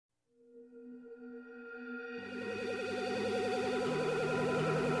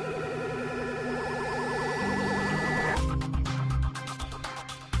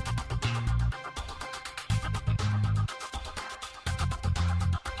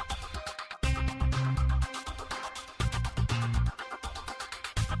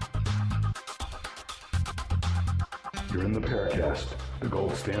You're in the Paracast, the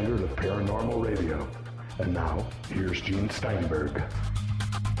gold standard of paranormal radio. And now, here's Gene Steinberg.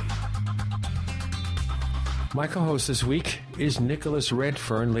 My co-host this week is Nicholas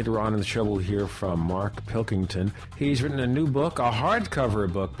Redfern. Later on in the show, we'll hear from Mark Pilkington. He's written a new book, a hardcover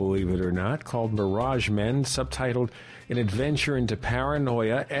book, believe it or not, called Mirage Men, subtitled An Adventure into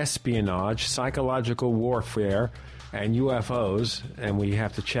Paranoia, Espionage, Psychological Warfare, and UFOs. And we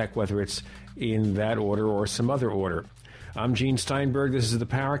have to check whether it's in that order or some other order. I'm Gene Steinberg. This is the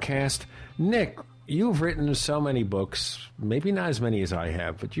Paracast. Nick, you've written so many books, maybe not as many as I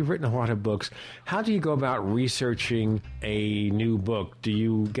have, but you've written a lot of books. How do you go about researching a new book? Do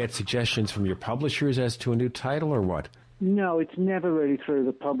you get suggestions from your publishers as to a new title or what? No, it's never really through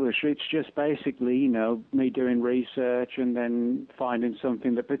the publisher. It's just basically, me doing research and then finding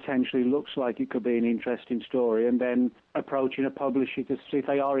something that potentially looks like it could be an interesting story and then approaching a publisher to see if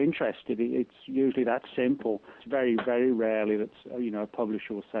they are interested. It's usually that simple. It's very, very rarely that, a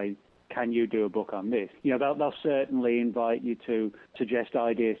publisher will say, can you do a book on this? They'll certainly invite you to suggest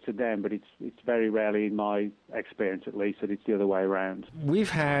ideas to them, but it's very rarely, in my experience at least, that it's the other way around. We've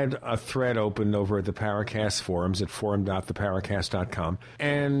had a thread open over at the Paracast forums at forum.theparacast.com,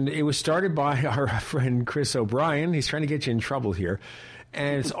 and it was started by our friend Chris O'Brien. He's trying to get you in trouble here.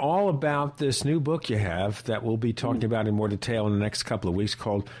 And it's all about this new book you have that we'll be talking about in more detail in the next couple of weeks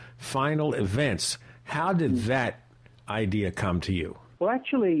called Final Events. How did that idea come to you? Well,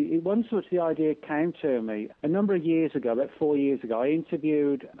 actually, once the idea came to me, a number of years ago, about 4 years ago, I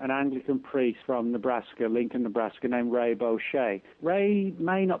interviewed an Anglican priest from Nebraska, Lincoln, Nebraska, named Ray Beauchesne. Ray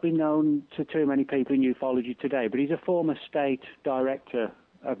may not be known to too many people in ufology today, but he's a former state director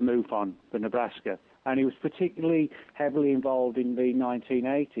of MUFON for Nebraska. And he was particularly heavily involved in the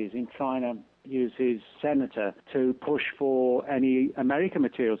 1980s in trying to use his senator to push for any American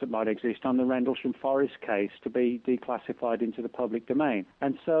materials that might exist on the Rendlesham Forest case to be declassified into the public domain.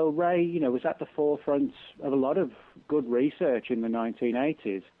 And so Ray, was at the forefront of a lot of good research in the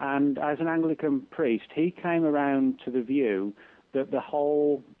 1980s. And as an Anglican priest, he came around to the view that the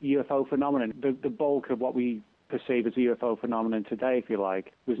whole UFO phenomenon, the bulk of what we perceive as a UFO phenomenon today, if you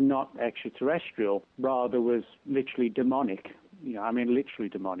like, was not extraterrestrial, rather was literally demonic. Literally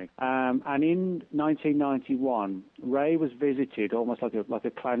demonic. And in 1991, Ray was visited almost like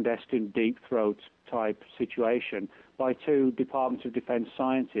a clandestine deep throat type situation by two Department of Defense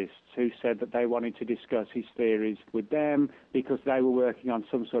scientists who said that they wanted to discuss his theories with them because they were working on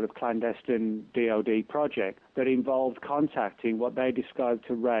some sort of clandestine DoD project that involved contacting what they described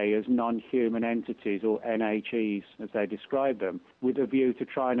to Ray as non-human entities, or NHEs, as they described them, with a view to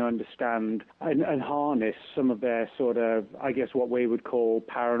trying to understand and harness some of their sort of, I guess, what we would call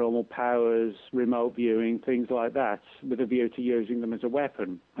paranormal powers, remote viewing, things like that, with a view to using them as a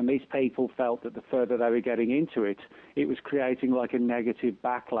weapon. And these people felt that the further they were getting into it, it was creating like a negative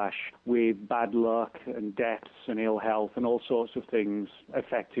backlash with bad luck and deaths and ill health and all sorts of things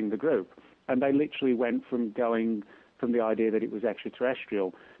affecting the group. And they literally went from going from the idea that it was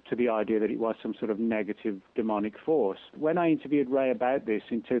extraterrestrial to the idea that it was some sort of negative demonic force. When I interviewed Ray about this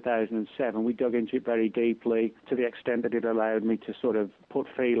in 2007, we dug into it very deeply to the extent that it allowed me to sort of put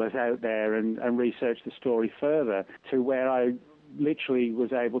feelers out there and research the story further to where I literally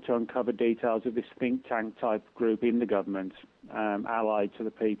was able to uncover details of this think tank type group in the government, allied to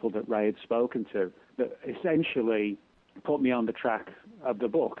the people that Ray had spoken to, that essentially put me on the track of the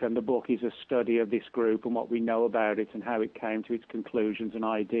book. And the book is a study of this group and what we know about it and how it came to its conclusions and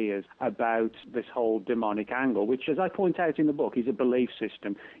ideas about this whole demonic angle, which, as I point out in the book, is a belief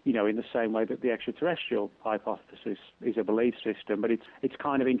system, in the same way that the extraterrestrial hypothesis is a belief system. But it's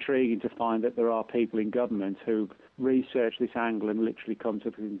kind of intriguing to find that there are people in government who research this angle and literally come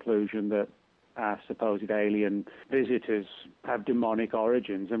to the conclusion that supposed alien visitors have demonic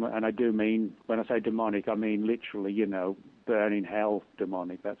origins. And I do mean, when I say demonic, I mean literally, burn in hell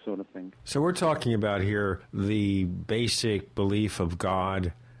demonic, that sort of thing. So we're talking about here the basic belief of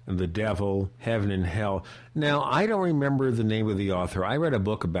God and the devil, heaven and hell. Now, I don't remember the name of the author. I read a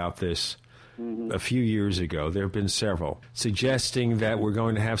book about this a few years ago. There have been several, suggesting that we're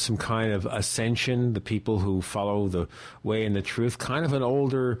going to have some kind of ascension, the people who follow the way and the truth, kind of an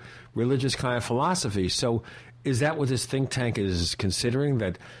older religious kind of philosophy. So is that what this think tank is considering,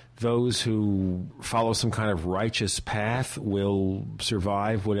 that those who follow some kind of righteous path will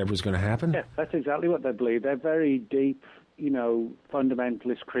survive whatever's going to happen? Yeah, that's exactly what they believe. They're very deep,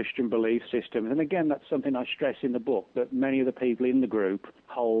 fundamentalist Christian belief systems. And again, that's something I stress in the book, that many of the people in the group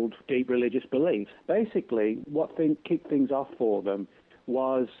hold deep religious beliefs. Basically, what kicked things off for them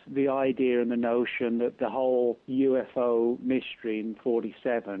was the idea and the notion that the whole UFO mystery in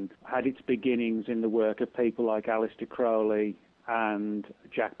 47 had its beginnings in the work of people like Aleister Crowley and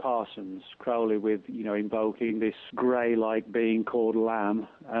Jack Parsons. Crowley with, invoking this grey-like being called Lamb,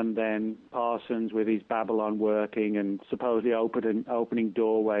 and then Parsons with his Babylon working and supposedly opening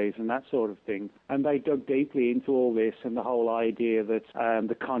doorways and that sort of thing. And they dug deeply into all this and the whole idea that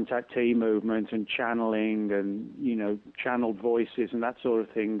the contactee movement and channeling and, channeled voices and that sort of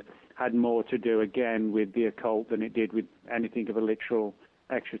thing had more to do, again, with the occult than it did with anything of a literal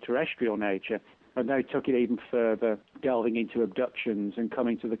extraterrestrial nature. And they took it even further, delving into abductions and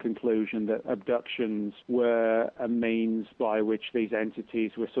coming to the conclusion that abductions were a means by which these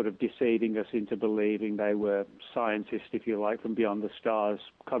entities were sort of deceiving us into believing they were scientists, if you like, from beyond the stars,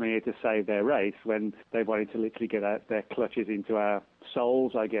 coming here to save their race when they wanted to literally get out their clutches into our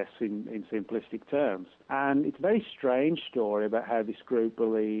souls, I guess, in simplistic terms. And it's a very strange story about how this group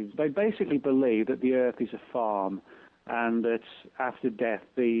believes. They basically believe that the Earth is a farm, and that after death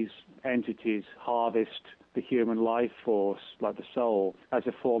these entities harvest the human life force, like the soul, as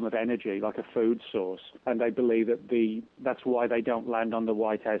a form of energy, like a food source. And they believe that that's why they don't land on the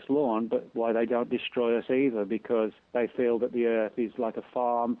White House lawn, but why they don't destroy us either, because they feel that the Earth is like a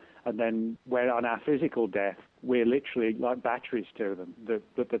farm, and then when on our physical death, we're literally like batteries to them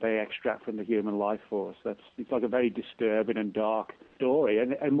that they extract from the human life force. It's like a very disturbing and dark story,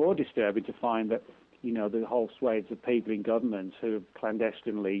 and more disturbing to find that the whole swathes of people in government who have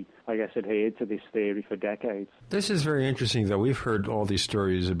clandestinely, I guess, adhered to this theory for decades. This is very interesting, though. We've heard all these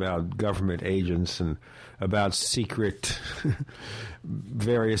stories about government agents and about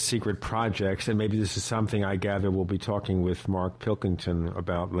various secret projects, and maybe this is something I gather we'll be talking with Mark Pilkington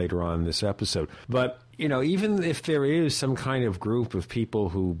about later on in this episode. But, even if there is some kind of group of people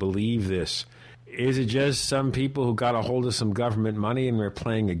who believe this, is it just some people who got a hold of some government money and they're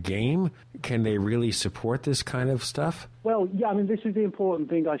playing a game? Can they really support this kind of stuff? Well, yeah, this is the important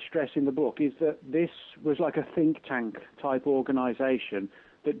thing I stress in the book, is that this was like a think tank type organization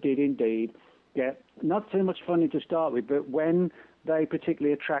that did indeed get not so much funding to start with, but when they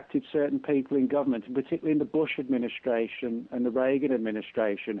particularly attracted certain people in government, and particularly in the Bush administration and the Reagan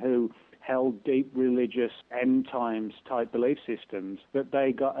administration, who held deep religious end times type belief systems, that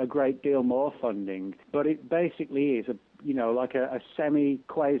they got a great deal more funding. But it basically is like a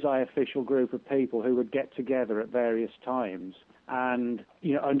semi-quasi-official group of people who would get together at various times and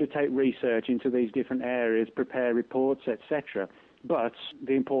undertake research into these different areas, prepare reports, etc. But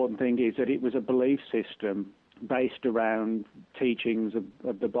the important thing is that it was a belief system based around teachings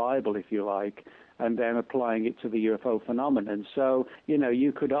of the Bible, if you like, and then applying it to the UFO phenomenon. So,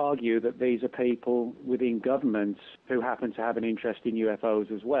 you could argue that these are people within governments who happen to have an interest in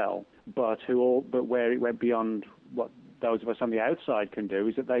UFOs as well, but where it went beyond what those of us on the outside can do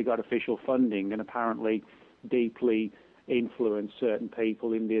is that they got official funding and apparently deeply influenced certain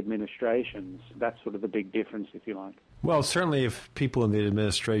people in the administrations. That's sort of the big difference, if you like. Well, certainly if people in the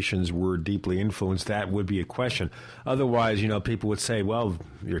administrations were deeply influenced, that would be a question. Otherwise, people would say, well,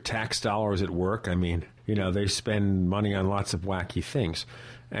 your tax dollars at work, they spend money on lots of wacky things.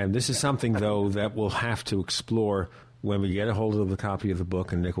 And this is something, though, that we'll have to explore when we get a hold of the copy of the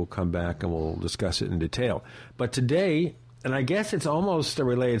book, and Nick will come back and we'll discuss it in detail. But today, and I guess it's almost a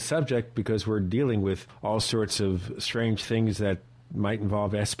related subject because we're dealing with all sorts of strange things that might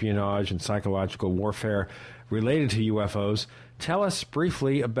involve espionage and psychological warfare related to UFOs. Tell us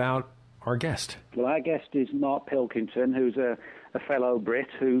briefly about our guest. Well, our guest is Mark Pilkington, who's a fellow Brit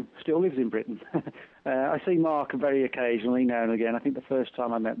who still lives in Britain. I see Mark very occasionally, now and again. I think the first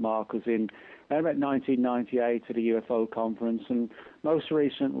time I met Mark was in about 1998 at a UFO conference, and most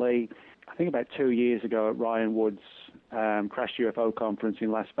recently, I think about 2 years ago at Ryan Wood's Crashed UFO conference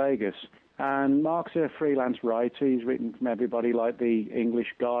in Las Vegas. And Mark's a freelance writer. He's written from everybody like the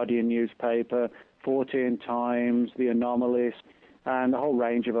English Guardian newspaper, 14 Times, The Anomalist, and a whole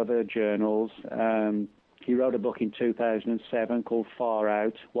range of other journals. He wrote a book in 2007 called Far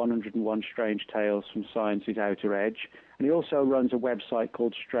Out, 101 Strange Tales from Science's Outer Edge. And he also runs a website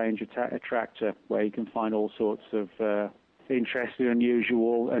called Strange Attractor, where you can find all sorts of interesting,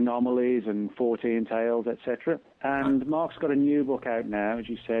 unusual anomalies and 14 tales, etc. And Mark's got a new book out now, as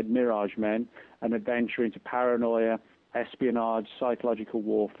you said, Mirage Men, an adventure into paranoia, espionage, psychological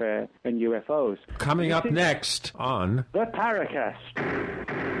warfare, and UFOs. Coming up next on the Paracast.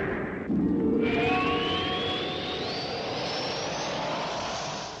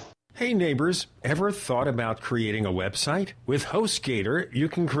 Hey neighbors, ever thought about creating a website? With HostGator, you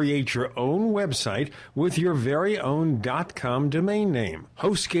can create your own website with your very own .com domain name.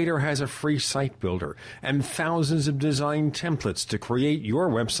 HostGator has a free site builder and thousands of design templates to create your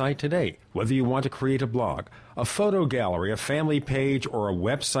website today. Whether you want to create a blog, a photo gallery, a family page, or a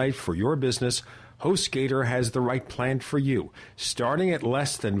website for your business, HostGator has the right plan for you, starting at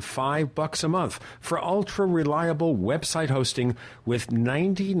less than $5 a month for ultra-reliable website hosting with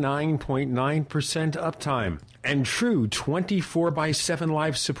 99.9% uptime and true 24/7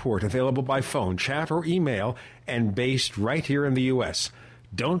 live support available by phone, chat, or email and based right here in the U.S.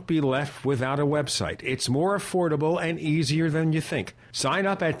 Don't be left without a website. It's more affordable and easier than you think. Sign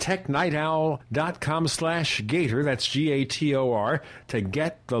up at technightowl.com/gator, that's Gator, to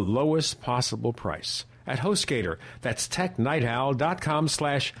get the lowest possible price. At HostGator, that's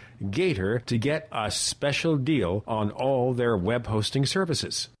technightowl.com/gator to get a special deal on all their web hosting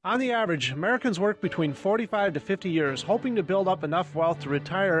services. On the average, Americans work between 45 to 50 years, hoping to build up enough wealth to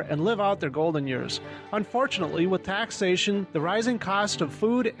retire and live out their golden years. Unfortunately, with taxation, the rising cost of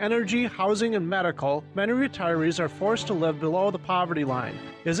food, energy, housing, and medical, many retirees are forced to live below the poverty line.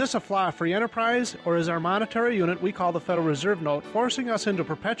 Is this a flaw of free enterprise, or is our monetary unit we call the Federal Reserve Note forcing us into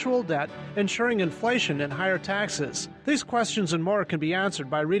perpetual debt, ensuring inflation and higher taxes? These questions and more can be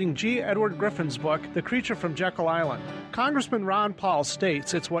answered by reading G. Edward Griffin's book, The Creature from Jekyll Island. Congressman Ron Paul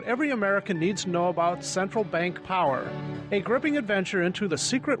states it's what every American needs to know about central bank power, a gripping adventure into the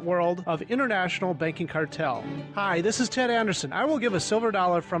secret world of international banking cartel. Hi, this is Ted Anderson. I will give a silver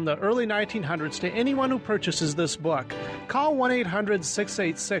dollar from the early 1900s to anyone who purchases this book. Call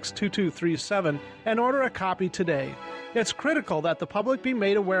 1-800-686-2237 and order a copy today. It's critical that the public be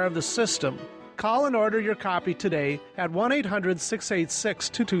made aware of the system. Call and order your copy today at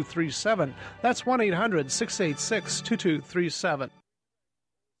 1-800-686-2237. That's 1-800-686-2237.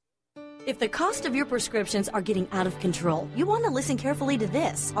 If the cost of your prescriptions are getting out of control, you want to listen carefully to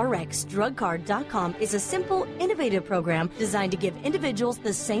this. RxDrugCard.com is a simple, innovative program designed to give individuals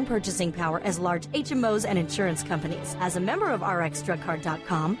the same purchasing power as large HMOs and insurance companies. As a member of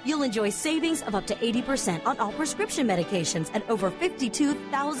RxDrugCard.com, you'll enjoy savings of up to 80% on all prescription medications at over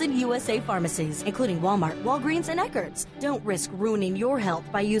 52,000 USA pharmacies, including Walmart, Walgreens, and Eckerd's. Don't risk ruining your health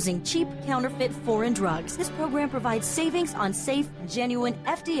by using cheap, counterfeit foreign drugs. This program provides savings on safe, genuine,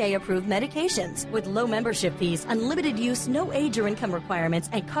 FDA-approved medications with low membership fees, unlimited use, no age or income requirements,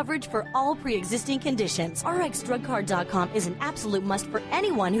 and coverage for all pre-existing conditions. RxDrugCard.com is an absolute must for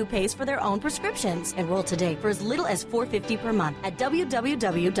anyone who pays for their own prescriptions. Enroll today for as little as $4.50 per month at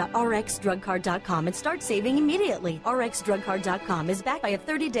www.rxdrugcard.com and start saving immediately. RxDrugCard.com is backed by a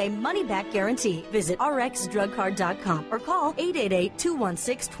 30-day money-back guarantee. Visit RxDrugCard.com or call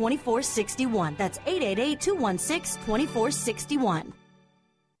 888-216-2461. That's 888-216-2461.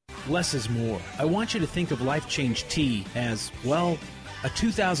 Less is more. I want you to think of Life Change T as, well, a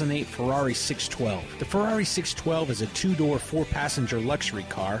 2008 Ferrari 612. The Ferrari 612 is a two-door, four-passenger luxury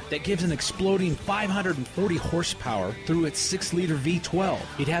car that gives an exploding 540 horsepower through its 6-liter V12.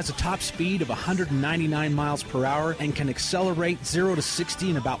 It has a top speed of 199 miles per hour and can accelerate 0 to 60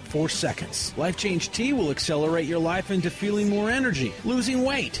 in about 4 seconds. Life Change T will accelerate your life into feeling more energy, losing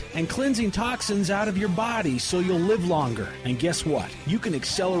weight, and cleansing toxins out of your body so you'll live longer. And guess what? You can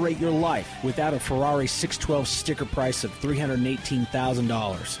accelerate your life without a Ferrari 612 sticker price of $318,000.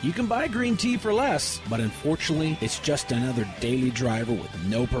 You can buy green tea for less, but unfortunately, it's just another daily driver with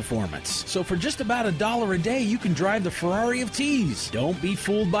no performance. So for just about $1 a day, you can drive the Ferrari of teas. Don't be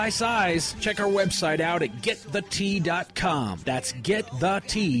fooled by size. Check our website out at getthetea.com. That's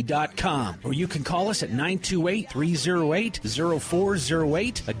getthetea.com. Or you can call us at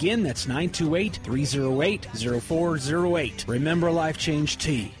 928-308-0408. Again, that's 928-308-0408. Remember Life Change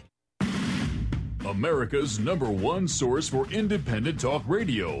Tea. America's #1 source for independent talk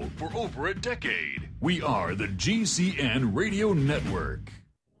radio for over a decade. We are the GCN Radio Network.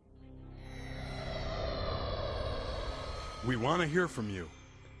 We want to hear from you.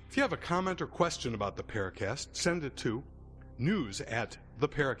 If you have a comment or question about the Paracast, send it to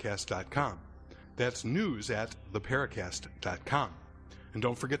news@theparacast.com. That's news@theparacast.com. And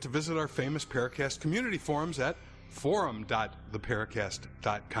don't forget to visit our famous Paracast community forums at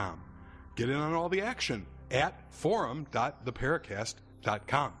forum.theparacast.com. Get in on all the action at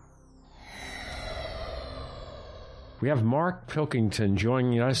forum.theparacast.com. We have Mark Pilkington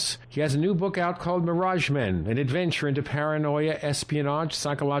joining us. He has a new book out called Mirage Men, an adventure into paranoia, espionage,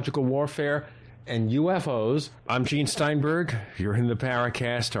 psychological warfare, and UFOs. I'm Gene Steinberg. You're in the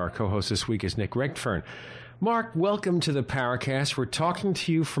Paracast. Our co-host this week is Nick Redfern. Mark, welcome to the Paracast. We're talking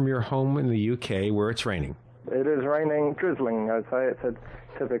to you from your home in the UK where it's raining. It is raining, drizzling, I'd say. It's a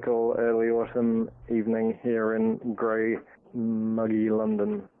typical early autumn evening here in grey, muggy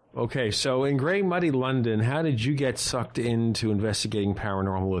London. Okay, so in grey, muddy London, how did you get sucked into investigating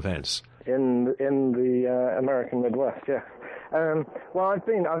paranormal events? In the American Midwest, yeah. Well, I've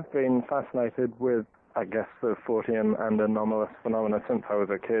been fascinated with, I guess, the Fortean and anomalous phenomena since I was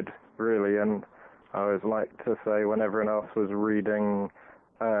a kid, really, and I always liked to say when everyone else was reading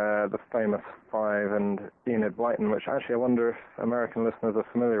the famous Five and Enid Blyton, which actually I wonder if American listeners are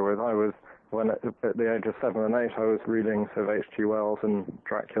familiar with. At the age of 7 and 8, I was reading sort of H.G. Wells and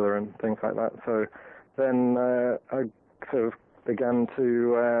Dracula and things like that. So then I sort of began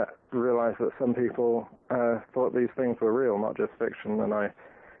to realize that some people thought these things were real, not just fiction, and I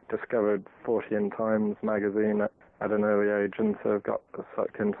discovered Fortean Times magazine at an early age and sort of got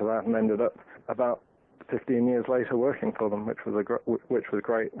sucked into that and ended up about 15 years later working for them, which was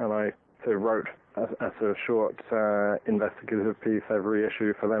great, and I sort of wrote a sort of short investigative piece every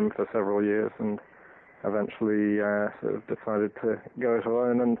issue for them for several years, and eventually sort of decided to go it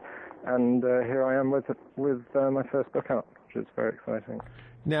alone, and here I am with my first book out, which is very exciting.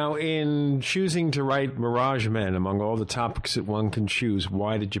 Now, in choosing to write Mirage Men, among all the topics that one can choose,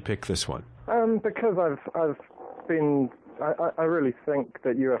 why did you pick this one? Because I really think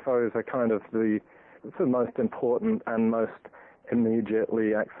that UFOs are kind of the most important and most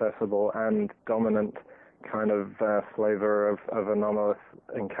immediately accessible and dominant kind of flavor of anomalous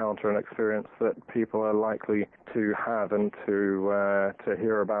encounter and experience that people are likely to have and to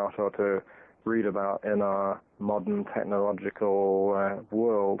hear about or to read about in our modern technological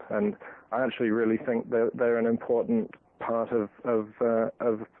world. And I actually really think that they're an important part of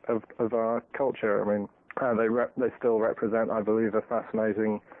our culture. I mean, they still represent, I believe, a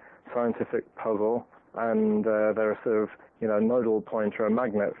fascinating scientific puzzle, and they're a sort of, nodal point or a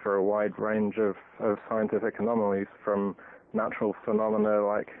magnet for a wide range of scientific anomalies, from natural phenomena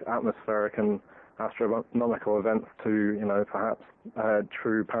like atmospheric and astronomical events to, perhaps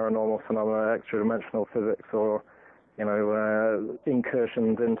true paranormal phenomena, extra-dimensional physics, or,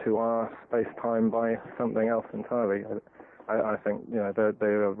 incursions into our space-time by something else entirely. I think, they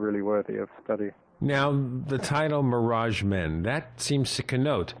are really worthy of study. Now, the title Mirage Men, that seems to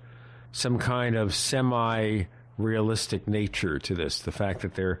connote some kind of semi-realistic nature to this. The fact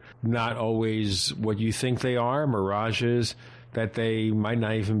that they're not always what you think they are, mirages, that they might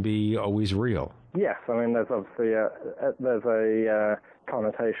not even be always real. Yes, I mean, there's obviously a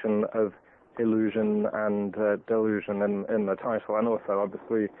connotation of illusion and delusion in the title, and also,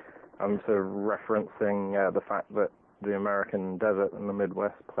 obviously, I'm sort of referencing the fact that the American desert and the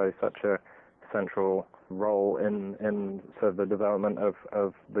Midwest play such a central role in sort of the development of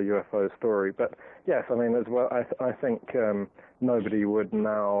the UFO story. But yes, I mean, as well, I think nobody would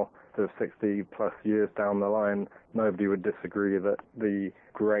now, sort of 60 plus years down the line, nobody would disagree that the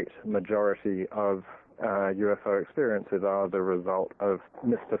great majority of UFO experiences are the result of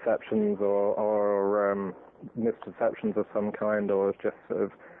misperceptions or misperceptions of some kind, or just sort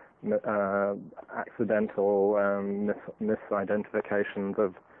of accidental misidentifications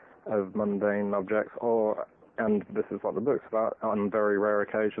of mundane objects, and this is what the book's about, on very rare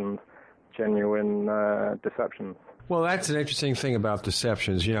occasions, genuine deceptions. Well, that's an interesting thing about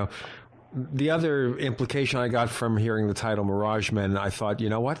deceptions. The other implication I got from hearing the title Mirage Men, I thought,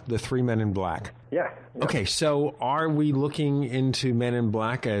 the 3 Men in Black. Yes. Okay, so are we looking into Men in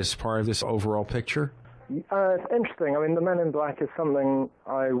Black as part of this overall picture? It's interesting. I mean, the Men in Black is something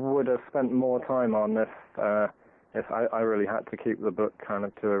I would have spent more time on if I really had to keep the book kind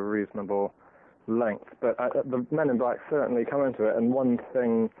of to a reasonable length. But the Men in Black certainly come into it, and one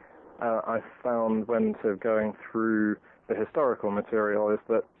thing I found when sort of going through the historical material is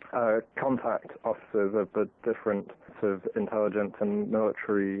that contact officers of the different sort of intelligence and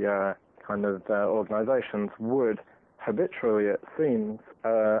military kind of organizations would habitually, it seems,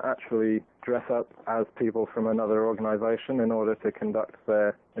 actually dress up as people from another organization in order to conduct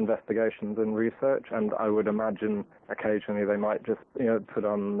their investigations and research. And I would imagine occasionally they might just, put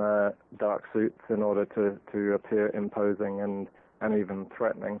on dark suits in order to appear imposing and even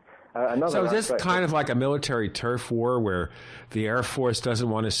threatening. So is this kind of like a military turf war where the Air Force doesn't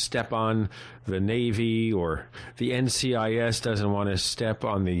want to step on the Navy, or the NCIS doesn't want to step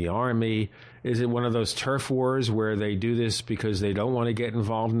on the Army? Is it one of those turf wars where they do this because they don't want to get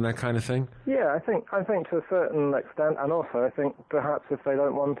involved in that kind of thing? Yeah, I think to a certain extent, and also I think perhaps if they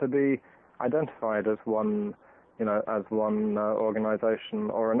don't want to be identified as one organization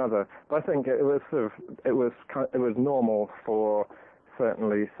or another. But I think it was normal for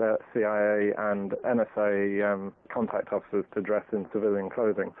certainly CIA and NSA contact officers to dress in civilian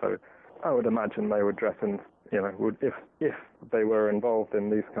clothing. So I would imagine they would dress in, if they were involved in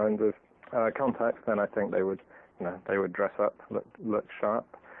these kinds of contacts, then I think they would dress up, look sharp.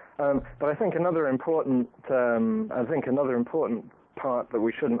 But I think another important part that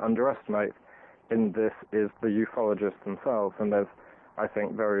we shouldn't underestimate in this is the ufologists themselves, and there's, I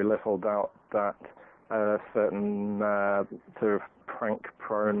think, very little doubt that certain sort of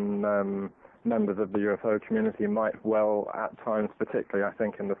prank-prone members of the UFO community might well, at times, particularly I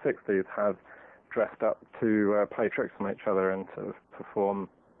think in the 60s, have dressed up to play tricks on each other and sort of perform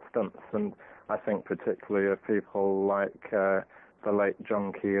stunts. And I think particularly of people like the late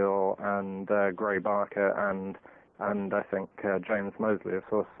John Keel and Gray Barker and I think James Moseley of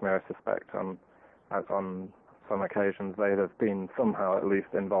Sourcesmere, I suspect on some occasions they'd have been somehow at least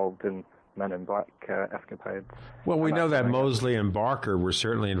involved in Men in Black escapades. Well, we know that Moseley and Barker were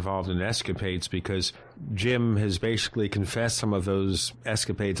certainly involved in escapades because Jim has basically confessed some of those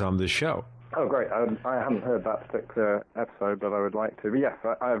escapades on this show. Oh, great. I haven't heard that particular episode, but I would like to. But yes,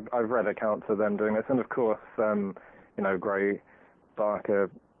 I've read accounts of them doing this. And of course, Gray Barker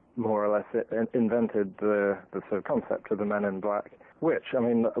more or less invented the sort of concept of the Men in Black, which, I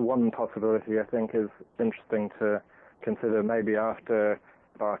mean, one possibility I think is interesting to consider. Maybe after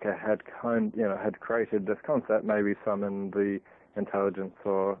Barker had created this concept, maybe some in the intelligence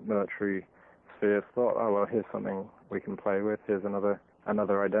or military spheres thought, oh, well, here's something we can play with. Here's another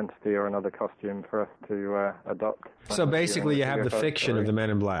identity or another costume for us to adopt. So basically you have the fiction of the Men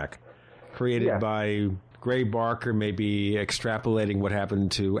in Black created by Gray Barker, maybe extrapolating what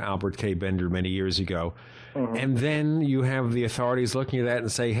happened to Albert K. Bender many years ago. Mm-hmm. And then you have the authorities looking at that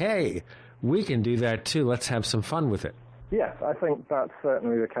and say, hey, we can do that too. Let's have some fun with it. Yes, I think that's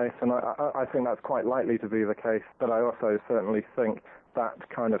certainly the case, and I think that's quite likely to be the case, but I also certainly think that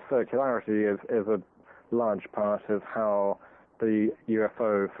kind of circularity is a large part of how the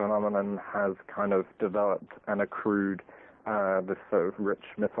UFO phenomenon has kind of developed and accrued this sort of rich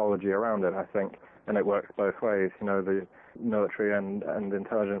mythology around it, I think, and it works both ways. The military and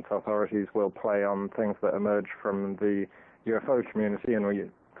intelligence authorities will play on things that emerge from the UFO community, and we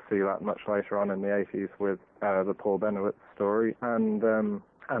see that much later on in the 80s with the Paul Bennewitz story, and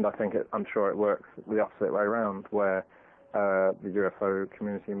I think I'm sure it works the opposite way around, where the UFO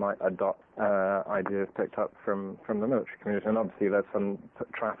community might adopt ideas picked up from the military community, and obviously there's some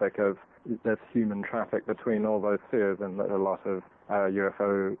there's human traffic between all those spheres, and that a lot of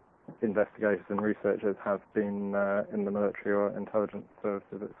UFO investigators and researchers have been in the military or intelligence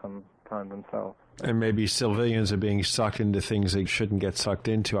services at some time themselves. And maybe civilians are being sucked into things they shouldn't get sucked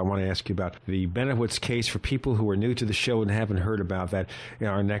into. I want to ask you about the Bennewitz case for people who are new to the show and haven't heard about that. In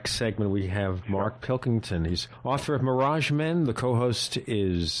our next segment, we have Mark Pilkington. He's author of Mirage Men. The co-host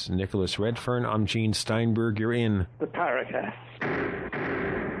is Nicholas Redfern. I'm Gene Steinberg. You're in the Paracast.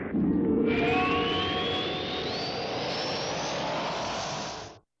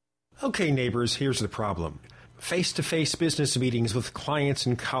 Okay, neighbors, here's the problem. Face-to-face business meetings with clients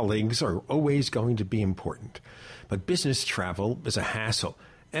and colleagues are always going to be important. But business travel is a hassle,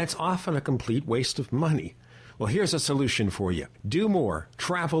 and it's often a complete waste of money. Well, here's a solution for you. Do more,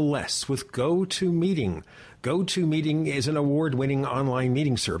 travel less with GoToMeeting. GoToMeeting is an award-winning online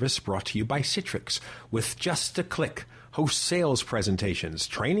meeting service brought to you by Citrix. With just a click, host sales presentations,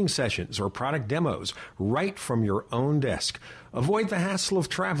 training sessions, or product demos right from your own desk. Avoid the hassle of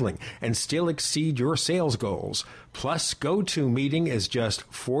traveling and still exceed your sales goals. Plus, GoToMeeting is just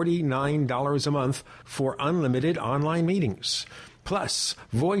 $49 a month for unlimited online meetings. Plus,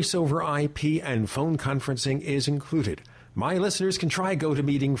 voice over IP and phone conferencing is included. My listeners can try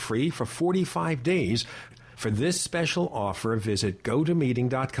GoToMeeting free for 45 days. For this special offer, visit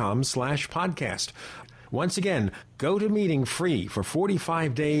gotomeeting.com/podcast. Once again, GoToMeeting free for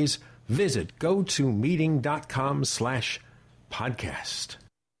 45 days. Visit gotomeeting.com/podcast.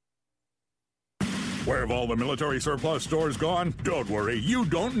 Where have all the military surplus stores gone? Don't worry, you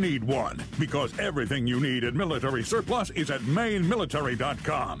don't need one, because everything you need at Military Surplus is at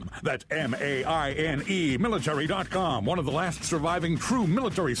MaineMilitary.com. That's M-A-I-N-E Military.com, one of the last surviving true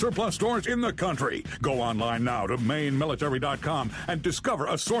military surplus stores in the country. Go online now to MaineMilitary.com and discover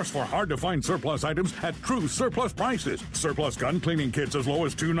a source for hard-to-find surplus items at true surplus prices. Surplus gun cleaning kits as low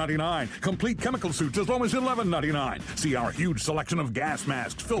as $2.99. Complete chemical suits as low as $11.99. See our huge selection of gas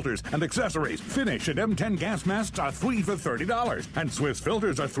masks, filters, and accessories. Finish and M10 gas masks are 3 for $30, and Swiss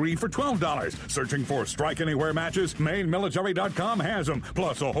filters are 3 for $12. Searching for Strike Anywhere matches? MainMilitary.com has them,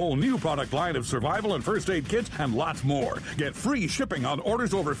 plus a whole new product line of survival and first aid kits and lots more. Get free shipping on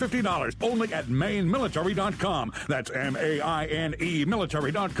orders over $50 only at MainMilitary.com. That's M-A-I-N-E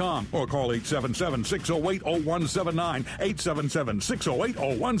military.com, or call 877-608-0179,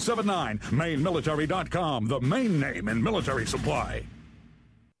 877-608-0179. MainMilitary.com, the main name in military supply.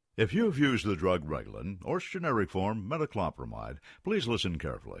 If you've used the drug Reglan, or its generic form, metoclopramide, please listen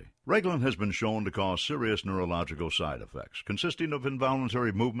carefully. Reglan has been shown to cause serious neurological side effects, consisting of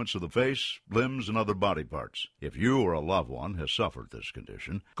involuntary movements of the face, limbs, and other body parts. If you or a loved one has suffered this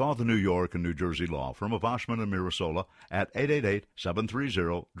condition, call the New York and New Jersey law firm of Oshman and Mirasola at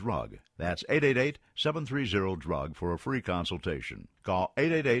 888-730-DRUG. That's 888-730-DRUG for a free consultation. Call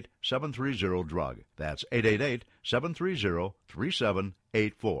 888-730-DRUG. That's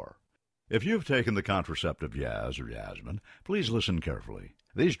 888-730-3784. If you've taken the contraceptive Yaz or Yasmin, please listen carefully.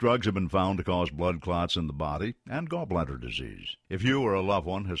 These drugs have been found to cause blood clots in the body and gallbladder disease. If you or a loved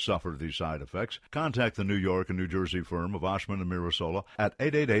one has suffered these side effects, contact the New York and New Jersey firm of Oshman and Mirasola at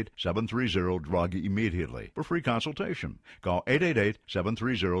 888-730-DRUG immediately for free consultation. Call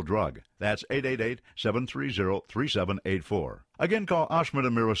 888-730-DRUG. That's 888-730-3784. Again, call Oshman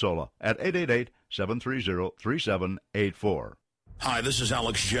and Mirasola at 888-730-3784. Hi, this is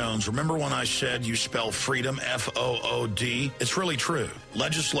Alex Jones. Remember when I said you spell freedom F-O-O-D? It's really true.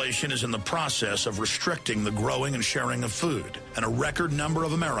 Legislation is in the process of restricting the growing and sharing of food, and a record number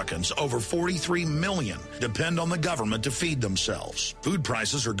of Americans, over 43 million, depend on the government to feed themselves. Food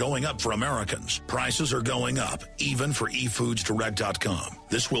prices are going up for Americans. Prices are going up, even for eFoodsDirect.com.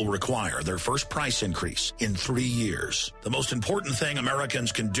 This will require their first price increase in 3 years. The most important thing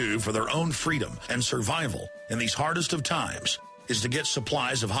Americans can do for their own freedom and survival in these hardest of times is to get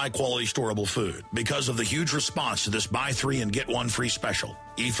supplies of high-quality storable food. Because of the huge response to this buy 3 and get 1 free special,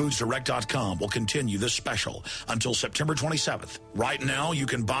 eFoodsDirect.com will continue this special until September 27th. Right now, you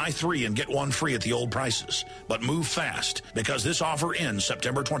can buy 3 and get 1 free at the old prices. But move fast, because this offer ends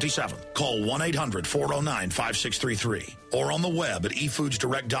September 27th. Call 1-800-409-5633 or on the web at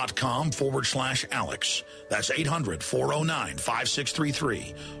eFoodsDirect.com/Alex. That's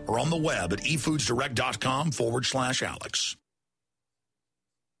 800-409-5633 or on the web at eFoodsDirect.com/Alex.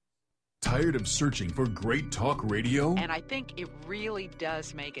 Tired of searching for great talk radio? And I think it really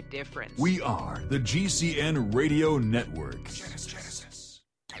does make a difference. We are the GCN Radio Network. Genesis.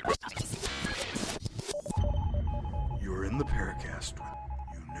 You're in the Paracast.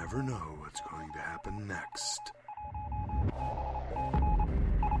 You never know what's going to happen next.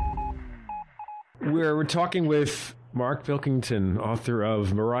 We're talking with Mark Pilkington, author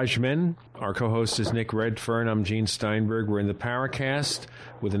of Mirage Men. Our co-host is Nick Redfern. I'm Gene Steinberg. We're in the Paracast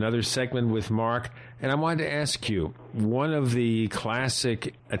with another segment with Mark. And I wanted to ask you, one of the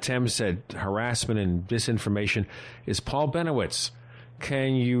classic attempts at harassment and disinformation is Paul Benowitz.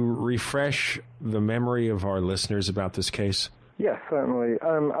 Can you refresh the memory of our listeners about this case? Yes, certainly.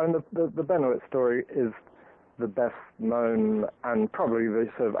 And the Benowitz story is the best known and probably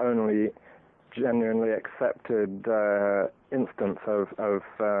the sort of only genuinely accepted instance of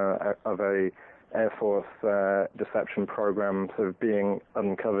a Air Force deception program sort of being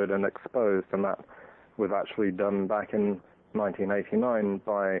uncovered and exposed, and that was actually done back in 1989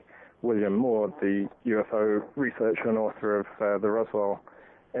 by William Moore, the UFO researcher and author of the Roswell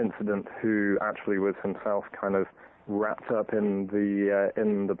incident, who actually was himself kind of wrapped up in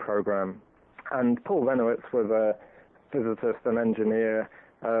the program. And Paul Benowitz was a physicist and engineer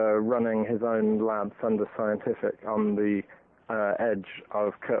running his own lab, Thunder Scientific, on the edge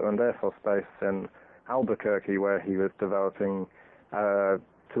of Kirtland Air Force Base in Albuquerque, where he was developing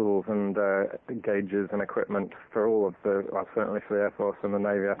tools and gauges and equipment for all of certainly for the Air Force and the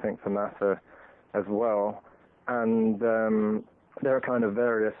Navy, I think for NASA as well. And there are kind of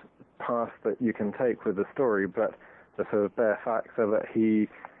various paths that you can take with the story, but the sort of bare facts are that he,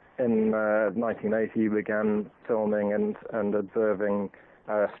 in 1980, began filming and observing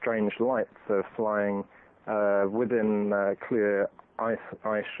strange lights flying within clear eye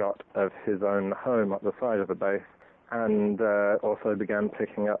shot of his own home at the side of the base, and also began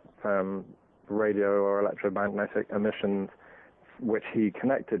picking up radio or electromagnetic emissions, which he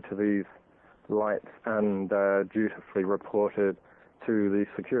connected to these lights and dutifully reported to the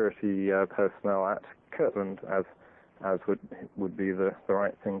security personnel at Kirtland, as would be the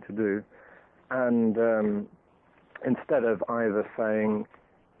right thing to do. And instead of either saying,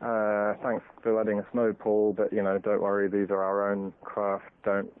 thanks for letting us know, Paul, but don't worry, these are our own craft.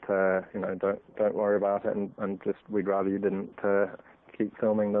 Don't worry about it, and just we'd rather you didn't keep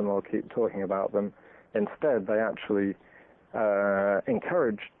filming them or keep talking about them. Instead, they actually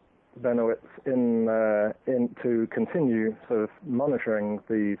encouraged Benowitz to continue sort of monitoring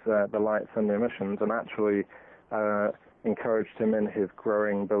the lights and the emissions, and actually encouraged him in his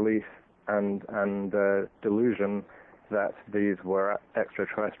growing belief and delusion that these were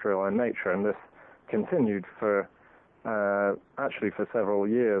extraterrestrial in nature. And this continued for several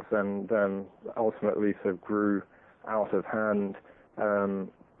years, and ultimately sort of grew out of hand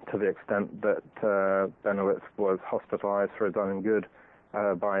to the extent that Benowitz was hospitalized for his own good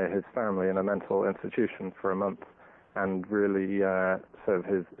by his family in a mental institution for a month, and really sort of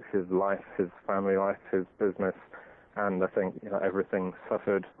his life, his family life, his business, and I think everything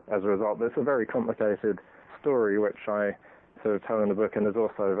suffered as a result. It's a very complicated story, which I sort of tell in the book, and is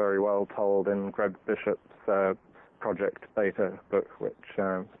also very well told in Greg Bishop's Project Beta book, which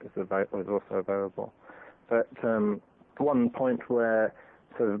is also available. But one point where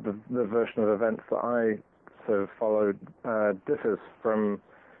sort of the version of events that I sort of followed differs from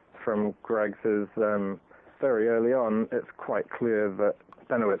Greg's is very early on. It's quite clear that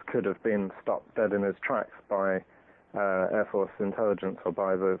Benowitz could have been stopped dead in his tracks by Air Force intelligence or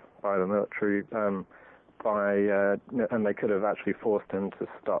by the military, and they could have actually forced him to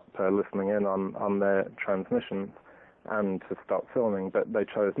stop listening in on their transmissions and to stop filming, but they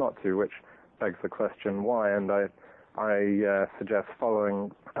chose not to, which begs the question why. And I suggest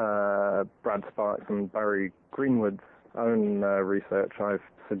following Brad Sparks and Barry Greenwood's own research. I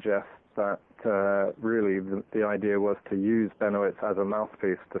suggest that really the idea was to use Benowitz as a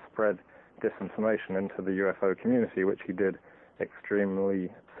mouthpiece to spread disinformation into the UFO community, which he did extremely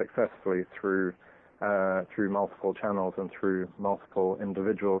successfully through multiple channels and through multiple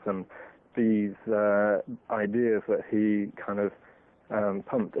individuals. And these ideas that he kind of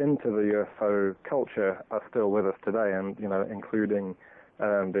pumped into the UFO culture are still with us today, and including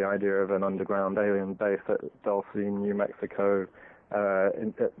the idea of an underground alien base at Dulce, New Mexico,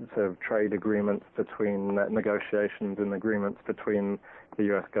 sort of trade agreements between negotiations and agreements between the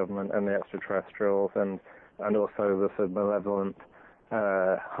U.S. government and the extraterrestrials, and also the sort of malevolent,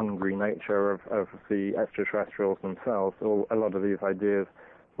 hungry nature of the extraterrestrials themselves. A lot of these ideas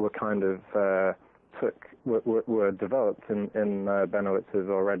were kind of were developed in Benowitz's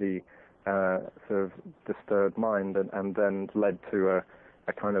already sort of disturbed mind, and then led to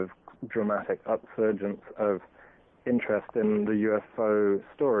a kind of dramatic upsurgence of interest in the UFO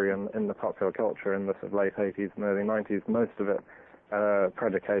story and in the popular culture in the sort of late 80s and early 90s. Most of it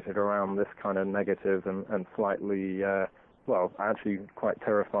predicated around this kind of negative and slightly, actually quite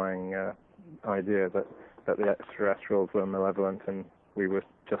terrifying idea that the extraterrestrials were malevolent and we were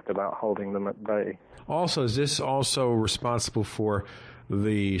just about holding them at bay. Also, is this also responsible for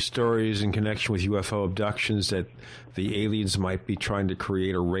the stories in connection with UFO abductions that the aliens might be trying to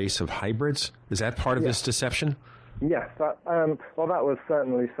create a race of hybrids? Is that part of this deception? Yes. That was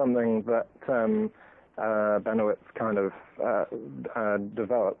certainly something that Benowitz kind of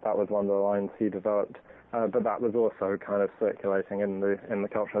developed. That was one of the lines he developed. But that was also kind of circulating in the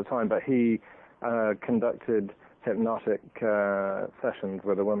culture at the time. But he conducted hypnotic sessions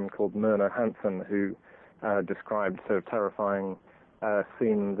with a woman called Myrna Hansen, who described sort of terrifying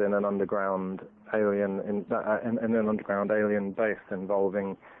scenes in an underground alien in an underground alien base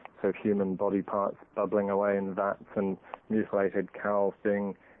involving sort of human body parts bubbling away in vats and mutilated cows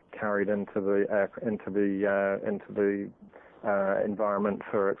being carried into the environment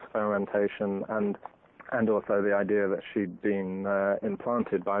for experimentation, and also the idea that she'd been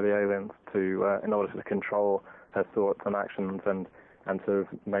implanted by the aliens in order to control her thoughts and actions and to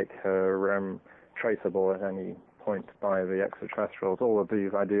make her traceable at any point by the extraterrestrials. All of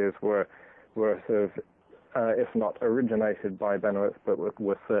these ideas were sort of, if not originated by Benowitz, but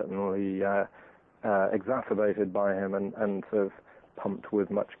were certainly exacerbated by him and sort of pumped with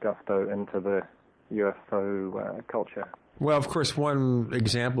much gusto into the UFO culture. Well, of course, one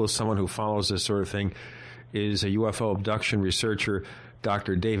example of someone who follows this sort of thing is a UFO abduction researcher,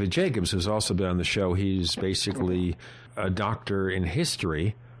 Dr. David Jacobs, who's also been on the show. He's basically a doctor in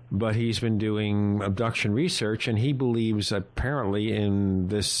history, but he's been doing abduction research, and he believes apparently in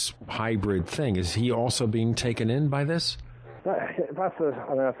this hybrid thing. Is he also being taken in by this? That's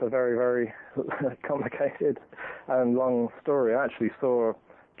a very, very complicated and long story. I actually saw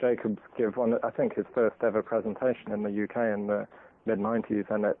Jacobs give I think his first ever presentation in the UK in the mid-90s,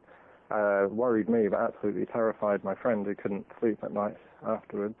 and it worried me, but absolutely terrified my friend who couldn't sleep at night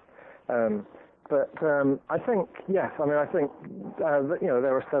afterwards. But I think, yes, I think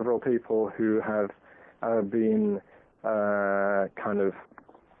there are several people who have been kind of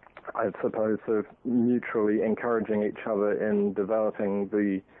I suppose, sort of mutually encouraging each other in developing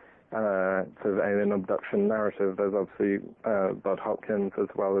the sort of alien abduction narrative. There's obviously Bud Hopkins as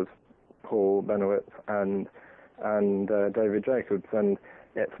well as Paul Benowitz and David Jacobs, and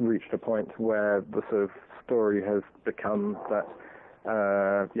it's reached a point where the sort of story has become that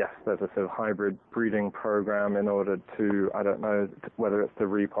yes, there's a sort of hybrid breeding program in order to, I don't know whether it's to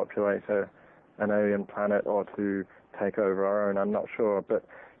repopulate an alien planet or to take over our own, I'm not sure, but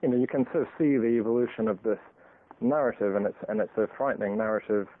you can sort of see the evolution of this narrative, and it's a frightening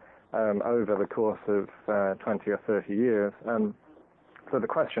narrative over the course of 20 or 30 years. So the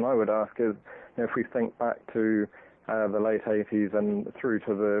question I would ask is, if we think back to the late 80s and through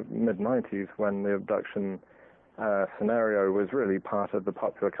to the mid-90s, when the abduction scenario was really part of the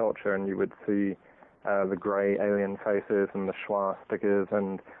popular culture, and you would see the grey alien faces and the swastikas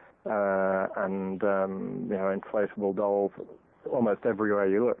and inflatable dolls almost everywhere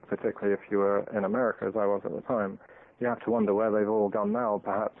you look, particularly if you were in America, as I was at the time. You have to wonder where they've all gone now.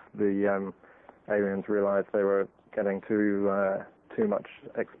 Perhaps the aliens realized they were getting too much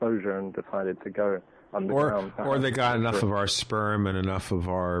exposure and decided to go underground. Or they got enough of our sperm and enough of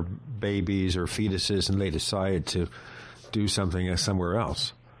our babies or fetuses, and they decided to do something somewhere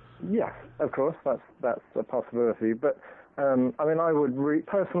else. Yes, of course, that's a possibility. But I mean, I would read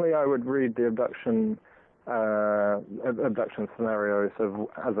the abduction scenarios as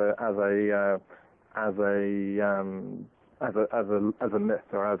a myth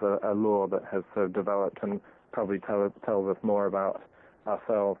or as a lore that has sort of developed and probably tells us more about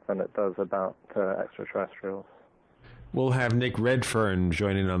ourselves than it does about extraterrestrials. We'll have Nick Redfern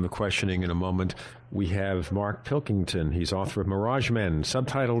join in on the questioning in a moment. We have Mark Pilkington. He's author of Mirage Men,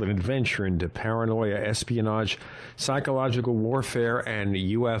 subtitled An Adventure into Paranoia, Espionage, Psychological Warfare, and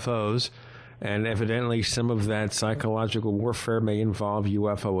UFOs. And evidently some of that psychological warfare may involve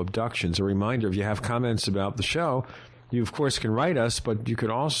UFO abductions. A reminder, if you have comments about the show, you, of course, can write us, but you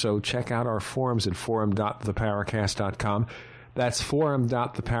can also check out our forums at forum.theparacast.com. That's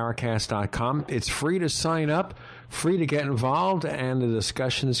forum.theparacast.com. It's free to sign up, free to get involved, and the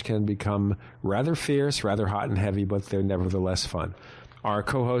discussions can become rather fierce, rather hot and heavy, but they're nevertheless fun. Our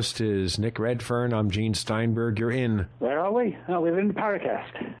co-host is Nick Redfern. I'm Gene Steinberg. You're in. Where are we? Oh, we're in the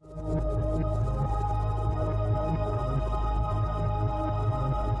Paracast.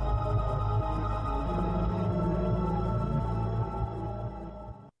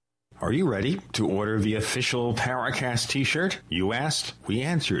 Are you ready to order the official Paracast t-shirt? You asked, we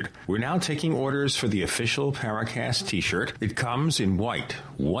answered. We're now taking orders for the official Paracast t-shirt. It comes in white,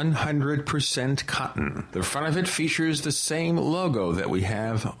 100% cotton. The front of it features the same logo that we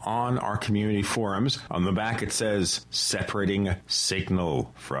have on our community forums. On the back it says, separating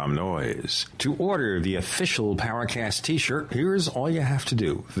signal from noise. To order the official Paracast t-shirt, here's all you have to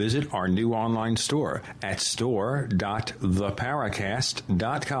do. Visit our new online store at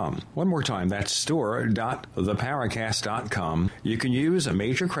store.theparacast.com. One more time, that's store.theparacast.com. You can use a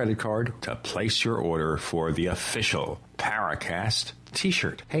major credit card to place your order for the official Paracast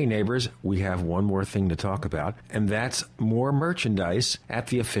t-shirt. Hey neighbors, we have one more thing to talk about, and that's more merchandise at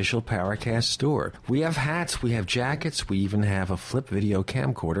the official Paracast store. We have hats, we have jackets, we even have a flip video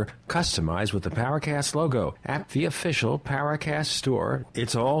camcorder customized with the Paracast logo at the official Paracast store.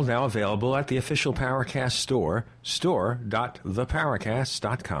 It's all now available at the official Paracast store,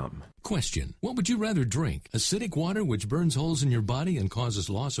 store.theparacast.com. Question: what would you rather drink? Acidic water, which burns holes in your body and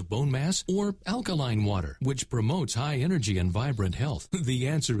causes loss of bone mass, or alkaline water, which promotes high energy and vibrant health? The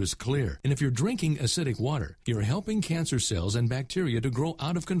answer is clear. And if you're drinking acidic water, you're helping cancer cells and bacteria to grow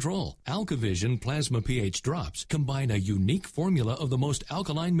out of control. AlkaVision Plasma pH Drops combine a unique formula of the most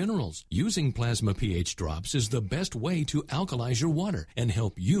alkaline minerals. Using Plasma pH Drops is the best way to alkalize your water and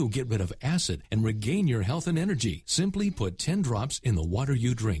help you get rid of acid and regain your health and energy. Simply put 10 drops in the water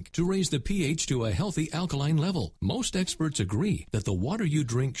you drink to raise the pH to a healthy alkaline level. Most experts agree that the water you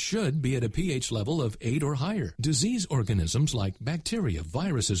drink should be at a pH level of 8 or higher. Disease organisms like bacteria,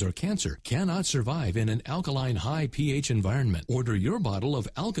 viruses, or cancer cannot survive in an alkaline high pH environment. Order your bottle of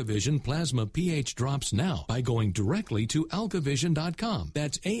AlkaVision Plasma pH Drops now by going directly to alkavision.com.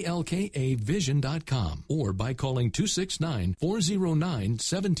 That's ALKAvision.com. Or by calling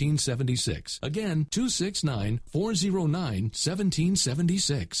 269-409-1776. Again,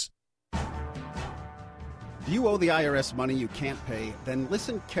 269-409-1776. Do you owe the IRS money you can't pay? Then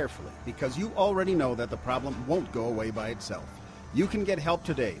listen carefully, because you already know that the problem won't go away by itself. You can get help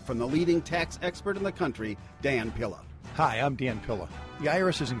today from the leading tax expert in the country, Dan Pilla. Hi, I'm Dan Pilla. The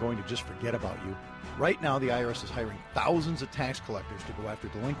IRS isn't going to just forget about you. Right now, the IRS is hiring thousands of tax collectors to go after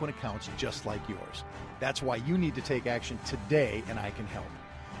delinquent accounts just like yours. That's why you need to take action today, and I can help.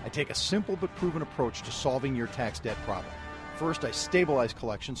 I take a simple but proven approach to solving your tax debt problem. First, I stabilize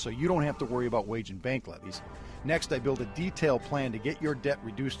collections so you don't have to worry about wage and bank levies. Next, I build a detailed plan to get your debt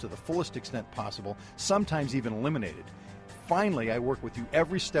reduced to the fullest extent possible, sometimes even eliminated. Finally, I work with you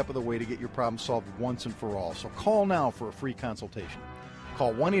every step of the way to get your problem solved once and for all. So call now for a free consultation.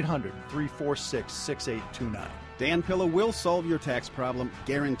 Call 1-800-346-6829. Dan Pilla will solve your tax problem,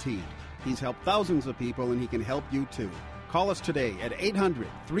 guaranteed. He's helped thousands of people, and he can help you too. Call us today at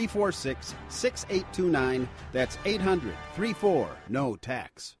 800-346-6829. That's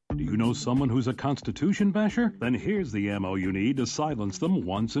 800-34-NO-TAX. Do you know someone who's a Constitution basher? Then here's the ammo you need to silence them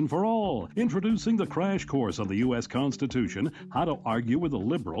once and for all. Introducing the Crash Course on the U.S. Constitution, how to argue with a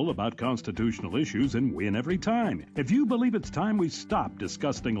liberal about constitutional issues and win every time. If you believe it's time we stop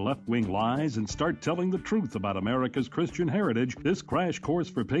disgusting left-wing lies and start telling the truth about America's Christian heritage, this Crash Course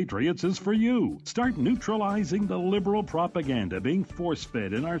for Patriots is for you. Start neutralizing the liberal propaganda being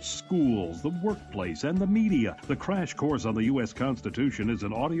force-fed in our schools, the workplace, and the media. The Crash Course on the U.S. Constitution is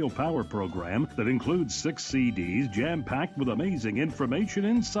an audio power program that includes 6 CDs jam-packed with amazing information,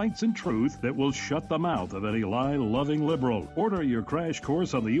 insights, and truth that will shut the mouth of any lie-loving liberal. Order your Crash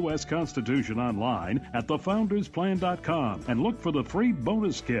Course on the U.S. Constitution online at thefoundersplan.com and look for the free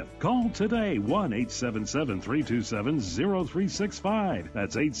bonus kit. Call today, 1-877-327-0365.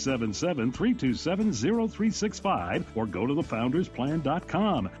 That's 877-327-0365, or go to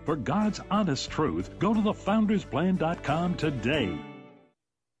thefoundersplan.com. For God's honest truth, go to thefoundersplan.com today.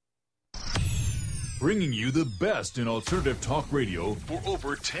 Bringing you the best in alternative talk radio for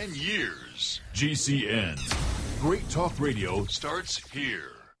over 10 years. GCN. Great talk radio starts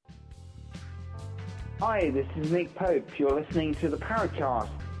here. Hi, this is Nick Pope. You're listening to the Paracast.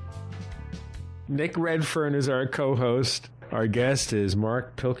 Nick Redfern is our co-host. Our guest is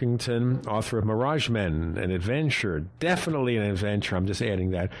Mark Pilkington, author of Mirage Men, an adventure, definitely an adventure, I'm just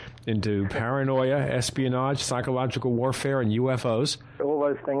adding that, into paranoia, espionage, psychological warfare, and UFOs. All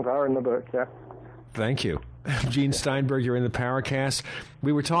those things are in the book, yeah. Thank you. Gene Steinberg, you're in the Paracast.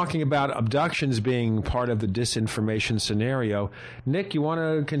 We were talking about abductions being part of the disinformation scenario. Nick, you want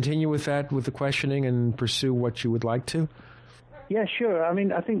to continue with that, with the questioning, and pursue what you would like to? Yeah, sure. I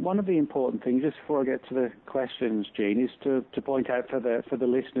mean, I think one of the important things, just before I get to the questions, Gene, is to point out for the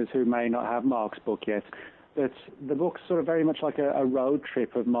listeners who may not have Mark's book yet, that the book's sort of very much like a road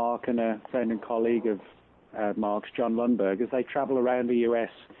trip of Mark and a friend and colleague of Mark's, John Lundberg, as they travel around the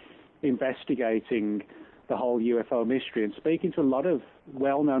U.S. investigating the whole UFO mystery and speaking to a lot of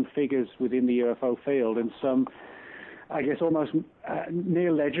well-known figures within the UFO field, and some, I guess, almost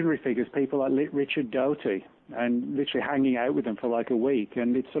near legendary figures, people like Richard Doty, and literally hanging out with them for like a week.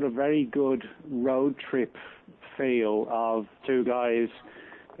 And it's sort of very good road trip feel of two guys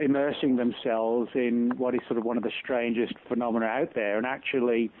immersing themselves in what is sort of one of the strangest phenomena out there, and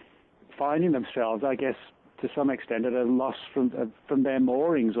actually finding themselves, I guess, to some extent, at a loss from their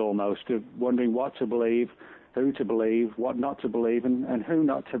moorings almost, of wondering what to believe, who to believe, what not to believe, and who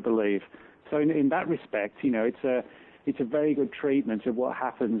not to believe. So in that respect, you know, it's a very good treatment of what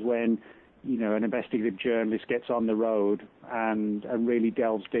happens when, you know, an investigative journalist gets on the road and really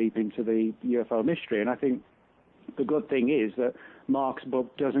delves deep into the UFO mystery. And I think the good thing is that Mark's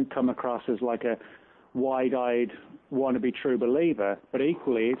book doesn't come across as like a wide-eyed wannabe true believer, but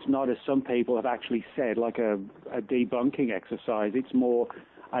equally it's not, as some people have actually said, like a debunking exercise. It's more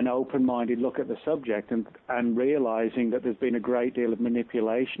an open-minded look at the subject and realizing that there's been a great deal of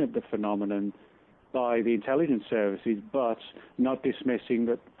manipulation of the phenomenon by the intelligence services, but not dismissing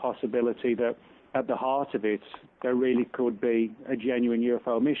the possibility that at the heart of it there really could be a genuine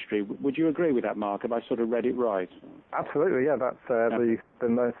UFO mystery. Would you agree with that, Mark? Have I sort of read it right? Absolutely, yeah. That's the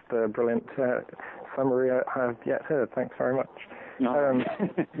most brilliant summary I have yet heard. Thanks very much. No,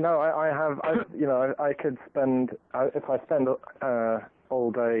 no, I have. I could spend if I spend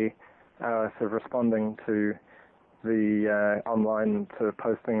all day sort of responding to the online sort of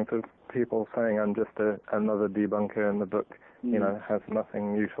postings of people saying I'm just another debunker and the book, you know, has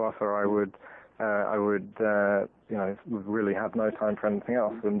nothing new to offer, I would really have no time for anything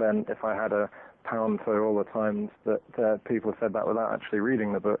else. And then if I had a pound for all the times that people said that without actually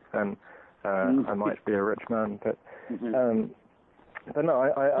reading the book, then I might be a rich man. But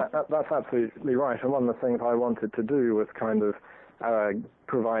no, that's absolutely right. And one of the things I wanted to do was kind of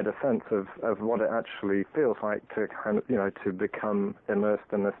provide a sense of what it actually feels like to kind of, to become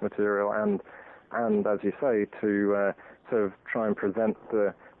immersed in this material, and as you say, to sort of try and present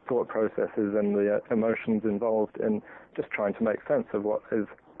the thought processes and the emotions involved in just trying to make sense of what is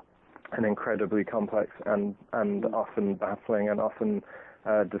an incredibly complex and often baffling and often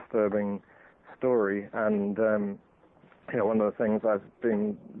disturbing story. And one of the things that's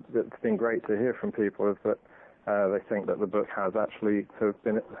been great to hear from people is that they think that the book has actually sort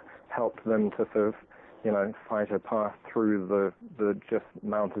of helped them to sort of, fight a path through the just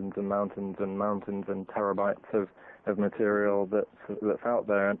mountains and mountains and mountains and terabytes of material that's out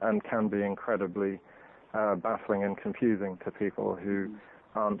there and can be incredibly baffling and confusing to people who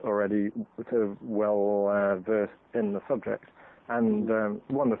aren't already sort of well versed in the subject. And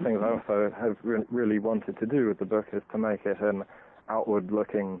one of the things I also have really wanted to do with the book is to make it an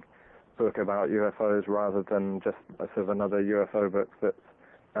outward-looking book about UFOs rather than just sort of another UFO book that's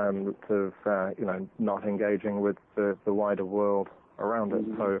sort of, not engaging with the wider world around it.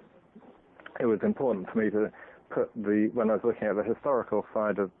 So it was important for me to put when I was looking at the historical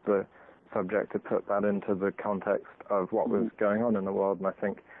side of the subject, to put that into the context of what was going on in the world. And I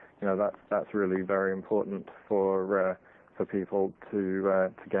think, that's really very important for people to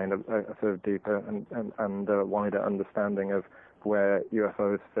gain a sort of deeper and wider understanding of where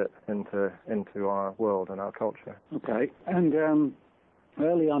UFOs fit into our world and our culture. Okay, and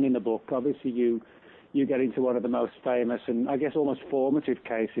early on in the book, obviously you get into one of the most famous and I guess almost formative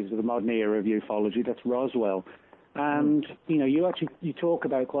cases of the modern era of ufology. That's Roswell, and you talk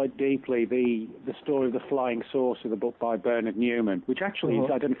about quite deeply the story of the flying saucer, the book by Bernard Newman, which actually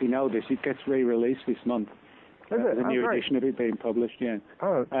I don't know if you know this, it gets re-released this month. There's a new edition of it being published, yeah.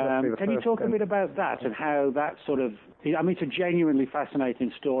 Can you talk a bit about that and how that sort of... it's a genuinely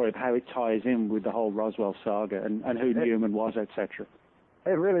fascinating story of how it ties in with the whole Roswell saga and who Newman was, etc.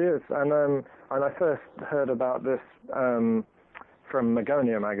 It really is. And I first heard about this from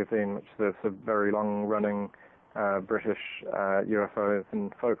Magonia magazine, which is a very long-running British UFOs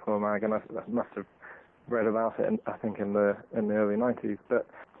and folklore mag, and I must have read about it, I think, in the early 90s. But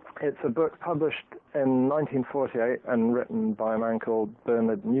it's a book published in 1948 and written by a man called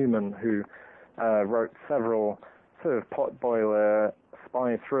Bernard Newman, who wrote several sort of potboiler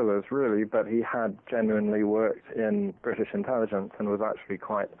spy thrillers, really, but he had genuinely worked in British intelligence and was actually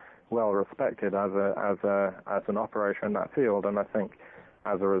quite well respected as an operator in that field. And I think,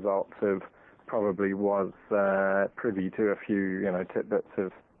 as a result, of probably was privy to a few, tidbits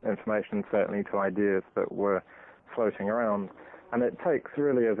of information, certainly to ideas that were floating around. And it takes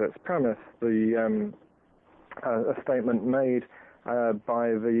really as its premise a statement made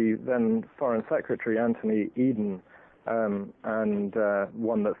by the then Foreign Secretary Anthony Eden, and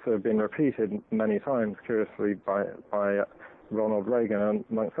one that's sort of been repeated many times, curiously, by Ronald Reagan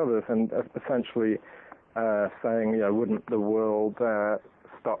amongst others, and essentially saying, wouldn't the world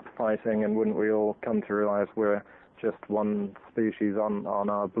stop fighting, and wouldn't we all come to realize we're just one species on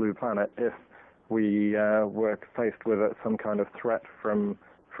our blue planet if we were faced with some kind of threat from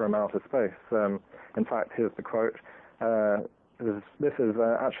outer space. In fact, here's the quote. This is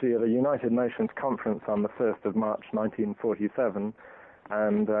actually at a United Nations conference on the 1st of March 1947,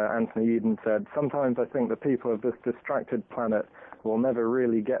 and Anthony Eden said, "Sometimes I think the people of this distracted planet will never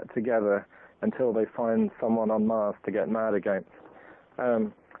really get together until they find someone on Mars to get mad against."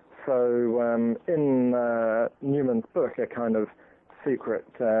 So in Newman's book, a kind of secret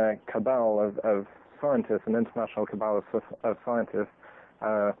cabal of scientists, an international cabal of scientists,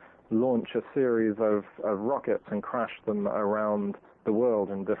 launch a series of rockets and crash them around the world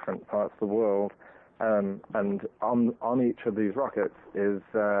in different parts of the world. And on each of these rockets is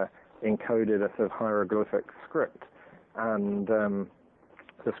encoded a sort of hieroglyphic script. And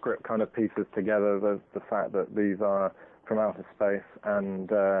the script kind of pieces together the fact that these are from outer space and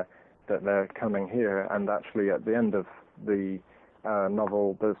that they're coming here. And actually at the end of the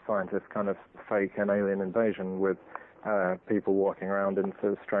novel, the scientists kind of fake an alien invasion with people walking around in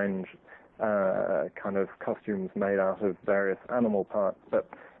sort of strange kind of costumes made out of various animal parts. But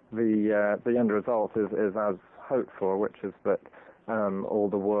the end result is as hoped for, which is that all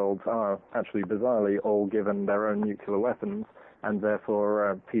the worlds are actually bizarrely all given their own nuclear weapons, and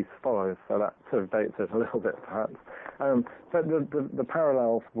therefore peace follows. So that sort of dates it a little bit, perhaps. But the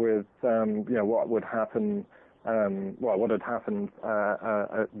parallels with what would happen, what had happened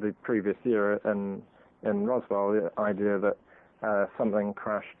the previous year in Roswell, the idea that something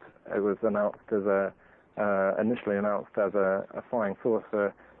crashed. It was announced as initially announced as a flying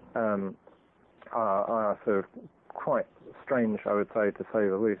saucer. Are sort of quite strange, I would say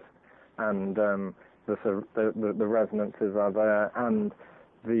the least. And the resonances are there, and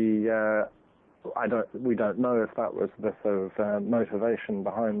we don't know if that was the sort of motivation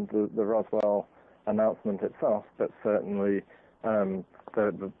behind the Roswell announcement itself, but certainly the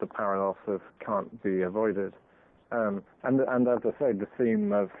parallels can't be avoided. And as I say, the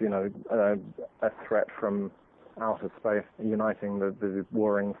theme of a threat from outer space uniting the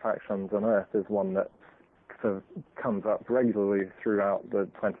warring factions on Earth is one that sort of comes up regularly throughout the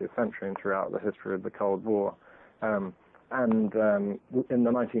 20th century and throughout the history of the Cold War. And in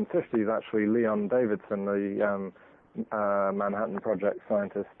the 1950s, actually, Leon Davidson, the Manhattan Project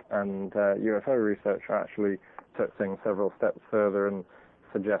scientist and UFO researcher, actually took things several steps further and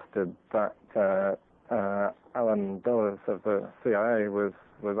suggested that Alan Dulles of the CIA was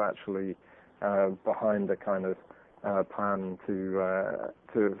actually behind a kind of plan to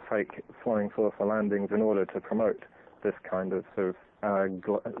fake flying saucer landings in order to promote this kind of sort of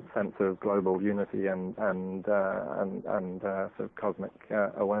sense of global unity and sort of cosmic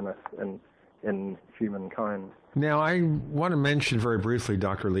awareness in humankind. Now, I want to mention very briefly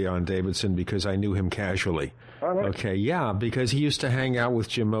Dr. Leon Davidson because I knew him casually. Oh, no. Okay, yeah, because he used to hang out with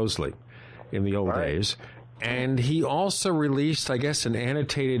Jim Moseley in the old days. And he also released, I guess, an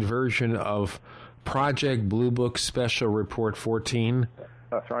annotated version of Project Blue Book Special Report 14.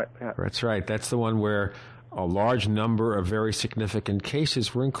 That's right, yeah. That's right. That's the one where a large number of very significant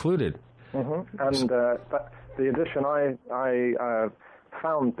cases were included. Mm-hmm. And the edition I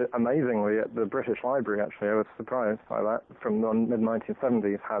found amazingly at the British Library, actually, I was surprised by that, from the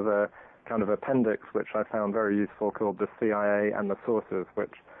mid-1970s, has a kind of appendix which I found very useful called The CIA and the Sources,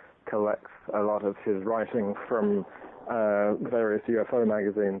 which collects a lot of his writings from various UFO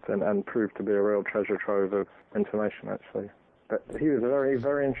magazines and proved to be a real treasure trove of information, actually. But he was a very,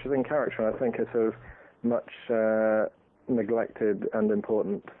 very interesting character, and I think a sort of much neglected and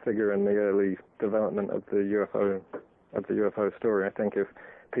important figure in the early development of the UFO story. I think if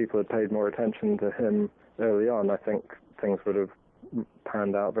people had paid more attention to him early on, I think things would have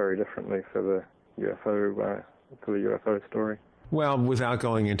panned out very differently for the UFO story. Well, without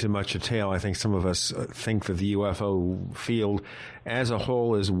going into much detail, I think some of us think that the UFO field as a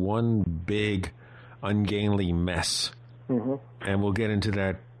whole is one big, ungainly mess. Mm-hmm. And we'll get into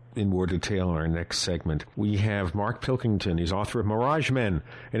that in more detail in our next segment. We have Mark Pilkington. He's author of Mirage Men,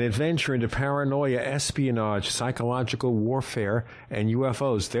 an adventure into paranoia, espionage, psychological warfare, and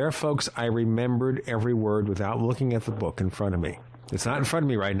UFOs. There, folks, I remembered every word without looking at the book in front of me. It's not in front of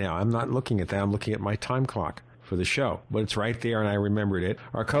me right now. I'm not looking at that. I'm looking at my time clock for the show. But it's right there, and I remembered it.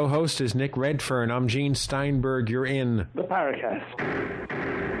 Our co-host is Nick Redfern. I'm Gene Steinberg. You're in the Paracast.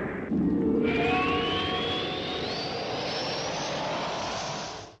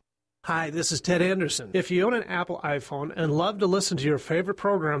 Hi, this is Ted Anderson. If you own an Apple iPhone and love to listen to your favorite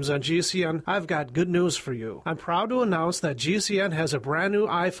programs on GCN, I've got good news for you. I'm proud to announce that GCN has a brand new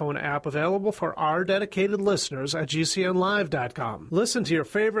iPhone app available for our dedicated listeners at GCNlive.com. Listen to your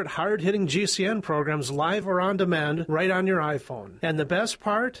favorite hard-hitting GCN programs live or on demand right on your iPhone. And the best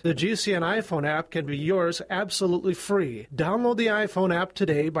part? The GCN iPhone app can be yours absolutely free. Download the iPhone app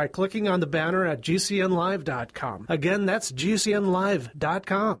today by clicking on the banner at GCNlive.com. Again, that's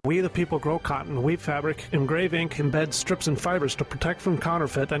GCNlive.com. We the people grow cotton, weave fabric, engrave ink, embed strips and fibers to protect from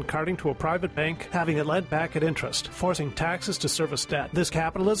counterfeit, then carting to a private bank, having it lent back at interest, forcing taxes to service debt. This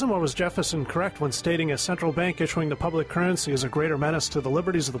capitalism, or was Jefferson correct when stating a central bank issuing the public currency is a greater menace to the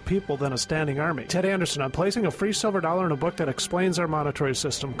liberties of the people than a standing army? Ted Anderson, I'm placing a free silver dollar in a book that explains our monetary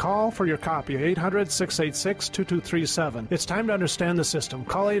system. Call for your copy, 800-686-2237. It's time to understand the system.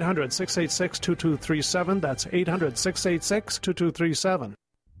 Call 800-686-2237. That's 800-686-2237.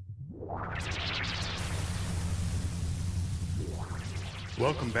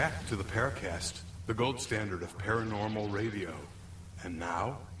 Welcome back to the Paracast, the gold standard of paranormal radio. And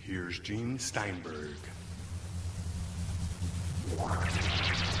now, here's Gene Steinberg.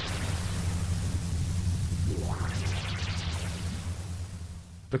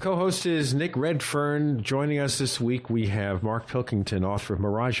 The co-host is Nick Redfern. Joining us this week, we have Mark Pilkington, author of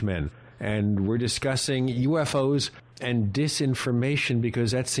Mirage Men. And we're discussing UFOs and disinformation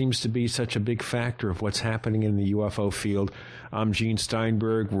because that seems to be such a big factor of what's happening in the UFO field. I'm Gene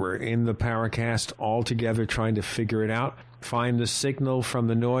Steinberg. We're in the Paracast all together trying to figure it out, find the signal from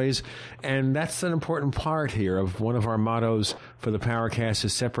the noise. And that's an important part here of one of our mottos for the Paracast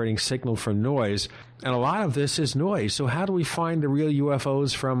is separating signal from noise. And a lot of this is noise. So how do we find the real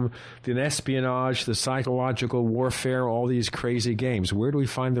UFOs from the espionage, the psychological warfare, all these crazy games? Where do we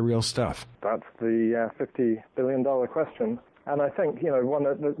find the real stuff? That's the $50 billion question. And I think, one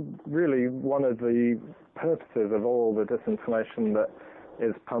of the purposes of all the disinformation that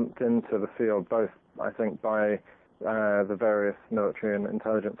is pumped into the field, both, I think, by the various military and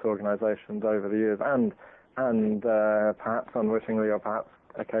intelligence organizations over the years and perhaps unwittingly or perhaps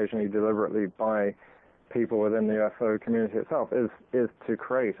occasionally deliberately by people within the UFO community itself, is to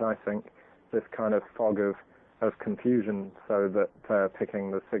create, I think, this kind of fog of confusion so that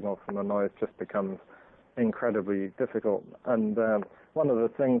picking the signal from the noise just becomes incredibly difficult. And one of the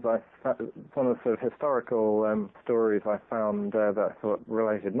things one of the sort of historical stories I found that I thought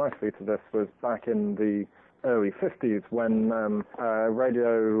related nicely to this was back in the early 50s when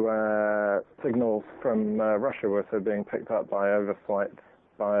radio signals from Russia were sort of being picked up by overflight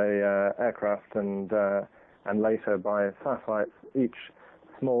by aircraft and later by satellites. Each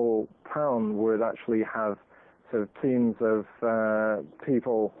small town would actually have sort of teams of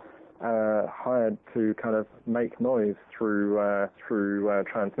people hired to kind of make noise through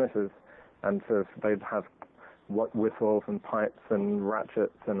transmitters, and so they'd have whistles and pipes and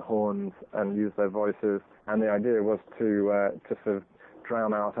ratchets and horns and use their voices. And the idea was to sort of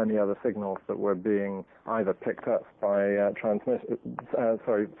drown out any other signals that were being either picked up by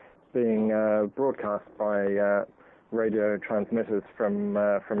being broadcast by radio transmitters from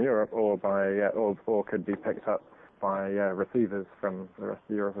Europe, or or could be picked up by receivers from the rest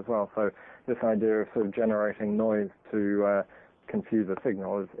of Europe as well. So this idea of sort of generating noise to confuse a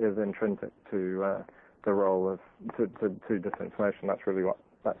signal is intrinsic to the role of to disinformation. That's really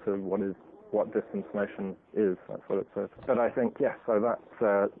what disinformation is. That's what it says. But I think yes. So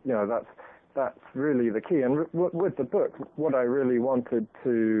that's really the key. And with the book, what I really wanted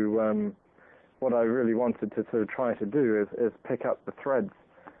to sort of try to do is pick up the threads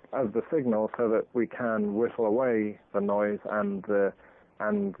of the signal so that we can whittle away the noise and the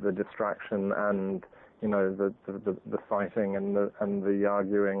distraction and the fighting and the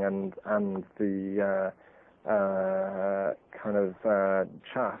arguing and the kind of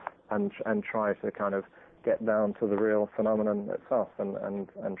chaff and try to kind of get down to the real phenomenon itself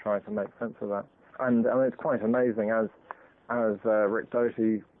and try to make sense of that. And it's quite amazing, as Rick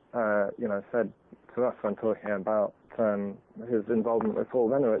Doty said to us when talking about his involvement with Paul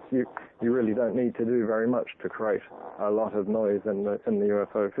Bennewitz, you really don't need to do very much to create a lot of noise in the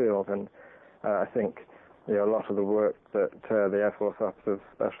UFO field. And I think a lot of the work that the Air Force Office of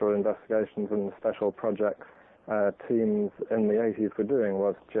Special Investigations and the Special Projects teams in the 80s were doing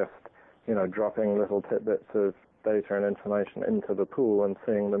was just dropping little tidbits of data and information into the pool and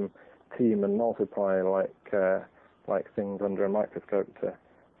seeing them team and multiply like things under a microscope, to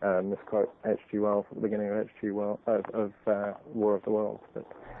misquote H.G. Wells at the beginning of H.G. Wells of War of the Worlds.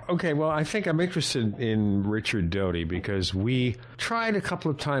 Okay, well, I think I'm interested in Richard Doty because we tried a couple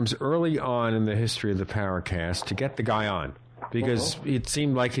of times early on in the history of the Paracast to get the guy on because it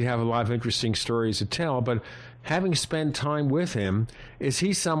seemed like he'd have a lot of interesting stories to tell, but having spent time with him, is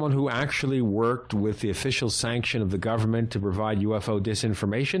he someone who actually worked with the official sanction of the government to provide UFO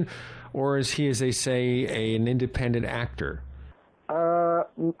disinformation, or is he, as they say, an independent actor?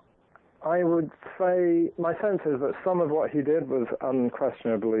 I would say my sense is that some of what he did was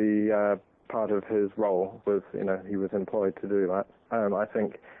unquestionably part of his role. He was employed to do that. I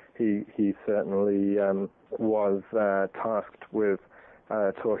think he certainly was tasked with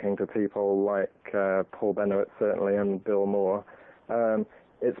talking to people like Paul Bennewitz, certainly, and Bill Moore.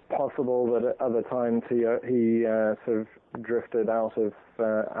 It's possible that at other times he sort of drifted out of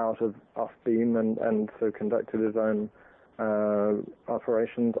off beam and so conducted his own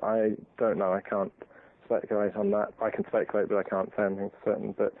operations. I don't know. I can't speculate on that. I can speculate, but I can't say anything for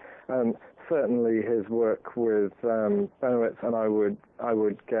certain. But certainly his work with Bennewitz, and I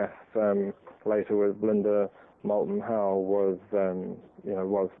would guess later with Linda Moulton Howe was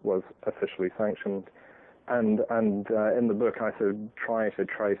officially sanctioned. And in the book I sort of try to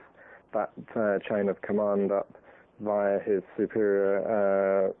trace that chain of command up via his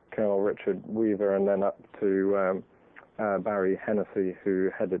superior, Colonel Richard Weaver, and then up to Barry Hennessy,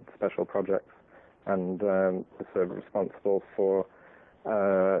 who headed Special Projects and was sort of responsible for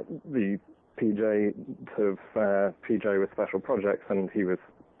the PJ with Special Projects, and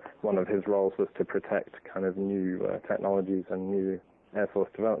one of his roles was to protect kind of new technologies and new Air Force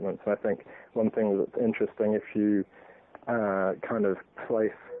developments. And I think one thing that's interesting, if you kind of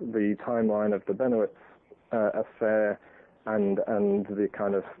place the timeline of the Bennewitz affair and the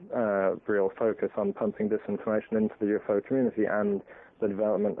kind of real focus on pumping disinformation into the UFO community and the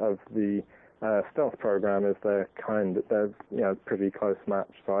development of the stealth program, is they're pretty close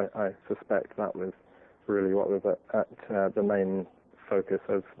match. So I suspect that was really what was at the main focus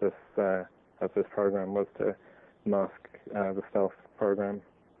of this program, was to mask the stealth program.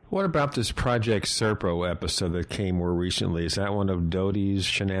 What about this Project Serpo episode that came more recently? Is that one of Doty's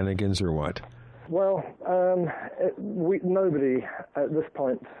shenanigans or what? Well, nobody at this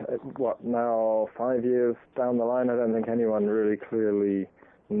point, 5 years down the line, I don't think anyone really clearly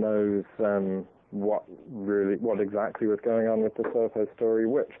knows what exactly was going on with the Serpo story,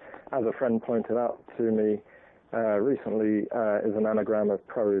 which, as a friend pointed out to me recently, is an anagram of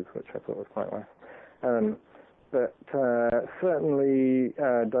prose, which I thought was quite nice. But certainly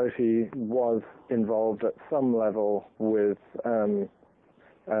Doty was involved at some level with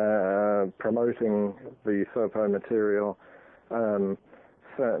promoting the Serpo material.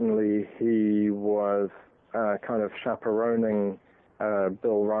 Certainly he was kind of chaperoning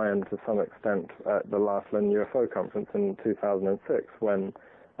Bill Ryan to some extent at the last Lynn UFO conference in 2006 when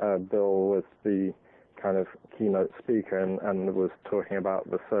Bill was the kind of keynote speaker and was talking about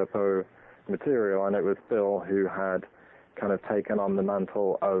the Serpo material, and it was Bill who had kind of taken on the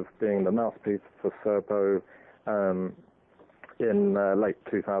mantle of being the mouthpiece for Serpo in late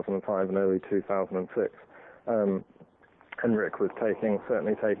 2005 and early 2006. And Rick was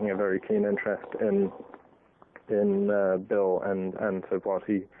certainly taking a very keen interest in Bill and of what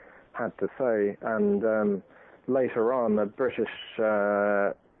he had to say. And later on, a British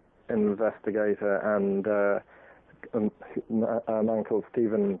investigator and a man called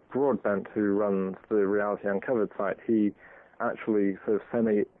Stephen Broadbent, who runs the Reality Uncovered site, he actually sort of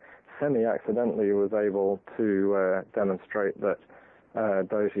semi-accidentally was able to demonstrate that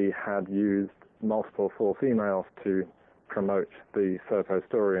Doty had used multiple false emails to promote the Serpo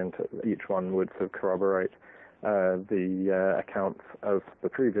story, and each one would sort of corroborate the accounts of the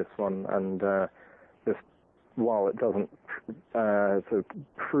previous one. And this, while it doesn't sort of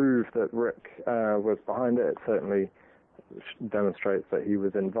prove that Rick was behind it, it certainly demonstrates that he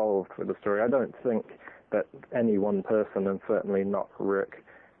was involved with the story. I don't think that any one person, and certainly not Rick,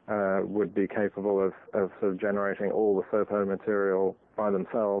 would be capable of sort of generating all the Serpo material by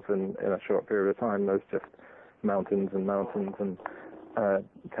themselves in a short period of time. There's just mountains and mountains and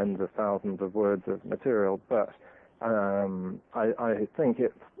tens of thousands of words of material. But I think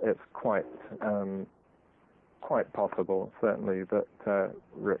it's quite possible, certainly, that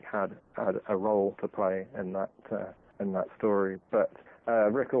Rick had a role to play in that story. But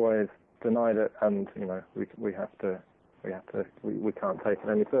Rick always denied it, and we can't take it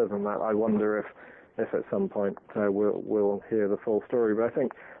any further than that. I wonder if at some point we'll hear the full story. But I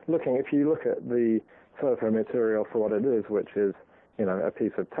think if you look at the Serpo material for what it is, which is a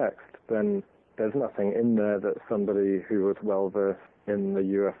piece of text, then there's nothing in there that somebody who was well versed in the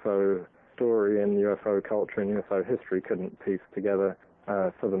UFO story and UFO culture and UFO history couldn't piece together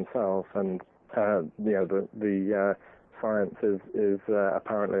for themselves. And the science is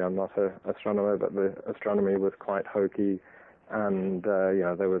apparently, I'm not an astronomer, but the astronomy was quite hokey, and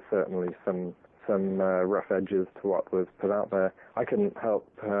there was certainly some rough edges to what was put out there. I couldn't help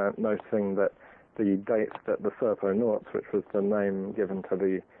noticing that the dates that the Serpo Nauts, which was the name given to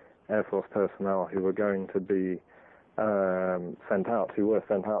the Air Force personnel who were going to be sent out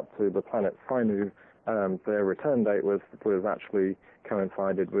to the planet Sainu, their return date was actually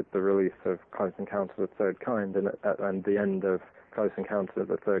coincided with the release of Close Encounters of the Third Kind, and the end of Close Encounters of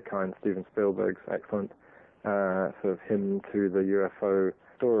the Third Kind, Steven Spielberg's excellent sort of hymn to the UFO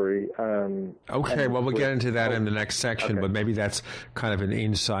story. Okay, well, we'll get into that in the next section, but maybe that's kind of an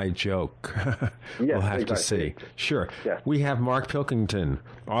inside joke. We'll have to see. Sure. Yes. We have Mark Pilkington,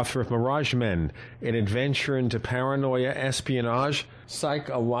 author of Mirage Men, An Adventure into Paranoia, Espionage,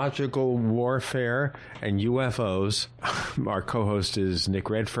 Psychological Warfare, and UFOs. Our co-host is Nick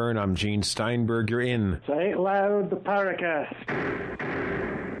Redfern. I'm Gene Steinberg. You're in. Say it loud, the Paracast.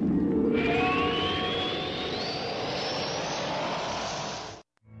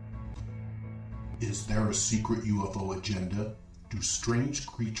 Is there a secret UFO agenda? Do strange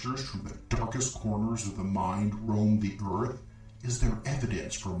creatures from the darkest corners of the mind roam the Earth? Is there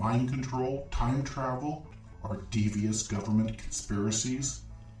evidence for mind control, time travel, or devious government conspiracies?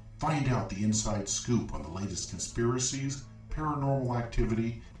 Find out the inside scoop on the latest conspiracies, paranormal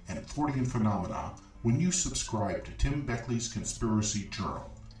activity, and Fortean phenomena when you subscribe to Tim Beckley's Conspiracy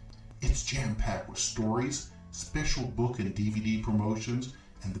Journal. It's jam-packed with stories, special book and DVD promotions,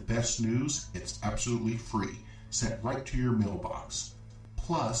 and the best news, it's absolutely free, sent right to your mailbox.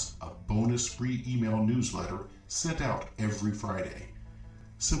 Plus, a bonus free email newsletter sent out every Friday.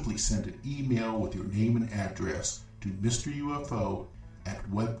 Simply send an email with your name and address to Mr. UFO at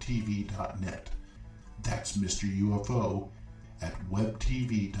webtv.net. That's Mr. UFO at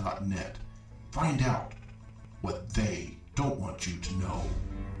webtv.net. Find out what they don't want you to know.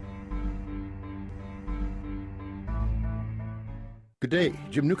 Good day,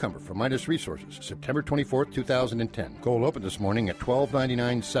 Jim Newcomer from Midas Resources, September 24th, 2010. Gold opened this morning at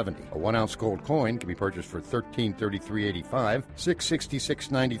 $12.99.70. A 1-ounce gold coin can be purchased for $13.33.85,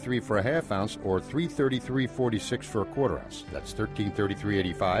 $666.93 for a half ounce, or $333.46 for a quarter ounce. That's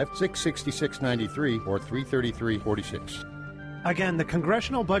 $13.33.85, $666.93, or $333.46. Again, the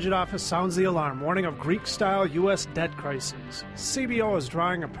Congressional Budget Office sounds the alarm, warning of Greek-style U.S. debt crises. CBO is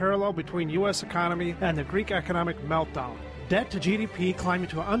drawing a parallel between U.S. economy and the Greek economic meltdown. Debt to GDP climbing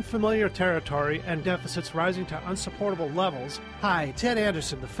to unfamiliar territory and deficits rising to unsupportable levels. Hi, Ted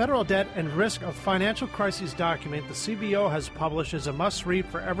Anderson. The Federal Debt and Risk of Financial Crises document the CBO has published is a must-read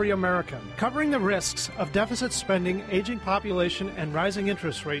for every American. Covering the risks of deficit spending, aging population, and rising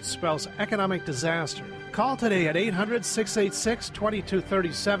interest rates spells economic disaster. Call today at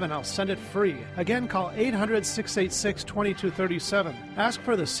 800-686-2237. I'll send it free. Again, call 800-686-2237. Ask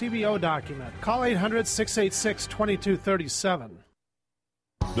for the CBO document. Call 800-686-2237.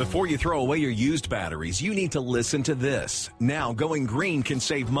 Before you throw away your used batteries, you need to listen to this. Now, going green can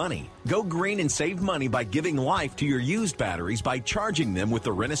save money. Go green and save money by giving life to your used batteries by charging them with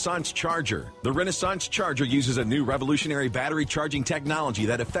the Renaissance Charger. The Renaissance Charger uses a new revolutionary battery charging technology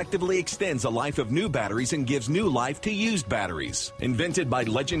that effectively extends the life of new batteries and gives new life to used batteries. Invented by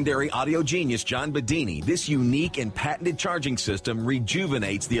legendary audio genius John Bedini, this unique and patented charging system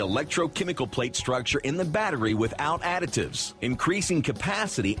rejuvenates the electrochemical plate structure in the battery without additives, increasing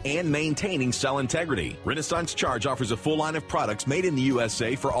capacity and maintaining cell integrity. Renaissance Charge offers a full line of products made in the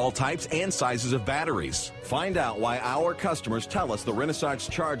USA for all types and sizes of batteries. Find out why our customers tell us the Renaissance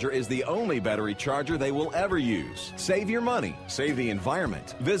Charger is the only battery charger they will ever use. Save your money, save the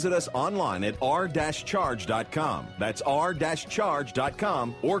environment. Visit us online at r-charge.com. That's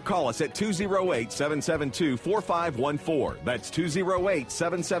r-charge.com, or call us at 208-772-4514. That's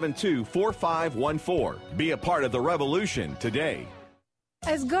 208-772-4514. Be a part of the revolution today.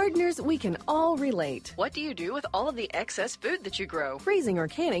 As gardeners, we can all relate. What do you do with all of the excess food that you grow? Freezing or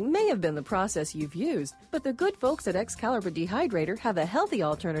canning may have been the process you've used, but the good folks at Excalibur Dehydrator have a healthy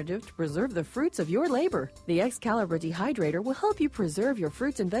alternative to preserve the fruits of your labor. The Excalibur Dehydrator will help you preserve your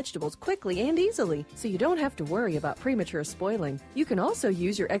fruits and vegetables quickly and easily, so you don't have to worry about premature spoiling. You can also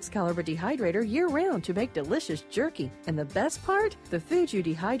use your Excalibur Dehydrator year-round to make delicious jerky. And the best part? The foods you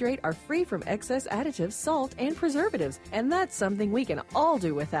dehydrate are free from excess additives, salt, and preservatives, and that's something we can all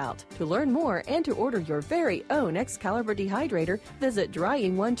do without. To learn more and to order your very own Excalibur Dehydrator, visit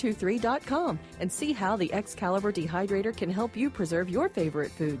drying123.com and see how the Excalibur Dehydrator can help you preserve your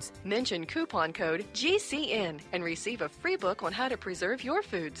favorite foods. Mention coupon code GCN and receive a free book on how to preserve your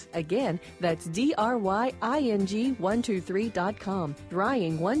foods. Again, that's drying123.com,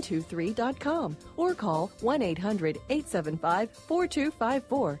 drying123.com, or call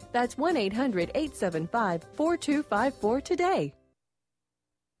 1-800-875-4254. That's 1-800-875-4254 today.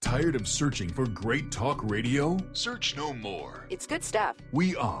 Tired of searching for great talk radio? Search no more. It's good stuff.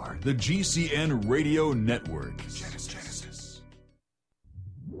 We are the GCN Radio Network. Genesis.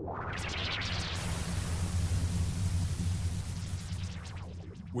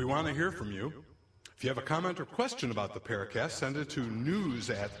 We want to hear from you. If you have a comment or question about the Paracast, send it to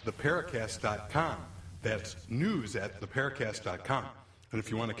news@theparacast.com. That's news@theparacast.com. And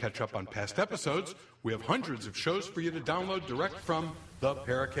if you want to catch up on past episodes, we have hundreds of shows for you to download direct from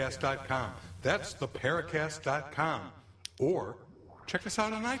theparacast.com. That's theparacast.com. Or check us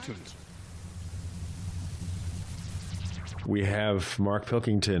out on iTunes. We have Mark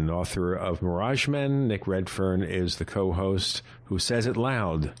Pilkington, author of Mirage Men. Nick Redfern is the co-host who says it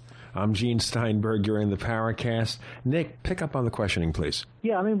loud. I'm Gene Steinberg. You're in the Paracast. Nick, pick up on the questioning, please.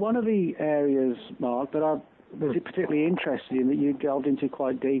 Yeah, I mean, one of the areas, Mark, that I was particularly interested in, that you delved into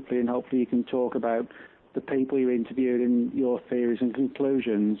quite deeply, and hopefully you can talk about the people you interviewed and your theories and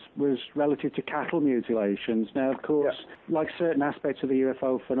conclusions, was relative to cattle mutilations. Now, of course, like certain aspects of the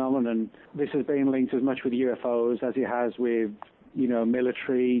UFO phenomenon, this has been linked as much with UFOs as it has with,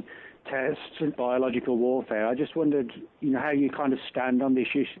 military tests and biological warfare. I just wondered, how you kind of stand on this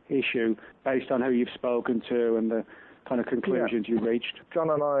issue based on who you've spoken to and the kind of conclusions you reached. John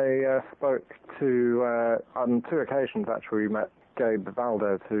and I spoke to, on two occasions actually, we met Gabe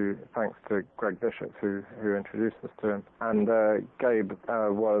Valdez, who, thanks to Greg Bishop, who introduced us to him. And Gabe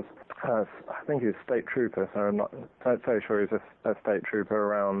was, I think he was state trooper, so I'm not totally sure he was a state trooper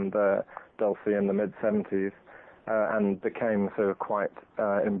around Dulce in the mid-70s, and became sort of quite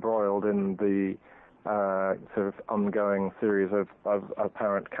embroiled in the sort of ongoing series of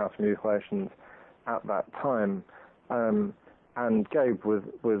apparent cattle mutilations at that time. And Gabe was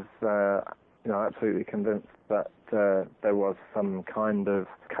absolutely convinced that there was some kind of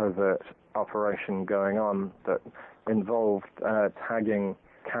covert operation going on that involved tagging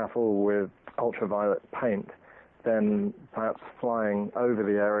cattle with ultraviolet paint, then perhaps flying over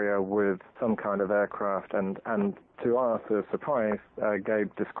the area with some kind of aircraft. And to our sort of surprise,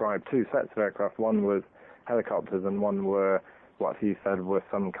 Gabe described two sets of aircraft. One was helicopters and one were what he said were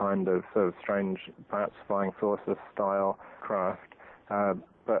some kind of sort of strange, perhaps flying saucer style craft.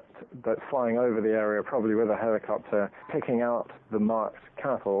 But flying over the area, probably with a helicopter, picking out the marked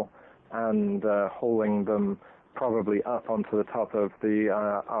cattle and hauling them probably up onto the top of the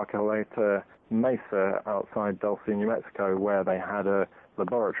Archuleta Mesa outside Dulce, New Mexico, where they had a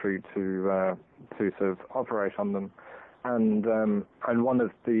laboratory to sort of operate on them. And one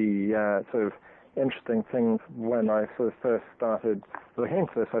of the sort of interesting things when I sort of first started looking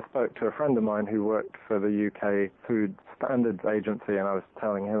into this, I spoke to a friend of mine who worked for the UK Food Standards Agency, and I was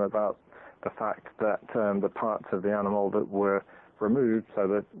telling him about the fact that the parts of the animal that were removed, so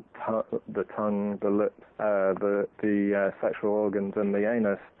the tongue, the lips, the sexual organs, and the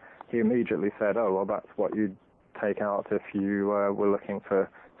anus, he immediately said, "Oh, well, that's what you'd take out if you were looking for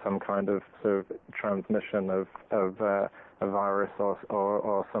some kind of sort of transmission of a virus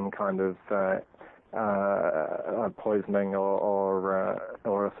or some kind of poisoning or a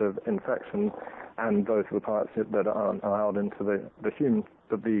sort of infection, and those are the parts that aren't allowed into the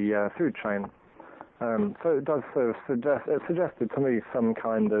food chain." So it does sort of suggested to me some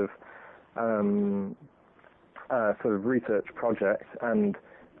kind of sort of research project, and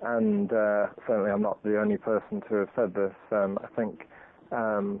certainly I'm not the only person to have said this. I think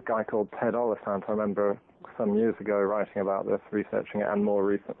a guy called Ted Oliphant, I remember some years ago writing about this, researching it, and more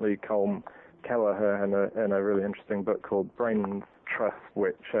recently Colm Kelleher in a really interesting book called Brain Trust,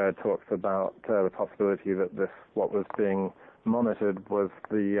 which talks about the possibility that what was being monitored was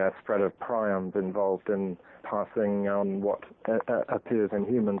the spread of prions involved in passing on what appears in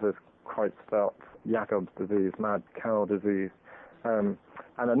humans as Creutzfeldt Jacob's disease, mad cow disease. And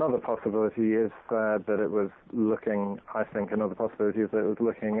another possibility is that it was looking, I think another possibility is that it was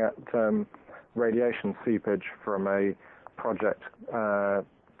looking at radiation seepage from a project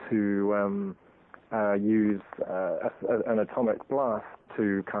to use an atomic blast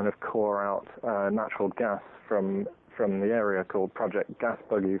to kind of core out natural gas from the area, called Project Gas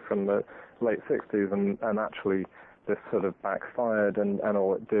Buggy, from the late 60s, and actually this sort of backfired, and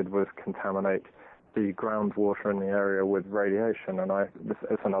all it did was contaminate the groundwater in the area with radiation. And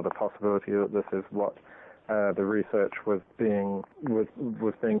it's another possibility that this is what the research was being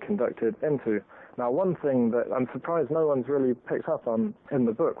conducted into. Now, one thing that I'm surprised no one's really picked up on in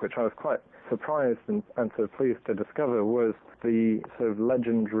the book, which I was quite surprised and sort of pleased to discover, was the sort of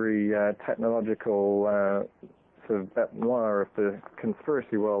legendary technological sort of bête noire of the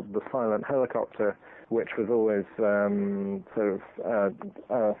conspiracy world, the silent helicopter, which was always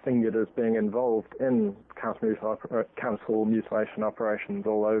fingered as being involved in cattle mutilation operations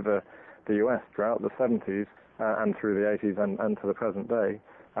all over the U.S. throughout the 70s and through the 80s and to the present day,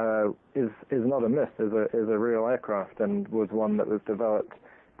 is not a myth, is a real aircraft, and was one that was developed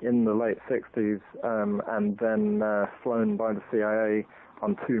in the late 60s and then flown by the CIA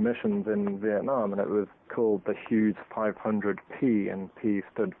on 2 missions in Vietnam, and it was called the Hughes 500P, and P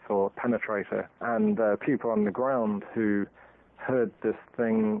stood for penetrator. And people on the ground who heard this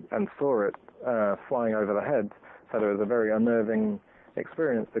thing and saw it flying over their heads said it was a very unnerving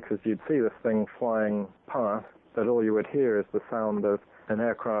experience, because you'd see this thing flying past, but all you would hear is the sound of an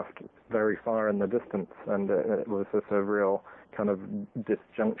aircraft very far in the distance, and it was this a real kind of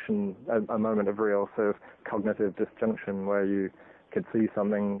disjunction, a moment of real sort of cognitive disjunction, where you could see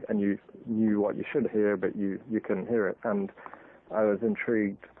something and you knew what you should hear, but you couldn't hear it. And I was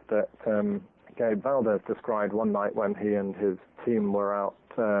intrigued that Gabe Valdez described one night when he and his team were out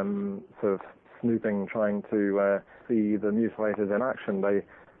sort of snooping, trying to see the mutilators in action. They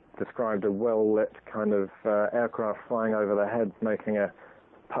described a well-lit kind of aircraft flying over their heads, making a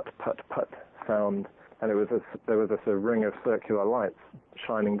put-put-put sound, and there was a sort of ring of circular lights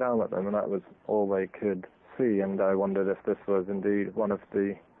shining down at them, and that was all they could see. And I wondered if this was indeed one of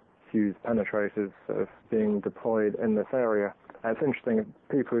the Hughes penetrators sort of being deployed in this area. And it's interesting,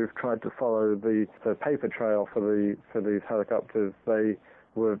 people who've tried to follow the paper trail for these helicopters, they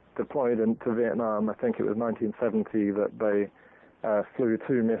were deployed into Vietnam. I think it was 1970 that they flew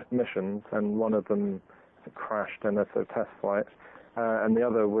 2 missions, and one of them crashed in a sort of test flight, and the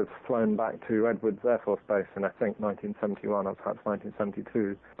other was flown back to Edwards Air Force Base in, I think, 1971 or perhaps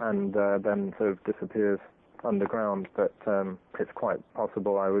 1972, and then sort of disappears underground. But it's quite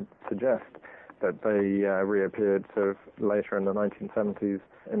possible, I would suggest, that they reappeared sort of later in the 1970s,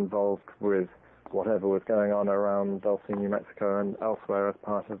 involved with whatever was going on around Dulce, New Mexico and elsewhere as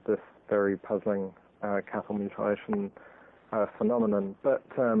part of this very puzzling cattle mutilation phenomenon. But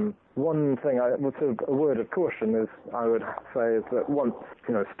one thing, sort of a word of caution is, I would say, is that once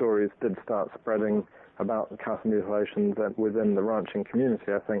stories did start spreading about castle mutilations within the ranching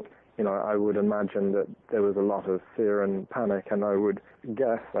community. I think, I would imagine that there was a lot of fear and panic, and I would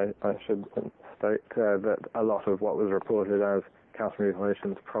guess, I should state, that a lot of what was reported as castle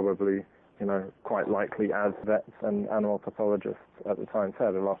mutilations probably, quite likely, as vets and animal pathologists at the time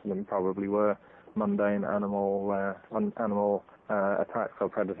said, a lot of them probably were mundane animal attacks or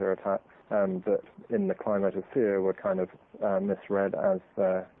predator attacks, that in the climate of fear were kind of misread as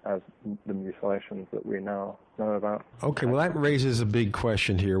the mutilations that we now know about. Okay, well, that raises a big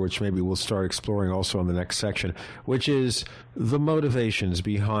question here, which maybe we'll start exploring also in the next section, which is the motivations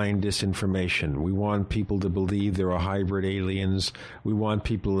behind disinformation. We want people to believe there are hybrid aliens. We want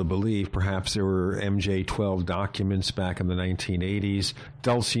people to believe perhaps there were MJ-12 documents back in the 1980s,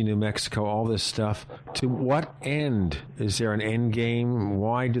 Dulce, New Mexico, all this stuff. To what end? Is there an end game?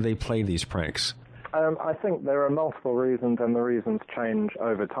 Why do they play these pranks? I think there are multiple reasons, and the reasons change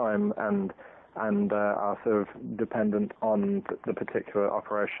over time and are sort of dependent on the particular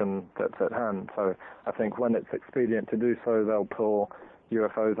operation that's at hand. So I think when it's expedient to do so, they'll pull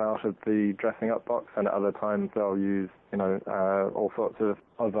UFOs out of the dressing up box, and at other times they'll use, all sorts of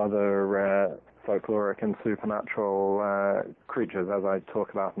other folkloric and supernatural creatures, as I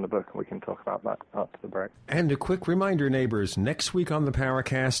talk about in the book, and we can talk about that after the break. And a quick reminder, neighbors, next week on the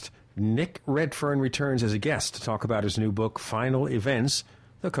Paracast, Nick Redfern returns as a guest to talk about his new book, Final Events.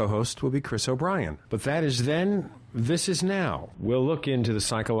 The co-host will be Chris O'Brien. But that is then, this is now. We'll look into the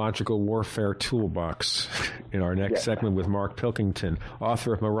psychological warfare toolbox in our next segment with Mark Pilkington,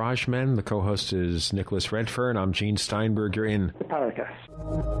 author of Mirage Men. The co-host is Nicholas Redfern. I'm Gene Steinberg. You're in the Paracast.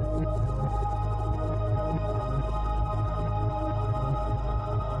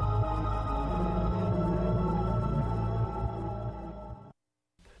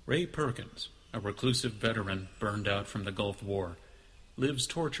 Ray Perkins, a reclusive veteran burned out from the Gulf War, lives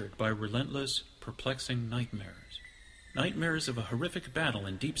tortured by relentless, perplexing nightmares. Nightmares of a horrific battle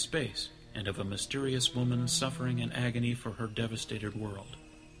in deep space and of a mysterious woman suffering in agony for her devastated world.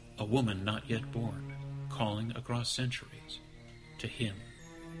 A woman not yet born, calling across centuries to him.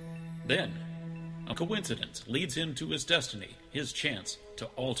 Then, a coincidence leads him to his destiny, his chance to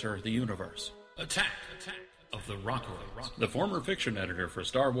alter the universe. Attack of the Rockoids. The former fiction editor for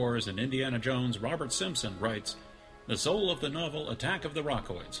Star Wars and Indiana Jones, Robert Simpson, writes, "The soul of the novel Attack of the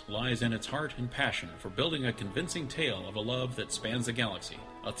Rockoids lies in its heart and passion for building a convincing tale of a love that spans the galaxy,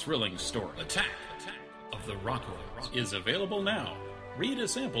 a thrilling story. Attack of the Rockoids is available now. Read a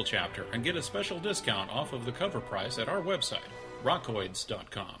sample chapter and get a special discount off of the cover price at our website,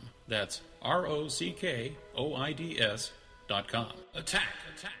 rockoids.com. That's ROCKOIDS.com. Attack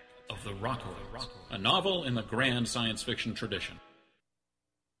of the Rockoids, a novel in the grand science fiction tradition."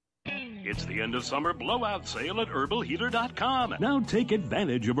 It's the end of summer blowout sale at HerbalHealer.com. Now take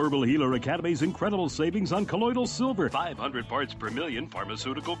advantage of Herbal Healer Academy's incredible savings on colloidal silver, 500 parts per million,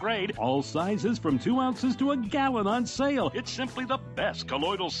 pharmaceutical grade, all sizes from 2 ounces to a gallon on sale. It's simply the best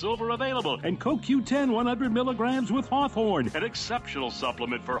colloidal silver available. And CoQ10 100 milligrams with Hawthorne, an exceptional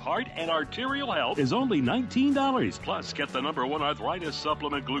supplement for heart and arterial health, is only $19. Plus, get the #1 arthritis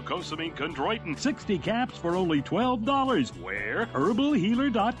supplement glucosamine chondroitin, 60 caps for only $12. Where?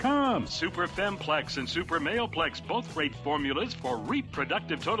 HerbalHealer.com. Super Femplex and Super Maleplex, both great formulas for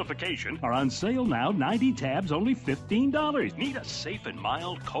reproductive tonification, are on sale now. 90 tabs, only $15. Need a safe and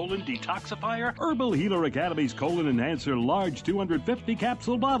mild colon detoxifier? Herbal Healer Academy's Colon Enhancer large 250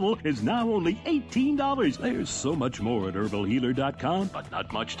 capsule bottle is now only $18. There's so much more at HerbalHealer.com, but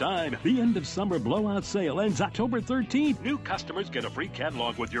not much time. The end of summer blowout sale ends October 13th. New customers get a free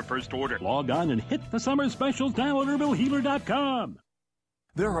catalog with your first order. Log on and hit the summer specials now at HerbalHealer.com.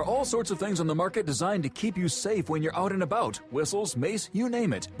 There are all sorts of things on the market designed to keep you safe when you're out and about. Whistles, mace, you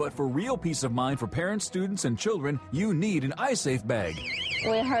name it. But for real peace of mind for parents, students, and children, you need an iSafe bag.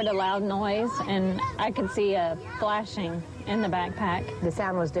 We heard a loud noise, and I could see a flashing in the backpack. The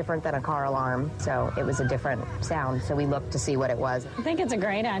sound was different than a car alarm, so it was a different sound, so we looked to see what it was. I think it's a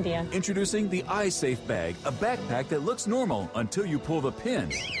great idea. Introducing the iSafe bag, a backpack that looks normal until you pull the pin.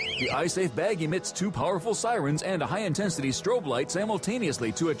 The iSafe bag emits 2 powerful sirens and a high-intensity strobe light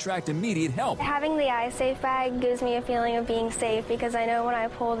simultaneously to attract immediate help. Having the iSafe bag gives me a feeling of being safe because I know when I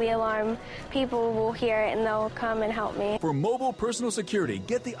pull the alarm, people will hear it and they'll come and help me. For mobile personal security,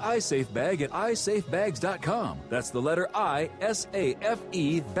 get the iSafe bag at isafebags.com. That's the letter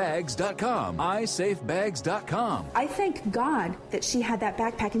I-S-A-F-E bags.com. isafebags.com. I thank God that she had that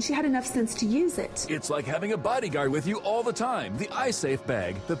backpack and she had enough sense to use it. It's like having a bodyguard with you all the time. The iSafe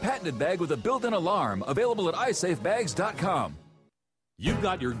bag, the patented bag with a built-in alarm, available at isafebags.com. You've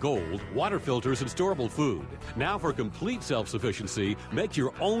got your gold, water filters, and storable food. Now for complete self-sufficiency, make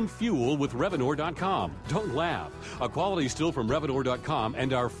your own fuel with Revenor.com. Don't laugh. A quality still from Revenor.com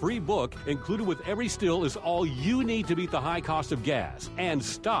and our free book included with every still is all you need to beat the high cost of gas and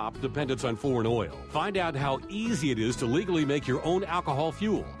stop dependence on foreign oil. Find out how easy it is to legally make your own alcohol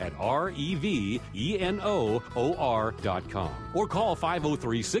fuel at REVENOOR.com or call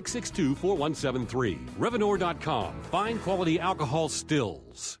 503-662-4173. Revenor.com. Find quality alcohol stills.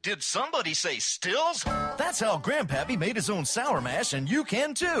 Did somebody say stills? That's how Grandpappy made his own sour mash, and you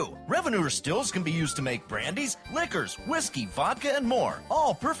can too. Revenue stills can be used to make brandies, liquors, whiskey, vodka, and more.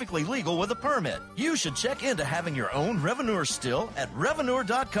 All perfectly legal with a permit. You should check into having your own Revenue still at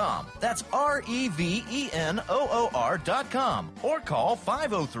Revenor.com. That's REVENOOR.com. Or call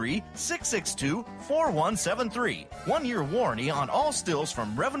 503-662-4173. 1 year warranty on all stills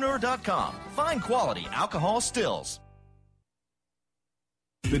from Revenor.com. Find quality alcohol stills.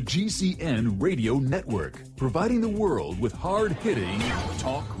 The GCN Radio Network, providing the world with hard-hitting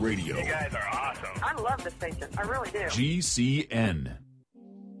talk radio. You guys are awesome. I love the station. I really do. GCN.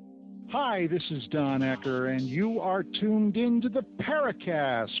 Hi, this is Don Ecker, and you are tuned into the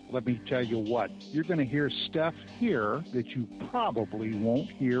Paracast. Let me tell you what, you're going to hear stuff here that you probably won't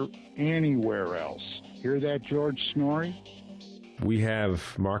hear anywhere else. Hear that, George Snorri? We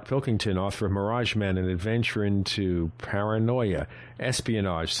have Mark Pilkington, author of Mirage Men, an adventure into paranoia,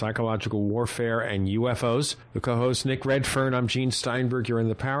 espionage, psychological warfare, and UFOs. The co-host, Nick Redfern. I'm Gene Steinberg. You're in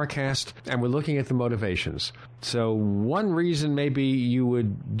the Paracast, and we're looking at the motivations. So one reason maybe you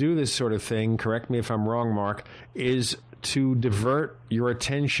would do this sort of thing, correct me if I'm wrong, Mark, is to divert your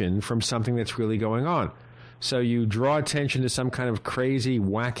attention from something that's really going on. So you draw attention to some kind of crazy,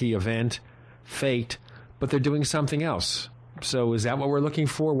 wacky event, faked, but they're doing something else. So is that what we're looking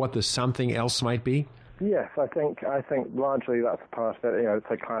for, what the something else might be? Yes, I think largely that's part of it. It's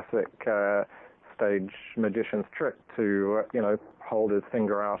a classic stage magician's trick to, hold his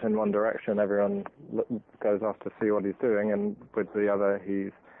finger out in one direction. Everyone goes off to see what he's doing, and with the other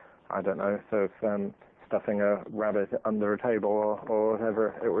he's, stuffing a rabbit under a table or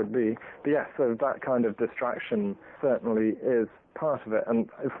whatever it would be. But yes, so that kind of distraction certainly is part of it. And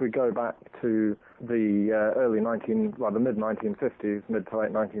if we go back to the the mid-1950s, mid to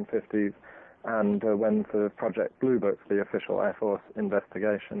late 1950s, and when the Project Blue Book, the official Air Force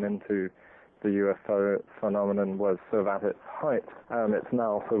investigation into the UFO phenomenon, was sort of at its height, it's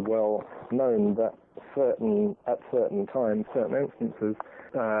now so well known that at certain times, certain instances,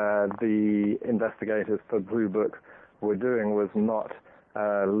 the investigators for Blue Book were doing was not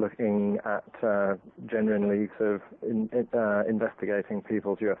looking at genuinely sort of investigating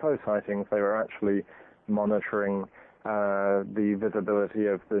people's UFO sightings. They were actually monitoring the visibility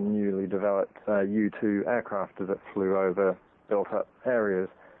of the newly developed U-2 aircraft as it flew over built-up areas.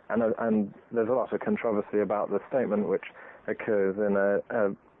 And there's a lot of controversy about the statement, which occurs in a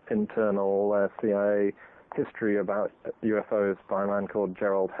internal CIA history about UFOs by a man called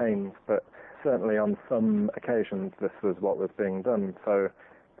Gerald Haynes, but certainly on some occasions this was what was being done. So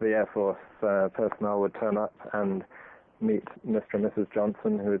the Air Force personnel would turn up and meet Mr. and Mrs.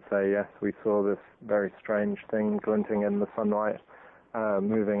 Johnson, who would say, yes, we saw this very strange thing glinting in the sunlight,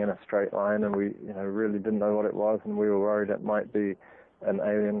 moving in a straight line, and we really didn't know what it was, and we were worried it might be an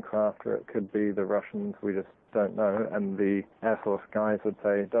alien craft or it could be the Russians, we just don't know. And the Air Force guys would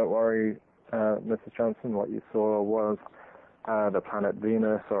say, don't worry, Mrs. Johnson, what you saw was the planet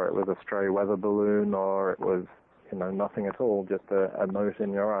Venus, or it was a stray weather balloon, or it was, nothing at all, just a mote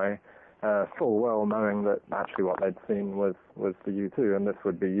in your eye, full well knowing that actually what they'd seen was the U-2, and this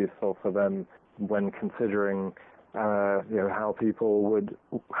would be useful for them when considering, how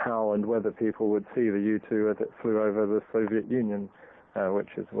and whether people would see the U-2 as it flew over the Soviet Union,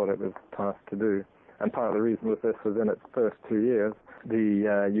 which is what it was tasked to do. And part of the reason with this was in its first 2 years,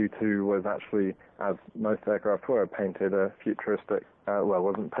 the U-2 was actually, as most aircraft were, painted a futuristic,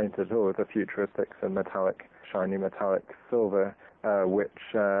 wasn't painted at all, it was a futuristic shiny metallic silver,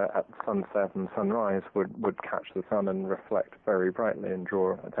 which at sunset and sunrise would catch the sun and reflect very brightly and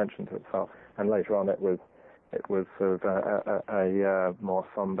draw attention to itself. And later on it was sort of a more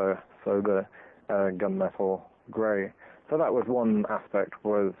sober gunmetal grey. So that was one aspect,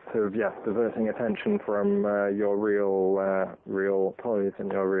 was sort of, yes, diverting attention from your real toys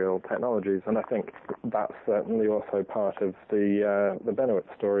and your real technologies. And I think that's certainly also part of the Bennett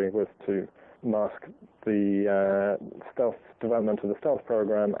story, was to mask the development of the stealth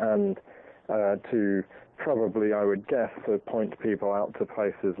program, and to probably, I would guess, to point people out to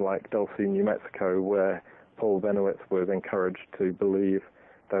places like Dulce, New Mexico, where Paul Bennett was encouraged to believe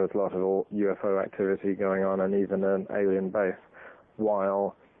there was a lot of UFO activity going on, and even an alien base.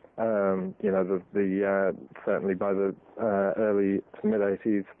 while certainly by the early to mid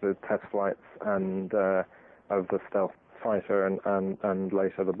 80s, the test flights and of the stealth fighter and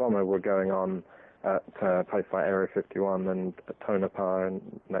later the bomber were going on at places like Area 51 and Tonopah and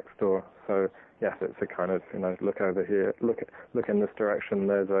next door. So yes, it's a kind of look over here, look in this direction.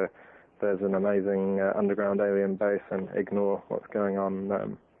 There's an amazing underground alien base, and ignore what's going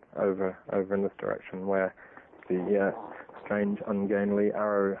on over in this direction where the strange, ungainly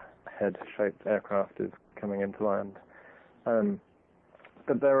arrowhead-shaped aircraft is coming into land.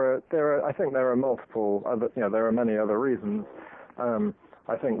 But I think there are multiple other, there are many other reasons.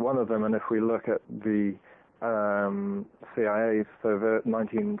 I think one of them, and if we look at the CIA's the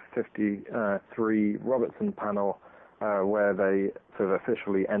 1953 Robertson panel, where they sort of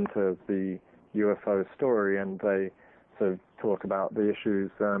officially enter the UFO story, and they sort of talk about the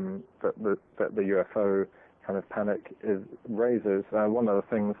issues that the UFO kind of panic raises. One of the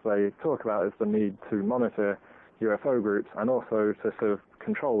things they talk about is the need to monitor UFO groups and also to sort of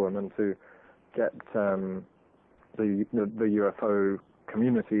control them and to get the UFO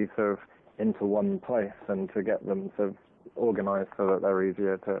community sort of into one place and to get them sort of organized so that they're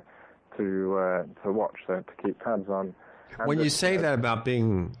easier to watch, so to keep tabs on. And when you say that about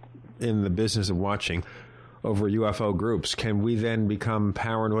being in the business of watching over UFO groups, can we then become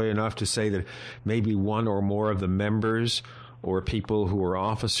paranoid enough to say that maybe one or more of the members or people who are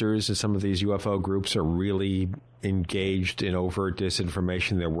officers in some of these UFO groups are really engaged in overt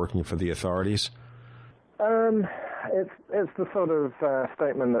disinformation? They're working for the authorities? It's the sort of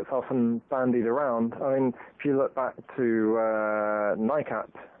statement that's often bandied around. I mean, if you look back to NICAP,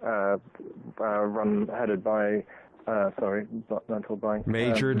 headed by mental blank.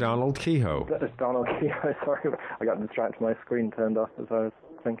 Major Donald Kehoe. Donald Kehoe, sorry. I got distracted. My screen turned off as I was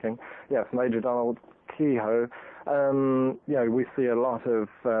thinking. Yes, Major Donald Kehoe. We see a lot of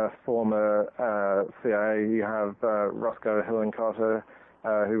former CIA. You have Roscoe Hillenkotter,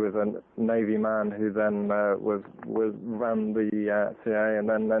 who was a Navy man who then ran the CIA and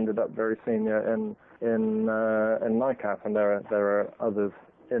then ended up very senior in NICAP, and there are others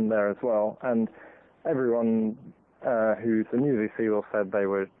in there as well. And everyone who's a Navy SEAL said they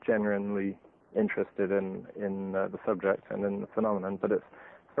were genuinely interested in the subject and in the phenomenon, but it's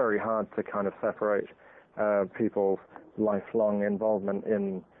very hard to kind of separate people's lifelong involvement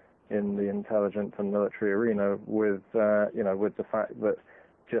in the intelligence and military arena with the fact that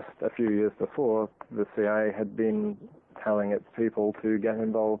just a few years before, the CIA had been telling its people to get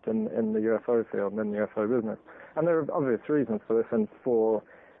involved in the UFO field and in the UFO business. And there are obvious reasons for this, and for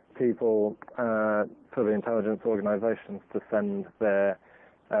people, for the intelligence organizations to send their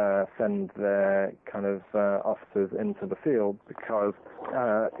kind of officers into the field, because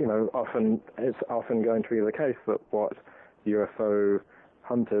it's often going to be the case that what UFO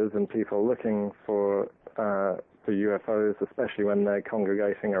hunters and people looking for UFOs, especially when they're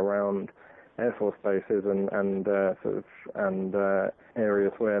congregating around Air Force bases and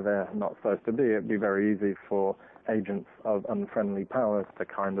areas where they're not supposed to be, it'd be very easy for agents of unfriendly powers to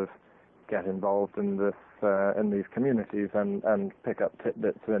kind of get involved in these communities and pick up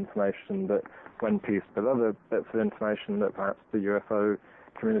tidbits of information that, when pieced with other bits of information that perhaps the UFO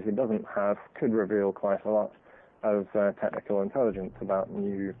community doesn't have, could reveal quite a lot of technical intelligence about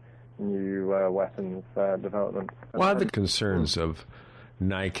new weapons development. One of the concerns of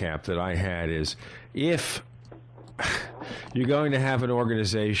NICAP that I had is, if you're going to have an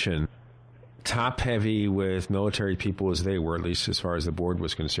organization top-heavy with military people as they were, at least as far as the board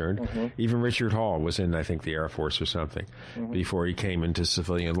was concerned. Mm-hmm. Even Richard Hall was in, I think, the Air Force or something before he came into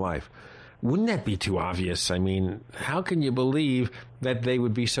civilian life. Wouldn't that be too obvious? I mean, how can you believe that they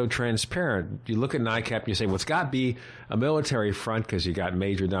would be so transparent? You look at NICAP and you say, well, it's got to be a military front because you got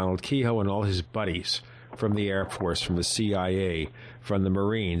Major Donald Kehoe and all his buddies from the Air Force, from the CIA, from the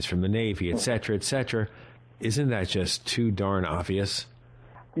Marines, from the Navy, et cetera, et cetera. Isn't that just too darn obvious?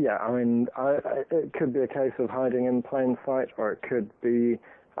 Yeah, I mean, it could be a case of hiding in plain sight, or it could be.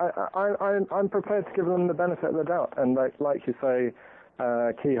 I'm prepared to give them the benefit of the doubt, and like you say,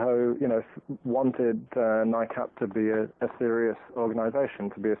 Kehoe, wanted NICAP to be a serious organization,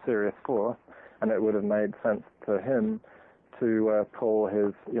 to be a serious force, and it would have made sense to him to pull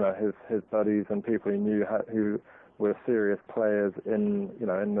his buddies and people he knew who were serious players in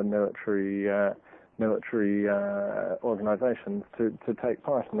the military organizations to take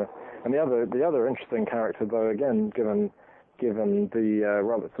part in this. And the other interesting character, though, again, given the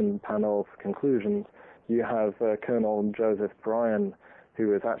Robertson panel's conclusions, you have Colonel Joseph Bryan, who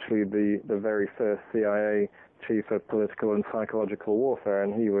was actually the very first CIA chief of political and psychological warfare,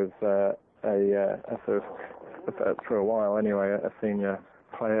 and he was a sort of for a while anyway, a senior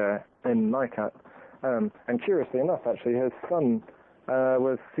player in NICAP. And curiously enough, actually, his son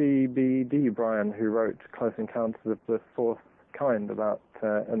was CBD Brian, who wrote Close Encounters of the Fourth Kind about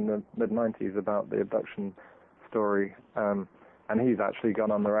in the mid-90s about the abduction story. And he's actually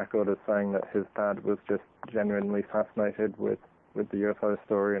gone on the record as saying that his dad was just genuinely fascinated with the UFO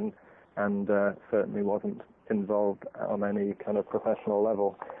story and certainly wasn't involved on any kind of professional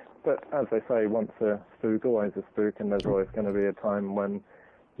level. But as they say, once a spook, always a spook, and there's always going to be a time when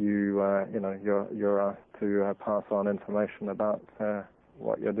you're asked to pass on information about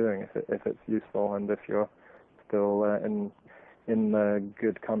what you're doing, if it's useful, and if you're still in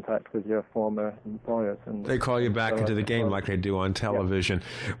good contact with your former employers. And they call you back into the game like they do on television.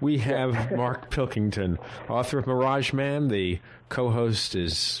 Yeah. We have Mark Pilkington, author of Mirage Men. The co-host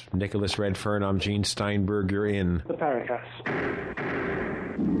is Nicholas Redfern. I'm Gene Steinberg. You're in the Paracast.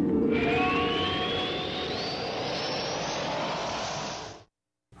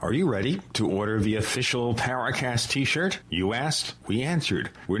 Are you ready to order the official Paracast t-shirt? You asked, we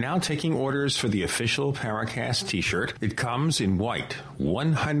answered. We're now taking orders for the official Paracast t-shirt. It comes in white,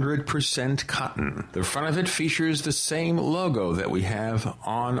 100% cotton. The front of it features the same logo that we have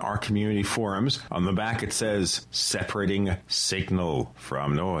on our community forums. On the back it says, separating signal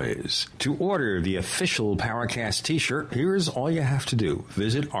from noise. To order the official Paracast t-shirt, here's all you have to do.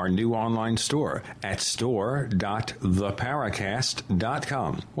 Visit our new online store at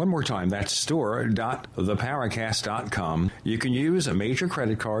store.theparacast.com. One more time, that's store.theparacast.com. You can use a major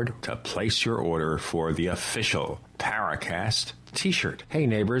credit card to place your order for the official Paracast t-shirt. Hey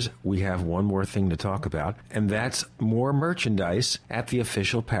neighbors, we have one more thing to talk about, and that's more merchandise at the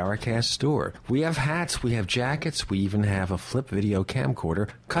official Paracast store. We have hats, we have jackets, we even have a flip video camcorder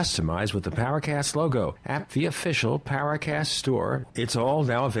customized with the Paracast logo at the official Paracast store. It's all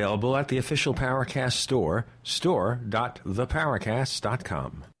now available at the official Paracast store,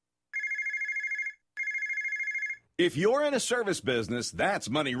 store.theparacast.com. If you're in a service business, that's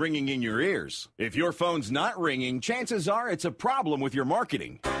money ringing in your ears. If your phone's not ringing, chances are it's a problem with your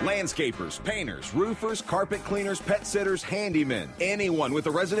marketing. Landscapers, painters, roofers, carpet cleaners, pet sitters, handymen. Anyone with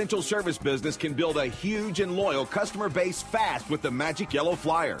a residential service business can build a huge and loyal customer base fast with the Magic Yellow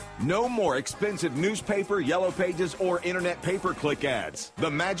Flyer. No more expensive newspaper, yellow pages, or internet pay-per-click ads.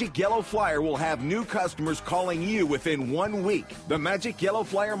 The Magic Yellow Flyer will have new customers calling you within 1 week. The Magic Yellow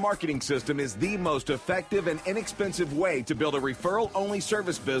Flyer marketing system is the most effective and inexpensive way to build a referral-only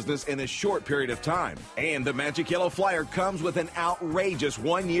service business in a short period of time. And the Magic Yellow Flyer comes with an outrageous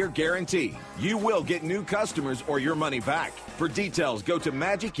 1-year guarantee. You will get new customers or your money back. For details, go to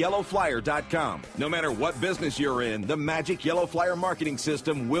MagicYellowFlyer.com. No matter what business you're in, the Magic Yellow Flyer marketing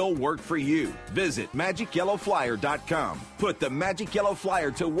system will work for you. Visit MagicYellowFlyer.com. Put the Magic Yellow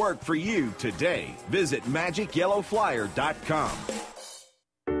Flyer to work for you today. Visit MagicYellowFlyer.com.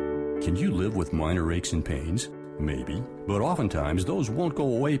 Can you live with minor aches and pains? Maybe. But oftentimes, those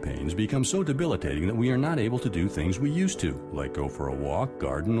won't-go-away pains become so debilitating that we are not able to do things we used to, like go for a walk,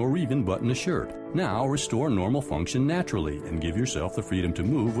 garden, or even button a shirt. Now, restore normal function naturally and give yourself the freedom to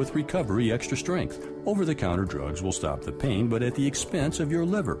move with Recovery Extra Strength. Over-the-counter drugs will stop the pain, but at the expense of your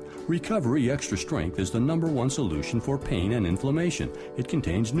liver. Recovery Extra Strength is the #1 solution for pain and inflammation. It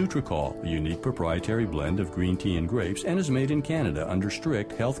contains Nutricol, a unique proprietary blend of green tea and grapes, and is made in Canada under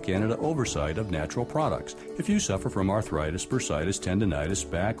strict Health Canada oversight of natural products. If you suffer from arthritis, bursitis, tendonitis,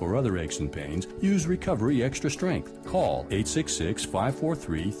 back, or other aches and pains, use Recovery Extra Strength. Call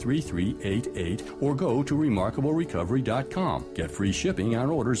 866-543-3388 or go to RemarkableRecovery.com. Get free shipping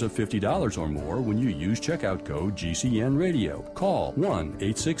on orders of $50 or more when you use checkout code GCN Radio. Call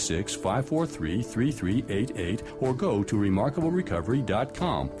 1-866-543-3388 or go to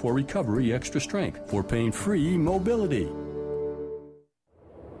RemarkableRecovery.com for Recovery Extra Strength for pain-free mobility.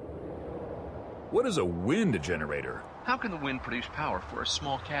 What is a wind generator? How can the wind produce power for a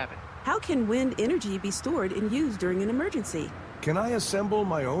small cabin? How can wind energy be stored and used during an emergency? Can I assemble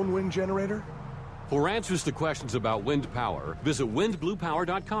my own wind generator? For answers to questions about wind power, visit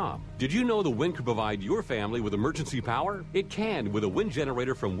windbluepower.com. Did you know the wind could provide your family with emergency power? It can with a wind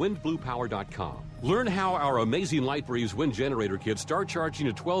generator from windbluepower.com. Learn how our amazing LightBreeze wind generator kits start charging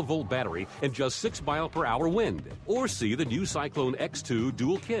a 12-volt battery and just 6 mile-per-hour wind. Or see the new Cyclone X2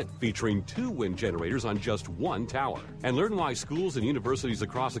 dual kit featuring 2 wind generators on just 1 tower. And learn why schools and universities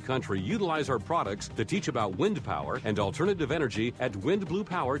across the country utilize our products to teach about wind power and alternative energy at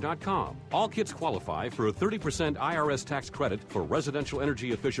windbluepower.com. All kits qualify for a 30% IRS tax credit for residential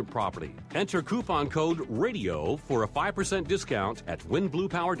energy-efficient property. Enter coupon code RADIO for a 5% discount at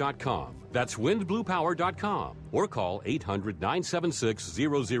windbluepower.com. That's windbluepower.com. freebluepower.com or call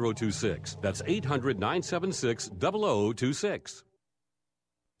 800-976-0026. That's 800-976-0026.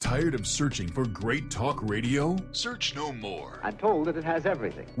 Tired of searching for great talk radio? Search no more. I'm told that it has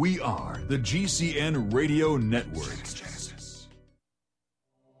everything. We are the GCN Radio Network.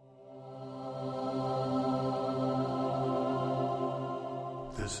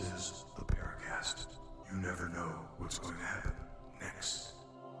 This is the Paracast. You never know what's going to happen next.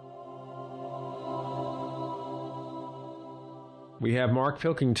 We have Mark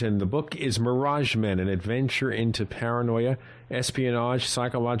Pilkington. The book is Mirage Men, an adventure into paranoia, espionage,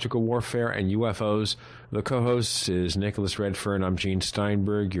 psychological warfare, and UFOs. The co-host is Nicholas Redfern. I'm Gene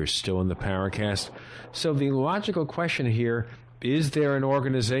Steinberg. You're still in the Paracast. So the logical question here, is there an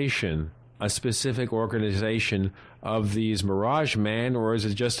organization, a specific organization of these Mirage Men, or is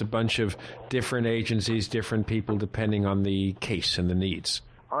it just a bunch of different agencies, different people, depending on the case and the needs?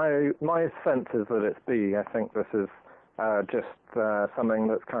 My sense is that it's B. I think this is just something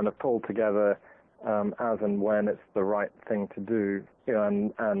that's kind of pulled together as and when it's the right thing to do. You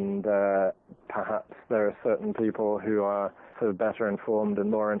know, and perhaps there are certain people who are sort of better informed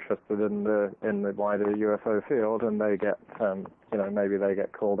and more interested in the wider UFO field, and they get maybe they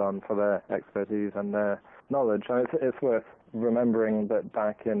get called on for their expertise and their knowledge. And it's worth remembering that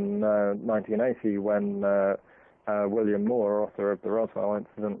back in 1980, when William Moore, author of the Roswell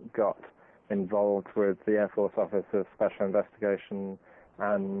incident, got involved with the Air Force Office of Special Investigation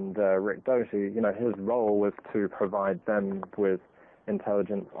and Rick Doty, his role was to provide them with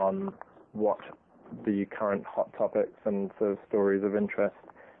intelligence on what the current hot topics and sort of stories of interest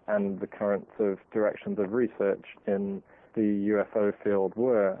and the current sort of directions of research in the UFO field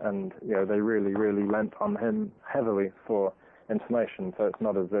were. And, they really, really lent on him heavily for information. So it's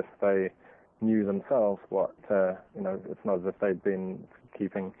not as if they knew themselves what, it's not as if they'd been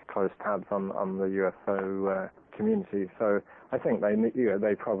keeping close tabs on the UFO community. So I think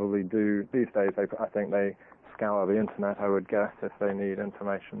they probably do these days. I think they scour the internet, I would guess, if they need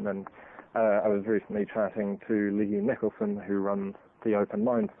information. And I was recently chatting to Lee Nicholson, who runs the Open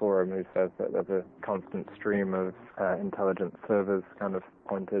Minds Forum, who says that there's a constant stream of intelligence servers kind of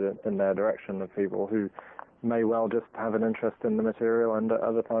pointed in their direction of people who may well just have an interest in the material, and at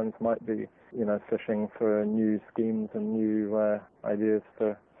other times might be, fishing for new schemes and new ideas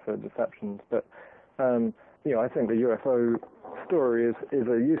for deceptions. But, I think the UFO story is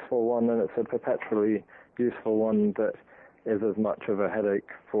a useful one, and it's a perpetually useful one that is as much of a headache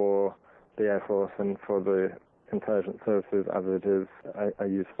for the Air Force and for the intelligence services as it is a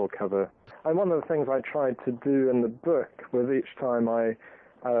useful cover. And one of the things I tried to do in the book was each time I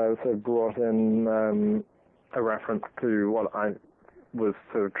sort of brought in a reference to what I was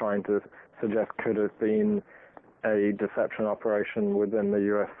sort of trying to suggest could have been a deception operation within the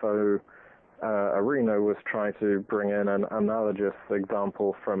UFO arena, was try to bring in an analogous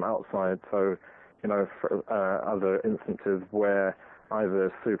example from outside. So, for other instances where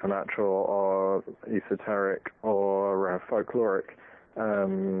either supernatural or esoteric or folkloric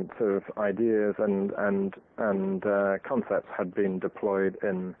sort of ideas and concepts had been deployed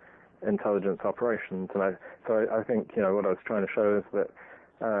in intelligence operations. And I think what I was trying to show is that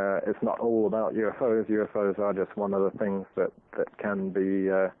it's not all about UFOs. UFOs are just one of the things that can be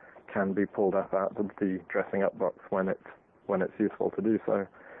pulled up out of the dressing up box when it's useful to do so.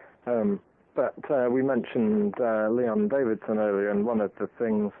 But we mentioned Leon Davidson earlier, and one of the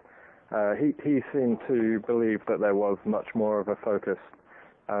things he seemed to believe that there was much more of a focused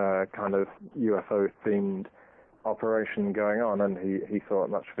kind of UFO-themed operation going on, and he thought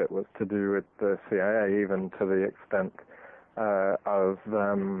much of it was to do with the CIA, even to the extent of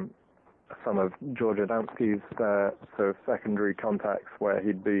some of George Adamski's sort of secondary contacts, where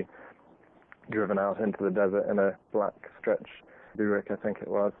he'd be driven out into the desert in a black stretch Buick, I think it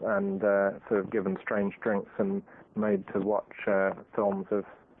was, and sort of given strange drinks and made to watch films of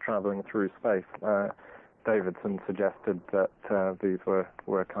traveling through space. Davidson suggested that these were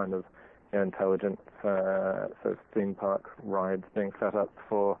kind of intelligent sort of theme park rides being set up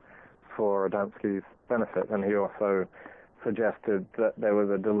for Adamski's benefit, and he also suggested that there was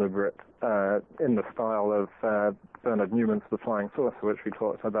a deliberate, in the style of Bernard Newman's The Flying Saucer, which we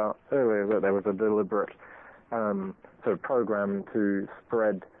talked about earlier, that there was a deliberate sort of program to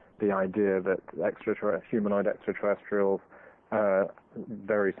spread the idea that humanoid extraterrestrials,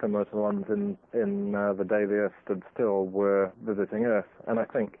 very similar to the ones in the day the Earth stood still, were visiting Earth. And I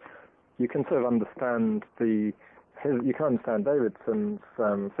think you can sort of understand you can understand Davidson's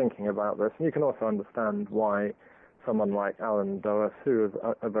thinking about this, and you can also understand why someone like Alan Dulles, who is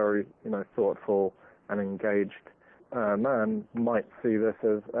a very thoughtful and engaged man might see this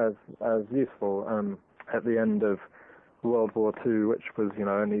as useful. At the end of World War II, which was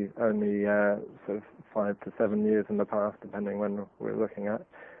only sort of 5 to 7 years in the past, depending when we're looking at,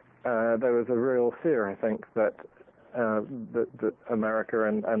 there was a real fear, I think, that that America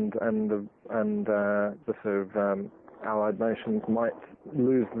and the sort of Allied nations might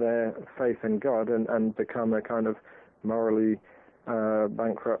lose their faith in God and become a kind of morally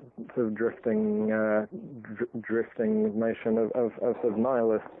bankrupt, sort of drifting nation of sort of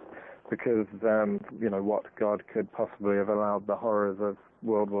nihilists, because what God could possibly have allowed the horrors of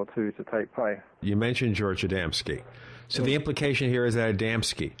World War II to take place. You mentioned George Adamski. So the implication here is that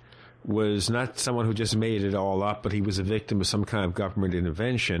Adamski was not someone who just made it all up, but he was a victim of some kind of government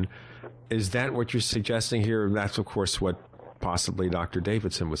intervention. Is that what you're suggesting here? And that's, of course, what possibly Dr.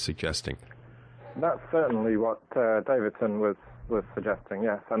 Davidson was suggesting. That's certainly what Davidson was suggesting,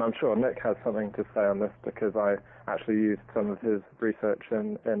 yes. And I'm sure Nick has something to say on this, because I actually used some of his research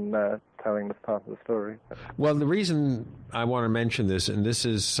in telling this part of the story. Well, the reason I want to mention this, and this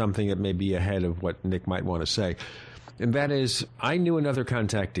is something that may be ahead of what Nick might want to say, and that is, I knew another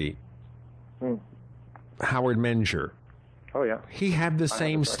contactee, Howard Menger. Oh, yeah. He had the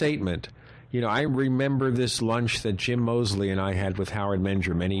same statement. I remember this lunch that Jim Moseley and I had with Howard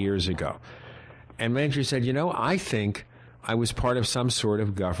Menger many years ago. And Menger said, I think I was part of some sort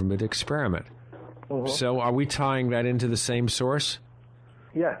of government experiment. So are we tying that into the same source?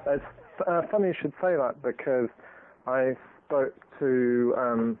 Yeah, it's funny you should say that, because I spoke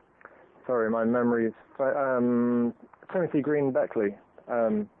to, my memory's, Timothy Green Beckley,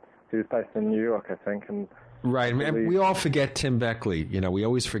 who's based in New York, I think. And right, and we all forget Tim Beckley. We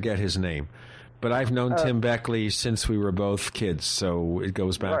always forget his name. But I've known Tim Beckley since we were both kids, so it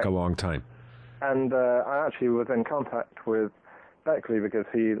goes back a long time. And I actually was in contact with Beckley because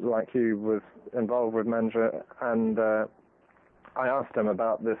he, like you, was involved with Menger, and I asked him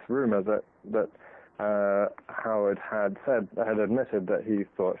about this rumor that Howard had admitted that he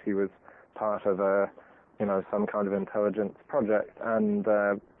thought he was part of some kind of intelligence project, and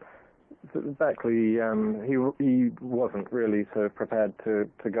Beckley, he wasn't really so prepared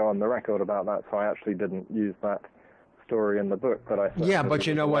to go on the record about that, so I actually didn't use that story in the book. But but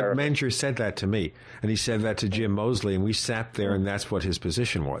you know what? Menger said that to me, and he said that to Jim Moseley, and we sat there, and that's what his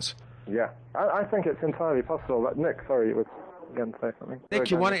position was. Yeah, I think it's entirely possible that Nick, sorry, you were going to say something.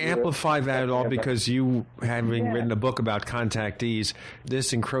 Nick, you want to amplify that at all, because you, having written a book about contactees,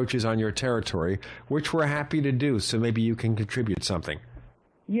 this encroaches on your territory, which we're happy to do, so maybe you can contribute something.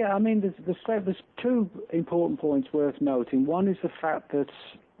 Yeah, I mean, there's two important points worth noting. One is the fact that,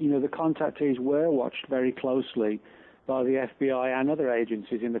 the contactees were watched very closely by the FBI and other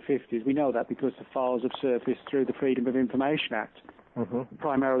agencies in the 50s. We know that because the files have surfaced through the Freedom of Information Act,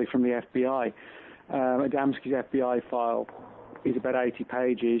 primarily from the FBI. Adamski's FBI file is about 80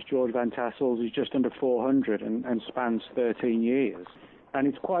 pages. George Van Tassel's is just under 400 and spans 13 years. And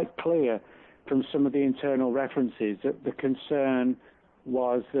it's quite clear from some of the internal references that the concern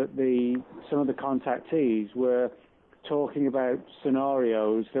was that some of the contactees were talking about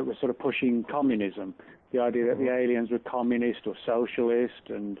scenarios that were sort of pushing communism, the idea that the aliens were communist or socialist,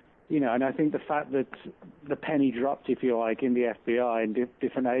 and I think the fact that the penny dropped, if you like, in the FBI and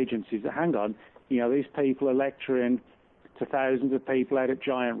different agencies, that hang on, these people are lecturing to thousands of people out at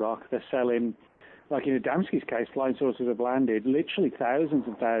Giant Rock. They're selling, like in Adamski's case, Flying Saucers Have Landed, literally thousands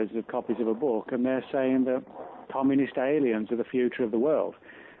and thousands of copies of a book, and they're saying that communist aliens are the future of the world.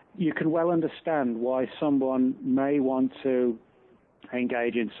 You can well understand why someone may want to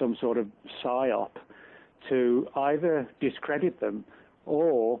engage in some sort of psyop to either discredit them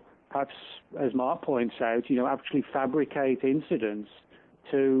or perhaps, as Mark points out, actually fabricate incidents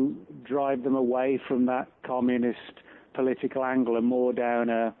to drive them away from that communist political angle and more down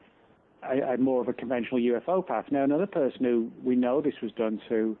a more of a conventional UFO path. Now, another person who we know this was done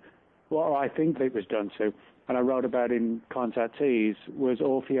to, well, I think it was done to, and I wrote about in Contactees, was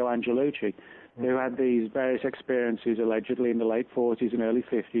Orfeo Angelucci, who had these various experiences allegedly in the late 40s and early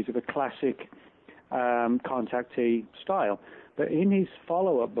 50s of a classic contactee style. But in his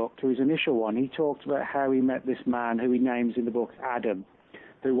follow-up book to his initial one, he talked about how he met this man who he names in the book Adam,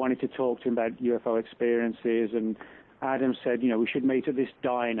 who wanted to talk to him about UFO experiences, and Adam said, we should meet at this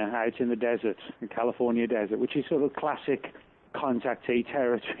diner out in the desert, the California desert, which is sort of classic contactee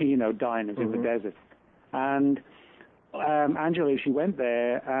territory, diners in the desert. And Angelucci went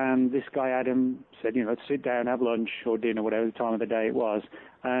there, and this guy Adam said, let's sit down, have lunch or dinner, whatever the time of the day it was.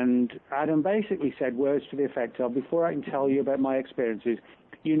 And Adam basically said words to the effect of, before I can tell you about my experiences,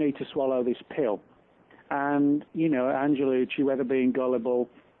 you need to swallow this pill. And, Angelucci, whether being gullible,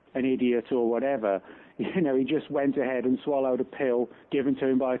 an idiot or whatever, he just went ahead and swallowed a pill given to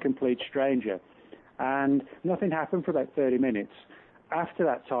him by a complete stranger. And nothing happened for about 30 minutes. After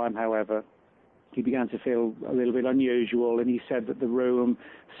that time, however, he began to feel a little bit unusual, and he said that the room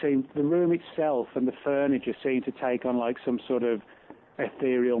itself and the furniture seemed to take on like some sort of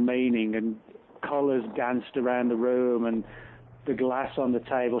ethereal meaning, and colours danced around the room, and the glass on the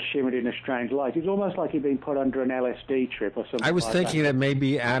table shimmered in a strange light. It was almost like he'd been put under an LSD trip or something. I was like thinking that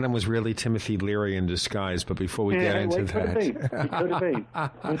maybe Adam was really Timothy Leary in disguise, but before we get into that... It could have been.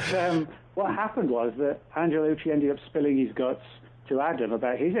 But what happened was that Angelucci ended up spilling his guts to Adam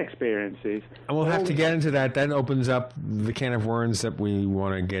about his experiences. And we'll have to get into that. That opens up the can of worms that we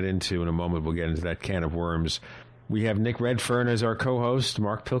want to get into in a moment. We'll get into that can of worms. We have Nick Redfern as our co-host.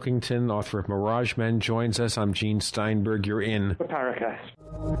 Mark Pilkington, author of Mirage Men, joins us. I'm Gene Steinberg. You're in the Paracast.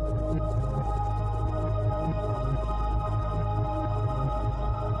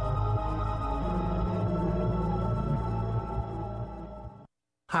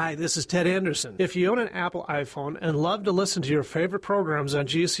 Hi, this is Ted Anderson. If you own an Apple iPhone and love to listen to your favorite programs on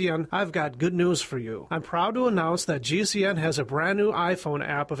GCN, I've got good news for you. I'm proud to announce that GCN has a brand new iPhone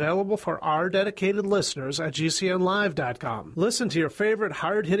app available for our dedicated listeners at GCNlive.com. Listen to your favorite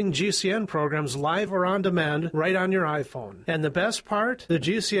hard-hitting GCN programs live or on demand right on your iPhone. And the best part? The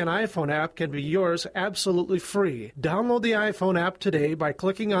GCN iPhone app can be yours absolutely free. Download the iPhone app today by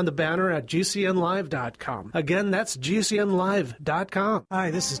clicking on the banner at GCNlive.com. Again, that's GCNlive.com.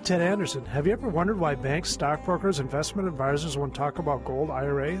 Hi, this is Ted Anderson. Have you ever wondered why banks, stockbrokers, investment advisors won't talk about gold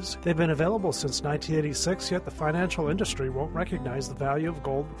IRAs? They've been available since 1986, yet the financial industry won't recognize the value of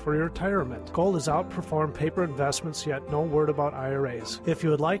gold for your retirement. Gold has outperformed paper investments, yet no word about IRAs. If you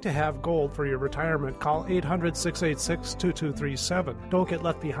would like to have gold for your retirement, call 800-686-2237. Don't get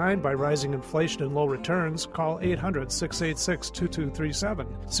left behind by rising inflation and low returns. Call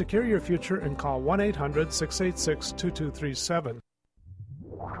 800-686-2237. Secure your future and call 1-800-686-2237.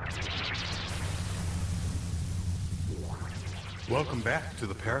 Welcome back to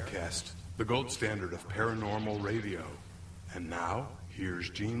the Paracast, the gold standard of paranormal radio. And now,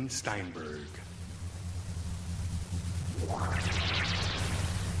 here's Gene Steinberg.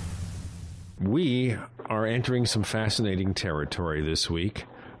 We are entering some fascinating territory this week.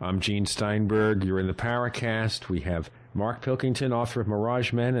 I'm Gene Steinberg. You're in the Paracast. We have Mark Pilkington, author of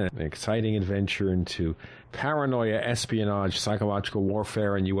Mirage Men, an exciting adventure into paranoia, espionage, psychological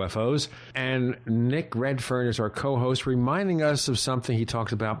warfare, and UFOs. And Nick Redfern is our co-host, reminding us of something he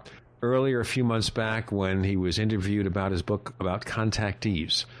talked about earlier a few months back when he was interviewed about his book about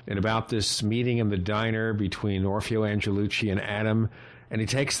contactees and about this meeting in the diner between Orfeo Angelucci and Adam. And he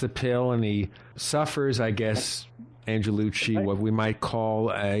takes the pill and he suffers, I guess, Angelucci, what we might call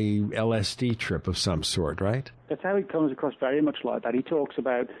a LSD trip of some sort, right? That's how it comes across, very much like that. He talks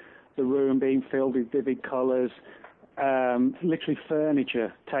about the room being filled with vivid colours. Literally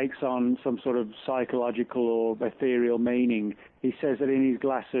furniture takes on some sort of psychological or ethereal meaning. He says that in his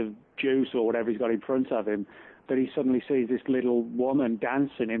glass of juice or whatever he's got in front of him, that he suddenly sees this little woman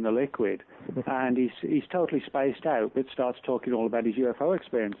dancing in the liquid, and he's totally spaced out, but starts talking all about his UFO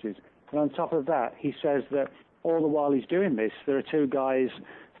experiences. And on top of that, he says that all the while he's doing this, there are two guys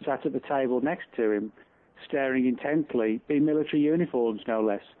sat at the table next to him, staring intently, in military uniforms, no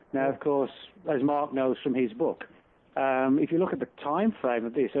less. Now, of course, as Mark knows from his book, if you look at the time frame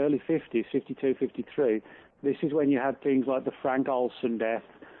of this, early 50s, 52, 53, this is when you had things like the Frank Olson death,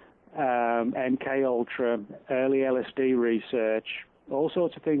 MK Ultra, early LSD research, all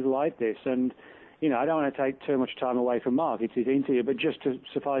sorts of things like this. And, you know, I don't want to take too much time away from Mark. It's his interview, but just to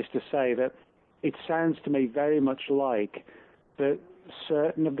suffice to say that it sounds to me very much like that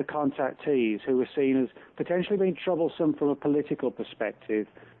certain of the contactees who were seen as potentially being troublesome from a political perspective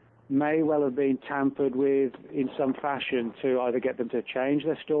may well have been tampered with in some fashion to either get them to change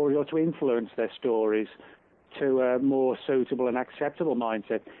their story or to influence their stories to a more suitable and acceptable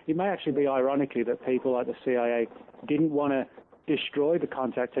mindset. It may actually be, ironically, that people like the CIA didn't want to destroy the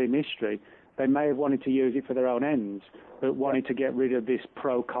contactee mystery. They may have wanted to use it for their own ends, but wanted to get rid of this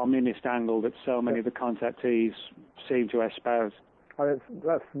pro-communist angle that so many of the contactees seem to espouse.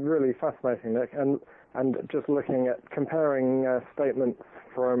 That's really fascinating, Nick. And just looking at comparing statements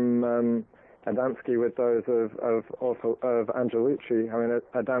from Adamski with those of Angelucci. I mean,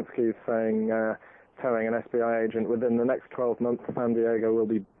 Adamski's saying, telling an FBI agent, within the next 12 months, San Diego will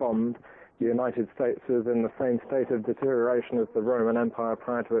be bombed. The United States is in the same state of deterioration as the Roman Empire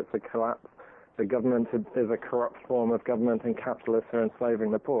prior to its collapse. The government is a corrupt form of government, and capitalists are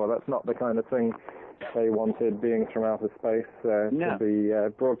enslaving the poor. That's not the kind of thing they wanted beings from outer space to be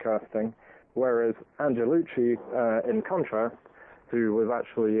broadcasting. Whereas Angelucci, in contrast, who was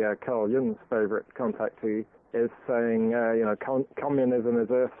actually Carl Jung's favorite contactee, is saying, communism is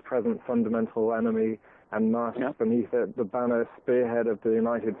Earth's present fundamental enemy, and masks beneath it the banner spearhead of the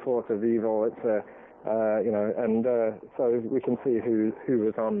united force of evil. It's so we can see who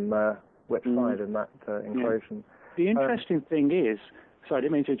was on which side in that equation. The interesting thing is, sorry, I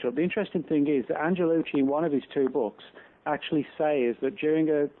didn't mean to interrupt. The interesting thing is that Angelucci, in one of his two books, actually says that during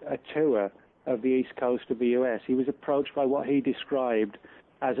a tour of the east coast of the US, he was approached by what he described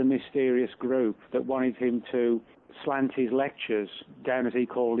as a mysterious group that wanted him to slant his lectures down, as he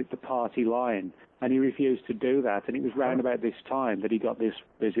called it, the party line. And he refused to do that. And it was round about this time that he got this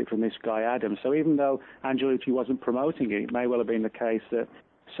visit from this guy, Adam. So even though Angelucci wasn't promoting it, it may well have been the case that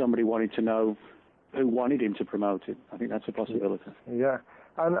somebody wanted to know who wanted him to promote it. I think that's a possibility. Yeah.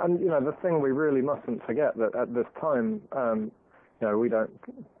 And the thing we really mustn't forget that at this time, we don't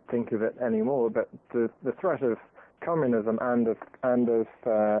think of it anymore, but the threat of communism and of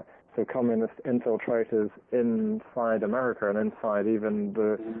communist infiltrators inside America and inside even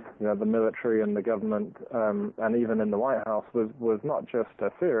the military and the government and even in the White House was not just a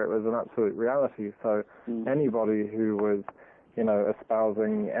fear, it was an absolute reality. So anybody who was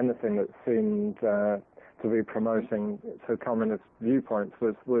espousing anything that seemed to be promoting communist viewpoints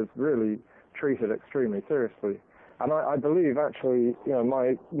was really treated extremely seriously. And I believe, actually,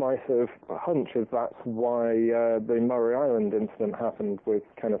 my sort of hunch is that's why the Murray Island incident happened with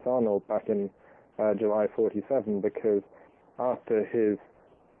Kenneth Arnold back in July 47, because after his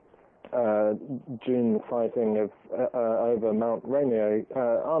June sighting of over Mount Rainier,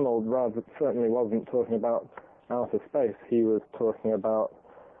 Arnold rather certainly wasn't talking about outer space. He was talking about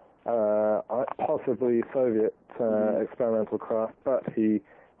possibly Soviet experimental craft, but he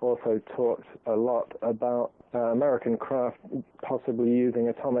also talked a lot about American craft possibly using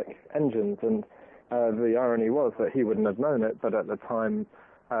atomic engines, and the irony was that he wouldn't have known it, but at the time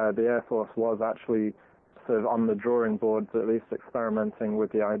the Air Force was actually sort of on the drawing boards, at least experimenting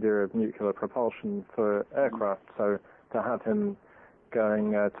with the idea of nuclear propulsion for aircraft. So to have him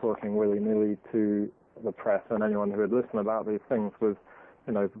going talking willy-nilly to the press and anyone who would listen about these things was,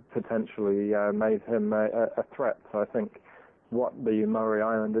 potentially made him a threat. So I think what the Murray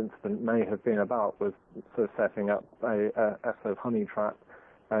Island incident may have been about was sort of setting up a sort of honey trap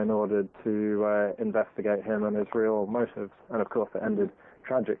in order to investigate him and his real motives. And of course it ended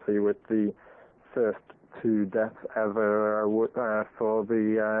tragically with the first 2 deaths ever for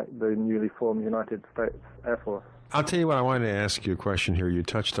the newly formed United States Air Force. I'll tell you what, I wanted to ask you a question here. You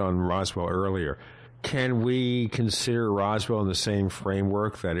touched on Roswell earlier. Can we consider Roswell in the same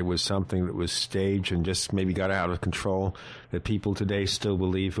framework, that it was something that was staged and just maybe got out of control, that people today still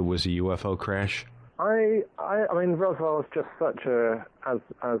believe it was a UFO crash? I mean, Roswell is just such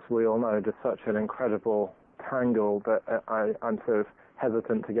as we all know, just such an incredible tangle that I'm sort of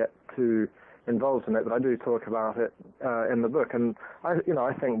hesitant to get too involved in it, but I do talk about it in the book. And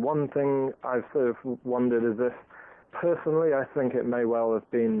I think one thing I've sort of wondered is if, personally, I think it may well have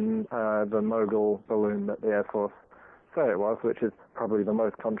been the mogul balloon that the Air Force say it was, which is probably the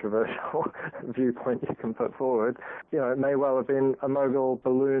most controversial viewpoint you can put forward. It may well have been a mogul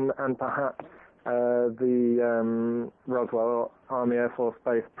balloon, and perhaps the Roswell Army Air Force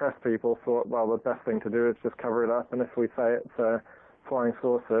Base press people thought, well, the best thing to do is just cover it up, and if we say it's a flying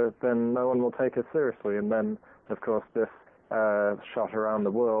saucer, then no one will take us seriously. And then, of course, this shot around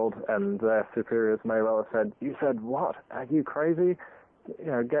the world, and their superiors may well have said, "You said what? Are you crazy?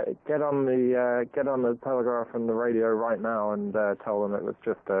 Get on the telegraph and the radio right now and tell them it was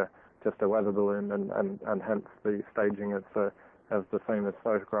just a weather balloon," and hence the staging of the famous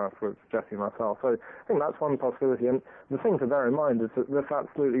photograph with Jesse Marcel. So I think that's one possibility. And the thing to bear in mind is that this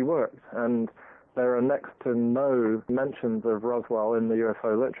absolutely worked, and there are next to no mentions of Roswell in the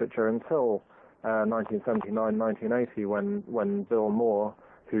UFO literature until 1979, 1980, when Bill Moore,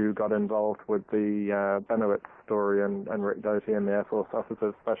 who got involved with the Benowitz story and Rick Doty and the Air Force Office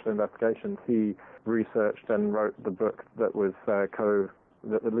of Special Investigations, he researched and wrote the book that was that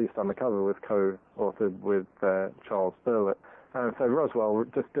at least on the cover was co-authored with Charles Burlett. So Roswell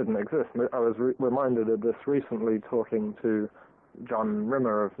just didn't exist. I was reminded of this recently talking to John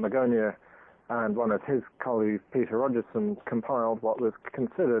Rimmer of Magonia, and one of his colleagues, Peter Rogerson, compiled what was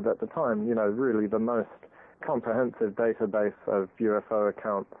considered at the time, really the most comprehensive database of UFO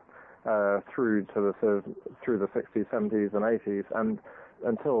accounts through the 60s, 70s, and 80s, and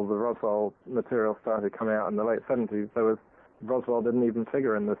until the Roswell material started coming out in the late 70s, Roswell didn't even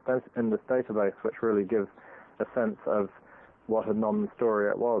figure in this database, which really gives a sense of what a non-story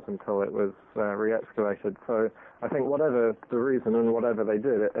it was until it was re-excavated. So I think whatever the reason and whatever they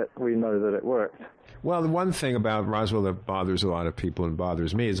did, we know that it worked. Well, the one thing about Roswell that bothers a lot of people and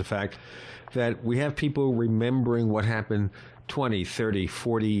bothers me is the fact that we have people remembering what happened 20, 30,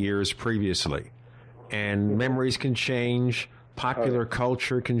 40 years previously. And memories can change. Popular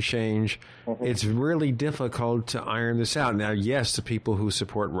culture can change. It's really difficult to iron this out. Now, yes, the people who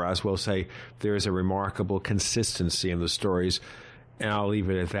support Roswell say there's a remarkable consistency in the stories, and I'll leave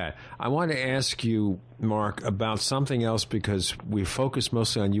it at that. I want to ask you, Mark, about something else because we focus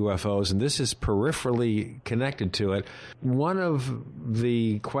mostly on UFOs, and this is peripherally connected to it. One of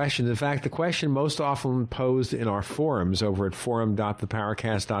the questions, in fact, the question most often posed in our forums over at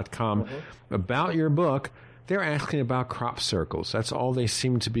forum.theparacast.com about your book, they're asking about crop circles. That's all they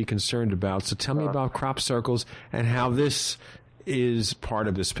seem to be concerned about. So tell me about crop circles and how this is part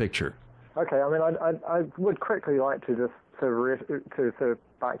of this picture. Okay, I mean, I would quickly like to just to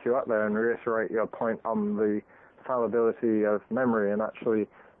back you up there and reiterate your point on the fallibility of memory. And actually,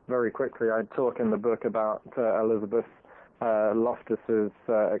 very quickly, I talk in the book about Elizabeth Loftus's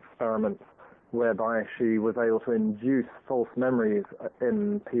experiments, whereby she was able to induce false memories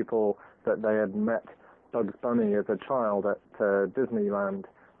in people that they had met Bugs Bunny as a child at Disneyland,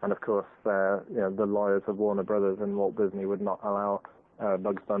 and of course, the lawyers of Warner Brothers and Walt Disney would not allow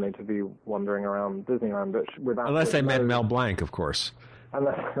Bugs Bunny to be wandering around Disneyland, unless they met Mel Blanc, of course.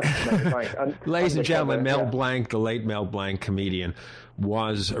 Ladies and gentlemen, Mel Blanc, the late Mel Blanc comedian,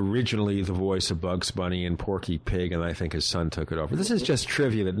 was originally the voice of Bugs Bunny and Porky Pig, and I think his son took it over. This is just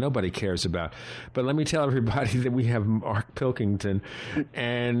trivia that nobody cares about. But let me tell everybody that we have Mark Pilkington,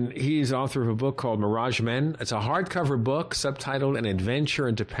 and he's author of a book called Mirage Men. It's a hardcover book subtitled An Adventure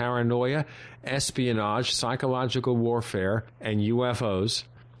into Paranoia, Espionage, Psychological Warfare, and UFOs.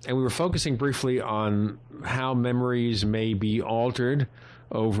 And we were focusing briefly on how memories may be altered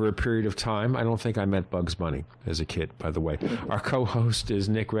over a period of time. I don't think I met Bugs Bunny as a kid, by the way. Our co-host is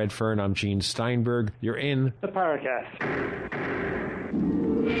Nick Redfern. I'm Gene Steinberg. You're in the Paracast.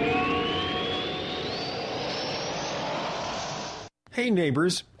 Hey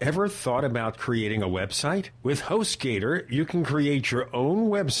neighbors, ever thought about creating a website? With HostGator, you can create your own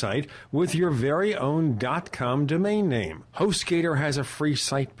website with your very own .com domain name. HostGator has a free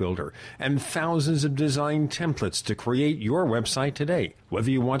site builder and thousands of design templates to create your website today.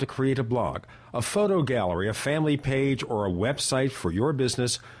 Whether you want to create a blog, a photo gallery, a family page, or a website for your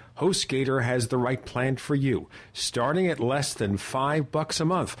business, HostGator has the right plan for you, starting at less than $5 a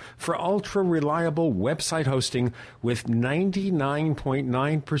month for ultra-reliable website hosting with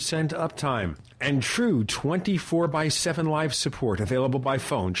 99.9% uptime and true 24/7 live support available by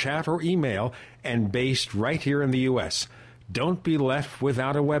phone, chat, or email, and based right here in the U.S. Don't be left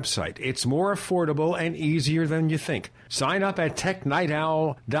without a website. It's more affordable and easier than you think. Sign up at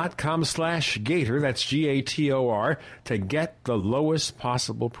technightowl.com/Gator, that's Gator, to get the lowest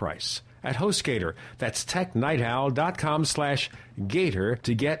possible price. At HostGator, that's technightowl.com/Gator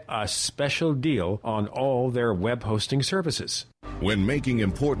to get a special deal on all their web hosting services. When making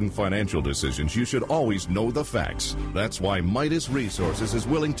important financial decisions, you should always know the facts. That's why Midas Resources is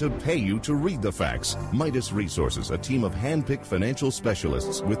willing to pay you to read the facts. Midas Resources, a team of hand-picked financial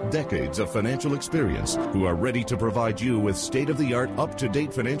specialists with decades of financial experience who are ready to provide you with state-of-the-art,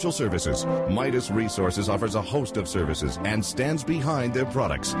 up-to-date financial services. Midas Resources offers a host of services and stands behind their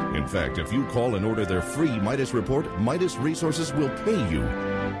products. In fact, if you call and order their free Midas report, Midas Resources will pay you.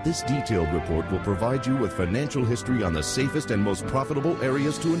 This detailed report will provide you with financial history on the safest and most profitable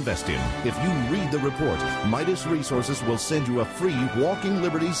areas to invest in. If you read the report, Midas Resources will send you a free Walking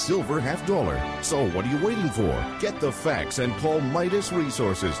Liberty Silver $50. So what are you waiting for? Get the facts and call Midas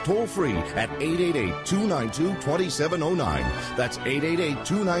Resources toll free at 888-292-2709. That's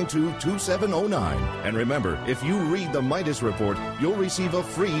 888-292-2709. And remember, if you read the Midas report, you'll receive a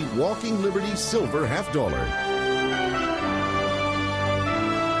free Walking Liberty Silver $50.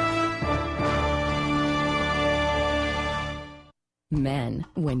 Men,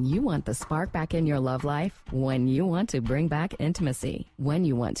 when you want the spark back in your love life, when you want to bring back intimacy, when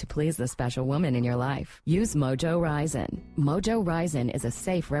you want to please the special woman in your life, use Mojo Ryzen. Mojo Ryzen is a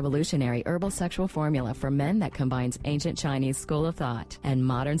safe, revolutionary herbal sexual formula for men that combines ancient Chinese school of thought and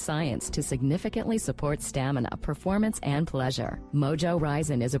modern science to significantly support stamina, performance, and pleasure. Mojo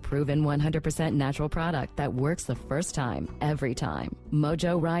Ryzen is a proven 100% natural product that works the first time, every time.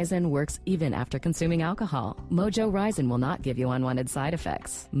 Mojo Ryzen works even after consuming alcohol. Mojo Ryzen will not give you unwanted unwanted side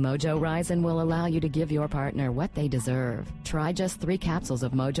effects. Mojo Ryzen will allow you to give your partner what they deserve. Try just 3 capsules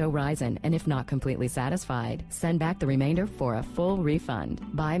of Mojo Ryzen, and if not completely satisfied, send back the remainder for a full refund.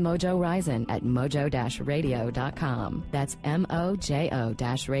 Buy Mojo Ryzen at mojo-radio.com. That's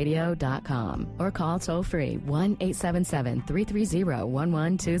mojo-radio.com. Or call toll-free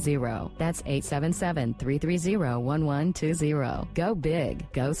 1-877-330-1120. That's 877-330-1120. Go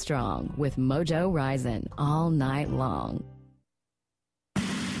big, go strong with Mojo Ryzen all night long.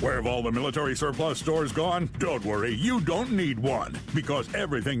 Where have all the military surplus stores gone? Don't worry, you don't need one, because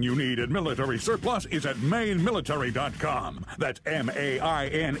everything you need at military surplus is at mainemilitary.com. That's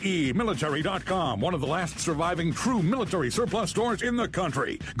M-A-I-N-E military.com, one of the last surviving true military surplus stores in the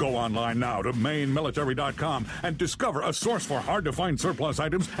country. Go online now to mainemilitary.com and discover a source for hard-to-find surplus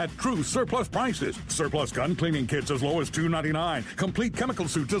items at true surplus prices. Surplus gun cleaning kits as low as $2.99. Complete chemical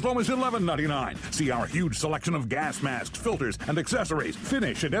suits as low as $11.99. See our huge selection of gas masks, filters, and accessories.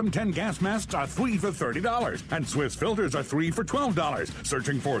 Finish at M10 gas masks are 3 for $30, and Swiss filters are 3 for $12.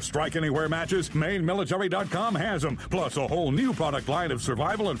 Searching for Strike Anywhere matches? MainMilitary.com has them, plus a whole new product line of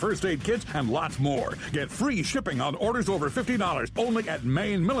survival and first aid kits and lots more. Get free shipping on orders over $50 only at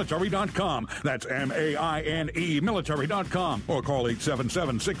MainMilitary.com. That's M-A-I-N-E military.com, or call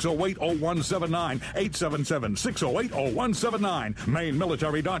 877-608-0179, 877-608-0179.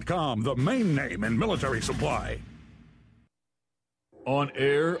 MainMilitary.com, the main name in military supply. On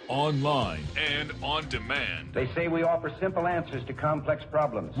air, online, and on demand. They say we offer simple answers to complex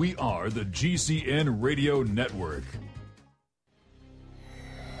problems. We are the GCN Radio Network.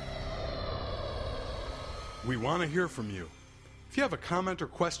 We want to hear from you. If you have a comment or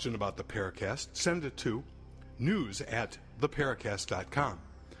question about the Paracast, send it to news@theparacast.com.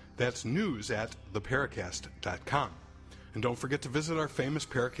 That's news@theparacast.com. And don't forget to visit our famous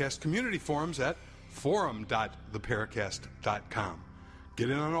Paracast community forums at forum.theparacast.com. Get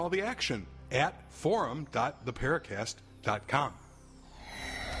in on all the action at forum.theparacast.com.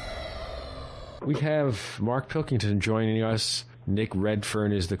 We have Mark Pilkington joining us. Nick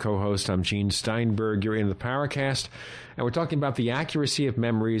Redfern is the co-host. I'm Gene Steinberg. You're in the Paracast, and we're talking about the accuracy of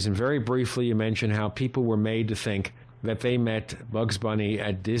memories. And very briefly, you mentioned how people were made to think that they met Bugs Bunny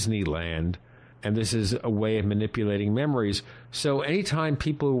at Disneyland, and this is a way of manipulating memories. So anytime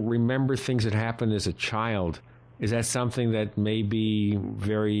people remember things that happened as a child, is that something that may be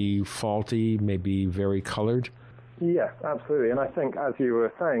very faulty, maybe very colored? Yes, absolutely. And I think, as you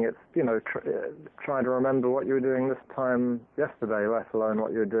were saying, it's, trying to remember what you were doing this time yesterday, let alone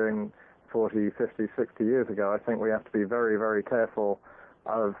what you were doing 40, 50, 60 years ago. I think we have to be very, very careful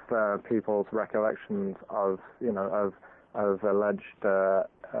of people's recollections of alleged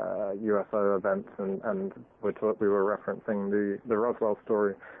UFO events, and we were referencing the Roswell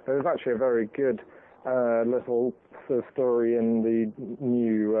story. There was actually a very good little sort of story in the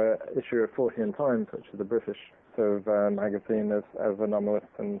new issue of Fortean Times, which is the British sort of magazine of anomalous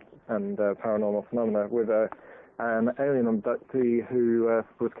and paranormal phenomena, with an alien abductee who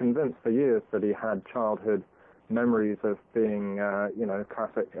was convinced for years that he had childhood memories of being,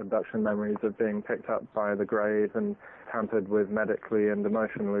 classic abduction memories of being picked up by the Greys and tampered with medically and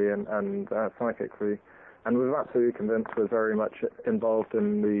emotionally and psychically, and was absolutely convinced, was very much involved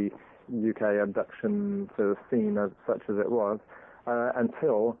in the UK abduction sort of scene as such as it was,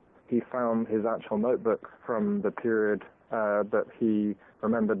 until he found his actual notebooks from the period that he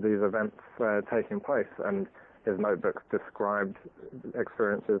remembered these events taking place, and his notebooks described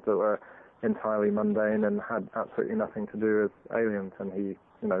experiences that were entirely mundane and had absolutely nothing to do with aliens, and he,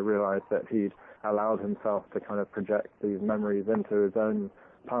 realized that he'd allowed himself to kind of project these memories into his own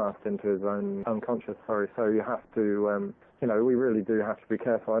past, into his own unconscious. So you have to, we really do have to be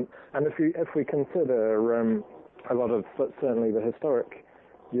careful. And if we consider a lot of, certainly the historic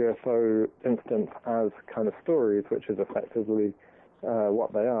UFO incidents as kind of stories, which is effectively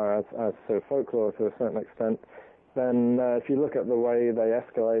what they are, as sort of folklore to a certain extent, then if you look at the way they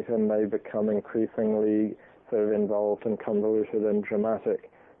escalate and they become increasingly sort of involved and convoluted and dramatic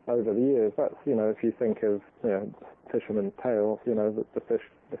over the years, that's, if you think of, fisherman's tales, the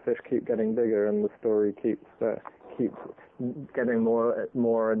fish keep getting bigger and the story keeps getting more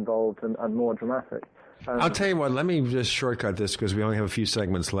involved and more dramatic. I'll tell you what, let me just shortcut this because we only have a few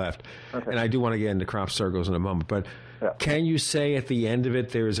segments left. Okay. And I do want to get into crop circles in a moment. But Can you say at the end of it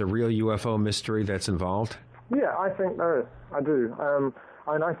there is a real UFO mystery that's involved? Yeah, I think there is. I do.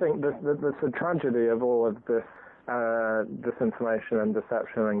 And I think the tragedy of all of this disinformation and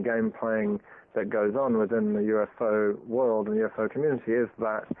deception and game playing that goes on within the UFO world and UFO community is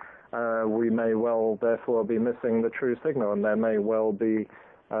that we may well, therefore, be missing the true signal, and there may well be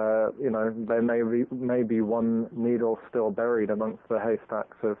there may be one needle still buried amongst the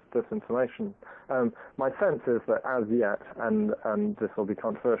haystacks of disinformation. My sense is that as yet, and this will be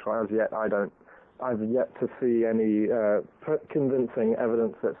controversial, as yet I've yet to see any convincing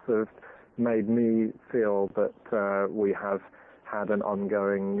evidence that's sort of made me feel that we have had an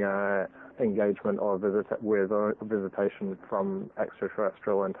ongoing engagement or visitation from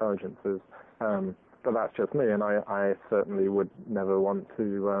extraterrestrial intelligences. But that's just me, and I certainly would never want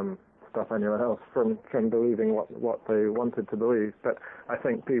to stop anyone else from believing what they wanted to believe. But I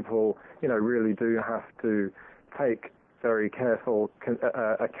think people, really do have to take very careful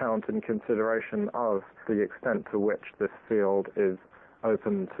account and consideration of the extent to which this field is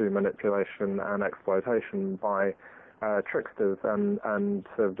open to manipulation and exploitation by tricksters and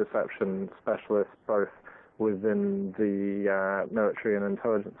sort of deception specialists, both within the military and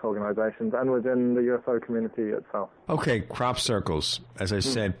intelligence organizations and within the UFO community itself. Okay, crop circles. As I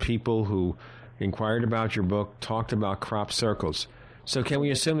said, people who inquired about your book talked about crop circles. So can we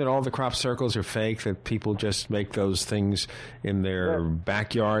assume that all the crop circles are fake, that people just make those things in their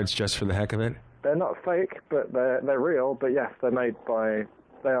backyards just for the heck of it? They're not fake, but they're real. But yes, they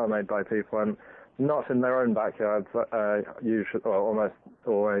are made by people, and not in their own backyards. Usually, or almost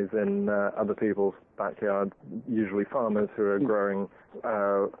always in other people's backyards. Usually farmers who are growing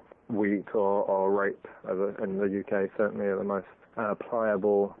wheat or rape, in the UK certainly are the most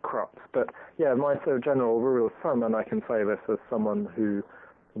pliable crops. But yeah, my sort of general rule of thumb, and I can say this as someone who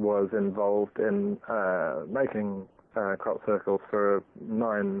was involved in making crop circles for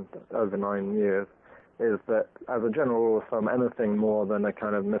over 9 years, is that as a general rule of thumb, anything more than a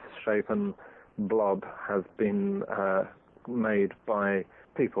kind of misshapen blob has been made by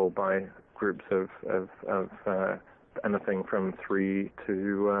people, by groups of anything from 3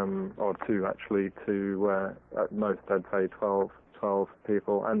 to or 2 actually to at most I'd say 12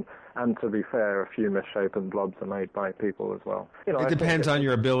 people, and to be fair, a few misshapen blobs are made by people as well. It depends on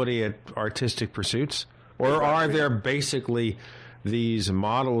your ability at artistic pursuits, or are there basically these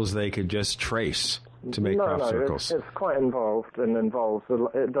models they could just trace to make crop circles? It's quite involved, and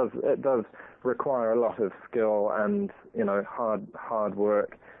it does require a lot of skill and hard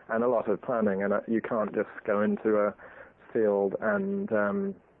work and a lot of planning, and you can't just go into a field and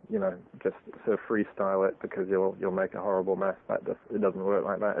just sort of freestyle it because you'll make a horrible mess. It doesn't work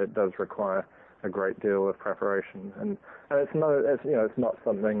like that. It does require a great deal of preparation, and it's not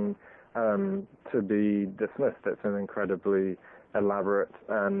something to be dismissed. It's an incredibly elaborate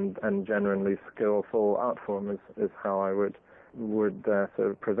and genuinely skillful art form is how I would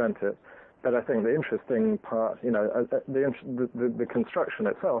sort of present it. But I think the interesting part, the construction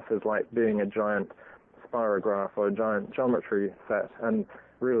itself is like being a giant spirograph or a giant geometry set, and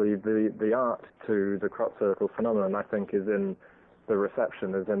really the art to the crop circle phenomenon, I think, is in the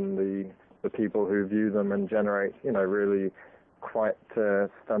reception, is in the people who view them and generate, really quite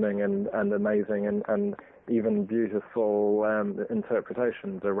stunning and amazing and even beautiful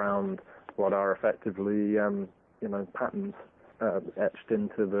interpretations around what are effectively, patterns etched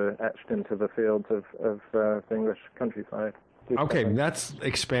into the fields of the English countryside. Okay, let's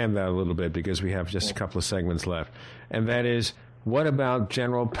expand that a little bit because we have just a couple of segments left. And that is, what about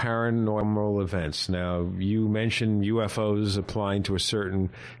general paranormal events? Now, you mentioned UFOs applying to a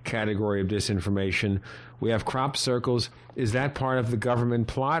certain category of disinformation. We have crop circles. Is that part of the government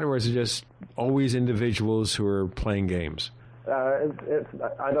plot, or is it just always individuals who are playing games?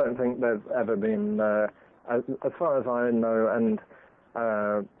 I don't think there's ever been, as far as I know, and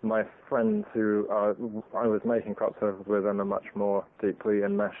my friends who I was making crop circles with and are much more deeply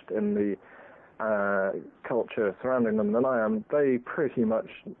enmeshed in the culture surrounding them than I am, they pretty much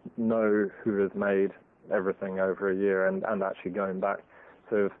know who has made everything over a year and actually going back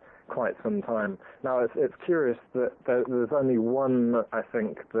to quite some time. Now, it's curious that there's only one, I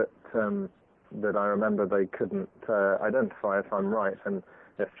think, that I remember they couldn't identify, if I'm right, and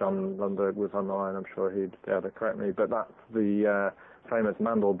if John Lundberg was on the line, I'm sure he'd be able to correct me, but that's the famous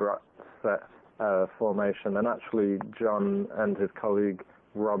Mandelbrot set formation, and actually John and his colleague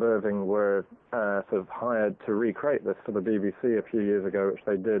Rob Irving were sort of hired to recreate this for the BBC a few years ago, which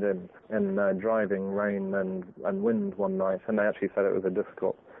they did in driving rain and wind one night, and they actually said it was a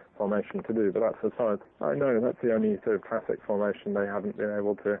difficult formation to do, but that's as far as I know, that's the only sort of classic formation they haven't been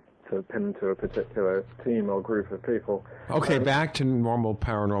able to pin to a particular team or group of people. Okay, back to normal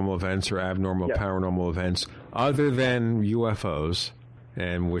paranormal events or abnormal paranormal events. Other than UFOs,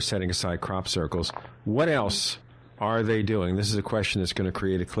 and we're setting aside crop circles, what else are they doing? This is a question that's going to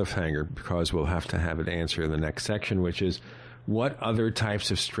create a cliffhanger because we'll have to have it answered in the next section, which is, what other types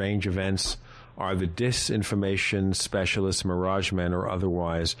of strange events are the disinformation specialists, Mirage Men, or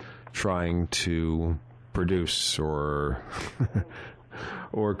otherwise trying to produce or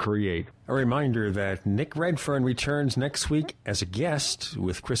or create. A reminder that Nick Redfern returns next week as a guest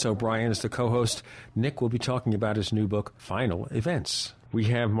with Chris O'Brien as the co-host. Nick will be talking about his new book, Final Events. We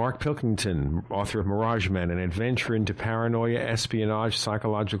have Mark Pilkington, author of Mirage Men, an adventure into paranoia, espionage,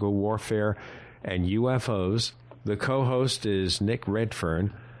 psychological warfare, and UFOs. The co-host is Nick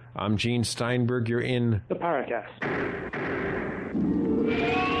Redfern. I'm Gene Steinberg. You're in the Paracast.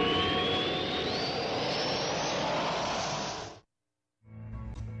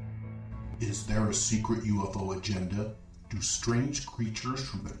 Is there a secret UFO agenda? Do strange creatures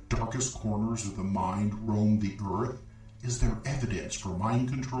from the darkest corners of the mind roam the earth? Is there evidence for mind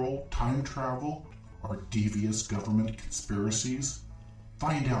control, time travel, or devious government conspiracies?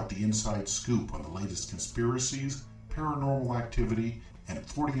 Find out the inside scoop on the latest conspiracies, paranormal activity, and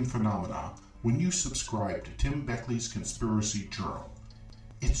Fortean phenomena when you subscribe to Tim Beckley's Conspiracy Journal.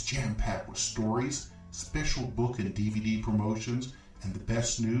 It's jam-packed with stories, special book and DVD promotions, and the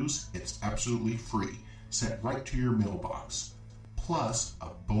best news, it's absolutely free, sent right to your mailbox. Plus, a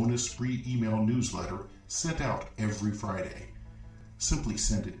bonus free email newsletter sent out every Friday. Simply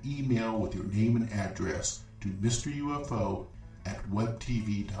send an email with your name and address to Mr. UFO at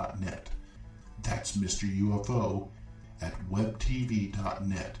webtv.net. That's Mr. UFO at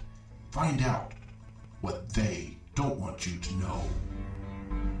webtv.net. Find out what they don't want you to know.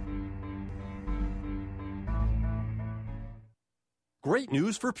 Great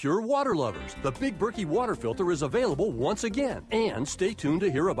news for pure water lovers. The Big Berkey water filter is available once again. And stay tuned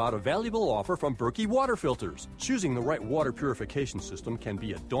to hear about a valuable offer from Berkey Water Filters. Choosing the right water purification system can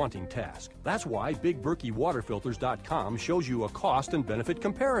be a daunting task. That's why BigBerkeyWaterFilters.com shows you a cost and benefit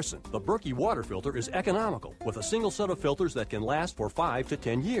comparison. The Berkey water filter is economical, with a single set of filters that can last for 5 to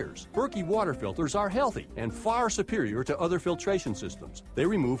 10 years. Berkey water filters are healthy and far superior to other filtration systems. They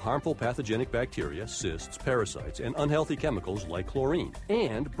remove harmful pathogenic bacteria, cysts, parasites, and unhealthy chemicals like chlorine.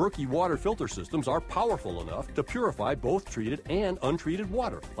 And Berkey water filter systems are powerful enough to purify both treated and untreated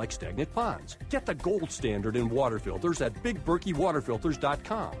water, like stagnant ponds. Get the gold standard in water filters at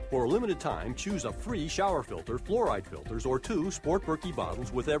BigBerkeyWaterFilters.com. For a limited time, choose a free shower filter, fluoride filters, or 2 Sport Berkey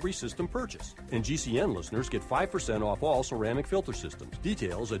bottles with every system purchase. And GCN listeners get 5% off all ceramic filter systems.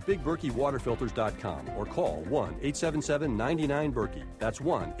 Details at BigBerkeyWaterFilters.com or call 1-877-99-BERKEY. That's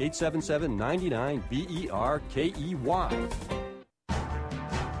 1-877-99-BERKEY.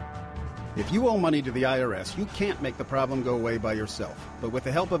 If you owe money to the IRS, you can't make the problem go away by yourself. But with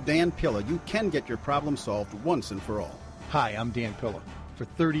the help of Dan Pilla, you can get your problem solved once and for all. Hi, I'm Dan Pilla. For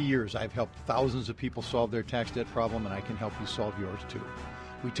 30 years, I've helped thousands of people solve their tax debt problem, and I can help you solve yours too.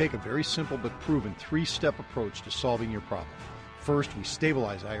 We take a very simple but proven 3-step approach to solving your problem. First, we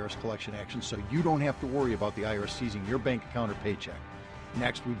stabilize IRS collection actions so you don't have to worry about the IRS seizing your bank account or paycheck.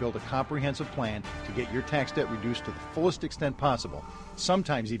 Next, we build a comprehensive plan to get your tax debt reduced to the fullest extent possible,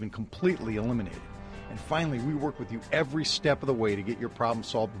 sometimes even completely eliminated. And finally, we work with you every step of the way to get your problem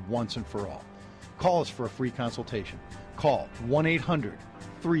solved once and for all. Call us for a free consultation. Call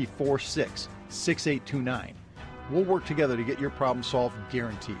 1-800-346-6829. We'll work together to get your problem solved,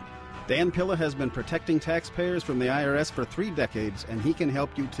 guaranteed. Dan Pilla has been protecting taxpayers from the IRS for 3 decades, and he can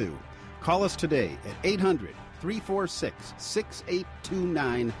help you too. Call us today at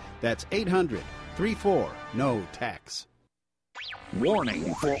 800-346-6829. That's 800-34-NO-TAX.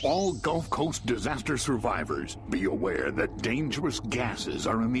 Warning for all Gulf Coast disaster survivors. Be aware that dangerous gases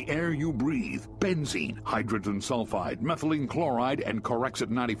are in the air you breathe. Benzene, hydrogen sulfide, methylene chloride, and Corexit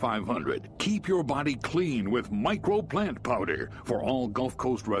 9500. Keep your body clean with micro plant powder. For all Gulf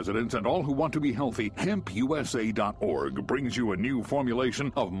Coast residents and all who want to be healthy, hempusa.org brings you a new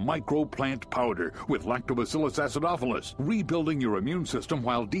formulation of micro plant powder with Lactobacillus acidophilus, rebuilding your immune system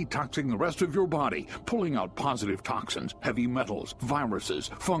while detoxing the rest of your body, pulling out positive toxins, heavy metals,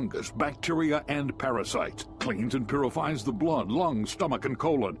 viruses, fungus, bacteria, and parasites. Cleans and purifies the blood, lungs, stomach, and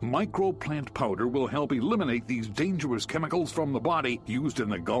colon. Microplant powder will help eliminate these dangerous chemicals from the body used in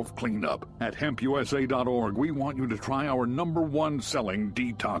the Gulf cleanup. At hempusa.org, we want you to try our #1 selling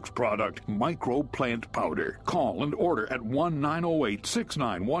detox product, Microplant powder. Call and order at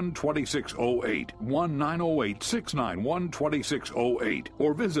 1-908-691-2608, 1-908-691-2608,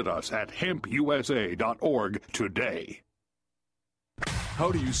 or visit us at hempusa.org today.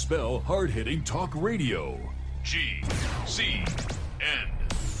 How do you spell hard-hitting talk radio? GCN.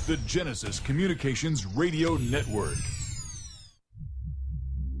 The Genesis Communications Radio Network.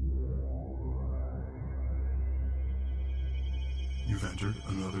 You've entered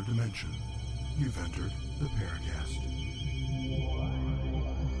another dimension. You've entered the Paracast.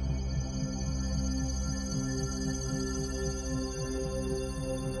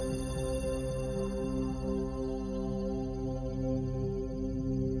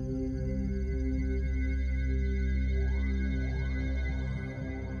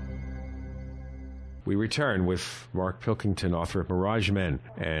 We return with Mark Pilkington, author of Mirage Men,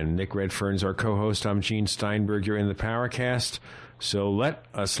 and Nick Redfern's our co-host. I'm Gene Steinberg. You're in the Paracast. So let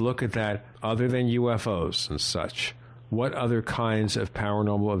us look at that. Other than UFOs and such, what other kinds of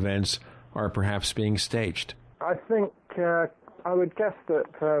paranormal events are perhaps being staged? I think I would guess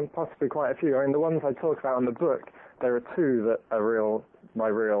that possibly quite a few. I mean, the ones I talk about in the book, there are two that are my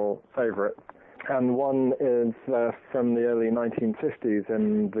real favourites. And one is from the early 1950s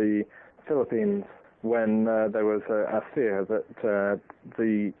in the Philippines, when there was a fear that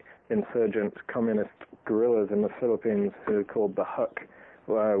the insurgent communist guerrillas in the Philippines, who are called the HUC,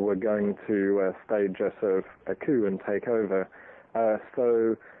 were going to stage a sort of a coup and take over.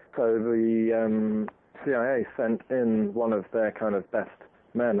 So the CIA sent in one of their kind of best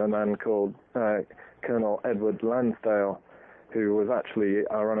men, a man called Colonel Edward Lansdale, who was actually,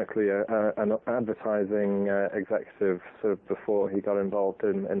 ironically, an advertising executive sort of before he got involved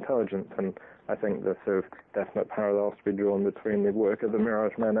in intelligence. And I think there's sort of definite parallels to be drawn between the work of the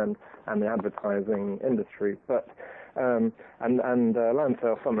Mirage Men and the advertising industry. But and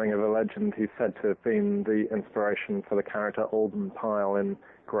Lansdale, something of a legend, he's said to have been the inspiration for the character Alden Pyle in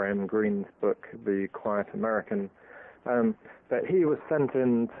Graham Greene's book, The Quiet American. But he was sent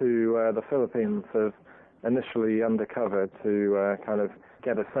into the Philippines initially undercover to kind of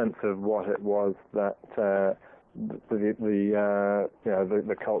get a sense of what it was that the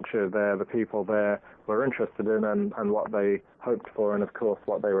culture there, the people there were interested in, and what they hoped for, and of course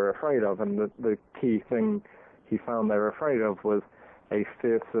what they were afraid of. And the key thing he found they were afraid of was a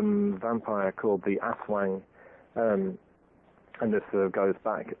fearsome vampire called the Aswang. And this sort of goes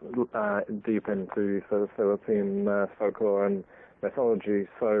back deep into sort of Philippine folklore and mythology.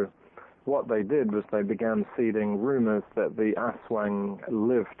 So what they did was they began seeding rumors that the Aswang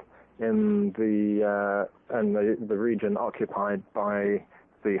lived in the region occupied by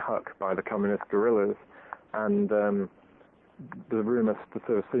the HUC, by the communist guerrillas, and the rumors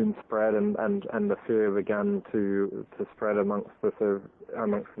sort of soon spread, and the fear began to spread amongst the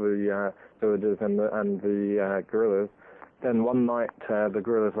villagers and the guerrillas. Then one night the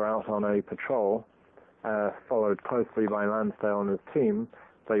guerrillas were out on a patrol, followed closely by Lansdale and his team.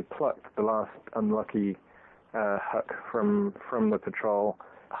 They plucked the last unlucky HUC from the patrol,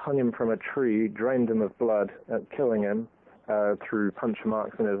 hung him from a tree, drained him of blood, killing him through punch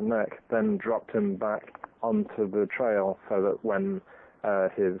marks in his neck, then dropped him back onto the trail so that when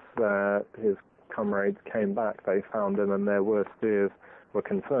his comrades came back, they found him, and their worst fears were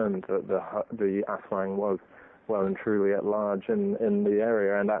confirmed that the Aswang was well and truly at large in the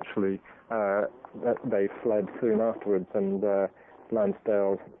area, and actually they fled soon afterwards, and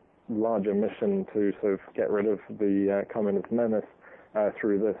Lansdale's larger mission to sort of get rid of the communist menace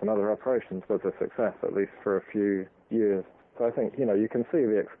through this and other operations was a success, at least for a few years. So I think, you can see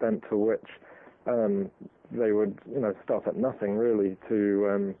the extent to which they would, stop at nothing really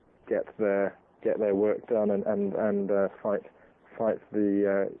to get their work done and fight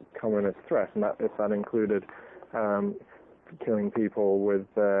the communist threat, and if that included killing people with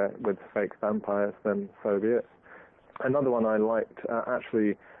fake vampires, then so be it. Another one I liked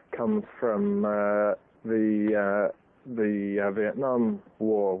actually comes from the Vietnam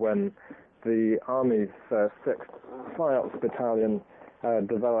War, when the Army's 6th PSYOPs Battalion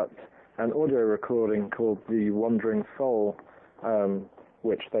developed an audio recording called The Wandering Soul,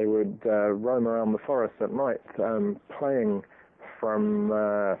 which they would roam around the forest at night, playing from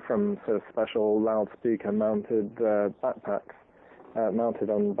sort of special loudspeaker mounted backpacks,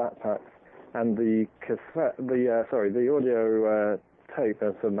 mounted on backpacks, and the audio tape,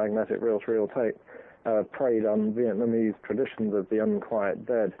 that's a magnetic reel-to-reel tape, preyed on Vietnamese traditions of the unquiet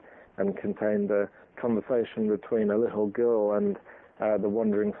dead, and contained a conversation between a little girl and the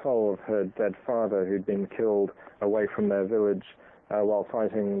wandering soul of her dead father, who'd been killed away from their village while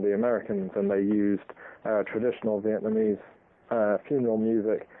fighting the Americans, and they used traditional Vietnamese funeral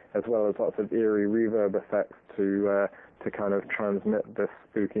music, as well as lots of eerie reverb effects to kind of transmit this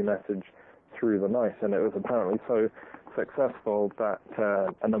spooky message through the night. And it was apparently so successful that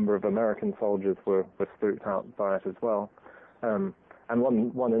a number of American soldiers were spooked out by it as well. And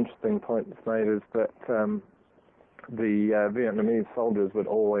one interesting point that's made is that the Vietnamese soldiers would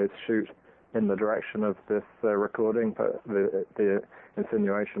always shoot in the direction of this recording, but the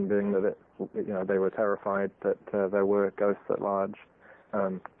insinuation being that they were terrified that there were ghosts at large,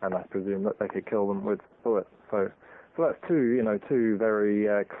 and I presume that they could kill them with bullets. So that's two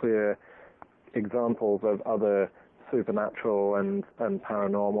very clear examples of other supernatural and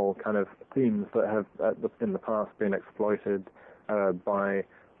paranormal kind of themes that have in the past been exploited by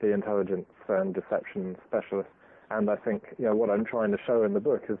the intelligence and deception specialists. And I think, what I'm trying to show in the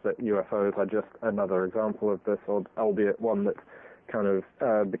book is that UFOs are just another example of this, albeit one that's kind of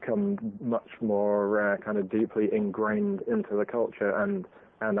become much more kind of deeply ingrained into the culture and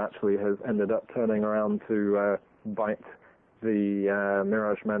actually has ended up turning around to bite the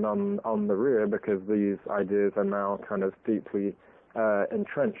Mirage Men on the rear, because these ideas are now kind of deeply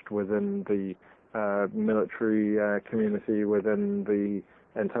entrenched within the military community, within the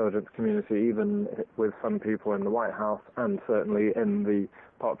intelligence community, even with some people in the White House, and certainly in the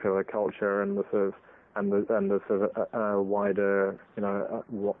popular culture and the sort of wider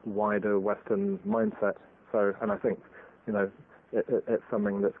Western mindset. So, and I think it's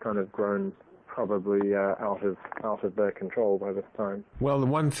something that's kind of grown probably out of their control by this time. Well, the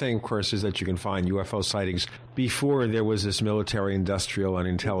one thing, of course, is that you can find UFO sightings before there was this military, industrial, and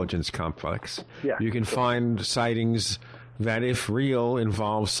intelligence complex. Yeah, you can find sightings that, if real,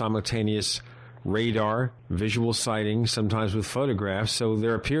 involve simultaneous radar, visual sightings, sometimes with photographs. So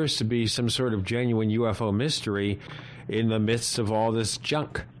there appears to be some sort of genuine UFO mystery in the midst of all this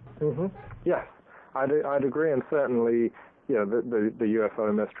junk. Mm-hmm. Yes, I'd agree, and certainly, the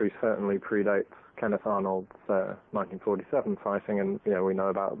UFO mystery certainly predates Kenneth Arnold's 1947 sighting, and we know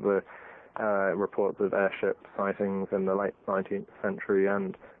about the reports of airship sightings in the late 19th century,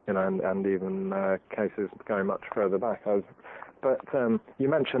 and even cases going much further back. But you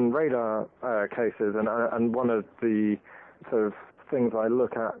mentioned radar cases, and one of the sort of things I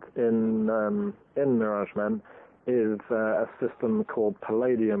look at in Mirage Men is a system called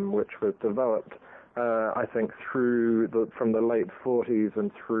Palladium, which was developed, I think, from the late 40s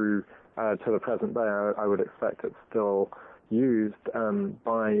and through to the present day. I would expect it's still used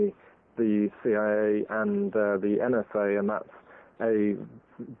by the CIA and the NSA, and that's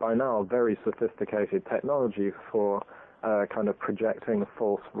by now very sophisticated technology for kind of projecting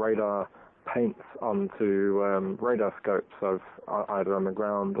false radar paints onto radar scopes of either on the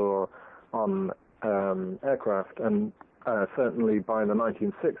ground or on aircraft. And certainly by the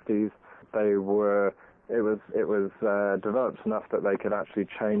 1960s, it was developed enough that they could actually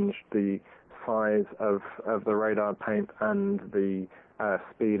change the size of the radar paint and the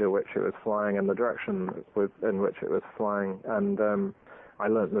speed at which it was flying and the direction in which it was flying. And I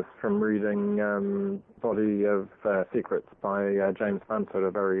learnt this from reading Body of Secrets by James Manford,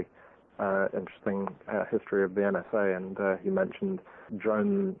 a very interesting history of the NSA, and he mentioned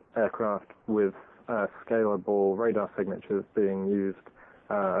drone aircraft with scalable radar signatures being used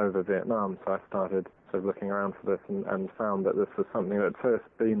over Vietnam. So I started sort of looking around for this and found that this was something that had first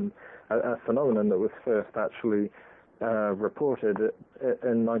been a phenomenon that was first actually reported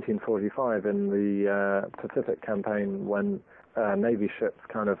in 1945 in the Pacific campaign, when Navy ships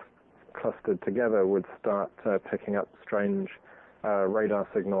kind of clustered together would start picking up strange radar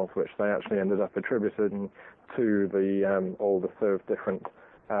signals, which they actually ended up attributing to all the sort of different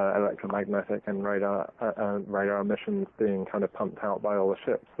electromagnetic and radar emissions being kind of pumped out by all the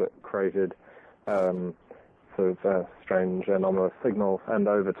ships, that created sort of strange anomalous signals. And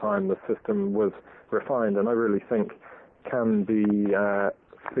over time the system was refined, and I really think can be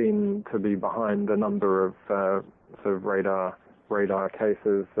seen to be behind a number of sort of radar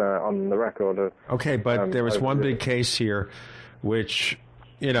cases on the record. Okay, but there was one big case here which,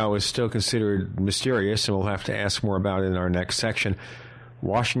 is still considered mysterious, and we'll have to ask more about it in our next section.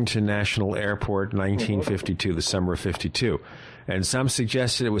 Washington National Airport, 1952, the summer of 52. And some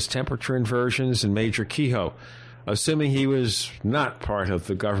suggested it was temperature inversions and Major Kehoe, assuming he was not part of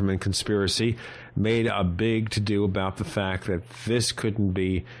the government conspiracy, made a big to-do about the fact that this couldn't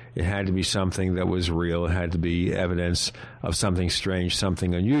be. It had to be something that was real. It had to be evidence of something strange,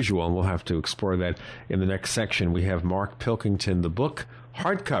 something unusual, and we'll have to explore that in the next section. We have Mark Pilkington, the book,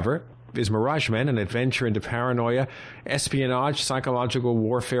 hardcover, is Mirage Men, an adventure into paranoia, espionage, psychological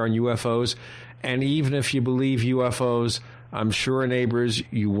warfare, and UFOs. And even if you believe UFOs, I'm sure, neighbors,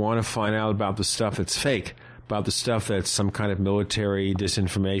 you want to find out about the stuff that's fake, about the stuff that's some kind of military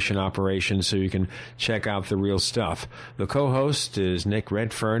disinformation operation, so you can check out the real stuff. The co-host is Nick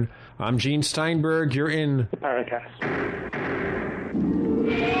Redfern. I'm Gene Steinberg. You're in the Paracast.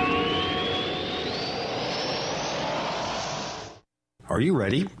 Are you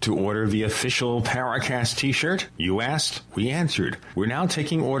ready to order the official Paracast t-shirt? You asked, we answered. We're now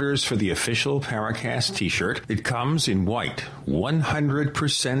taking orders for the official Paracast t-shirt. It comes in white,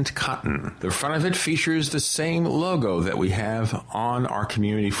 100% cotton. The front of it features the same logo that we have on our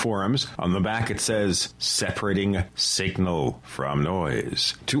community forums. On the back it says, separating signal from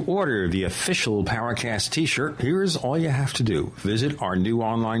noise. To order the official Paracast t-shirt, here's all you have to do. Visit our new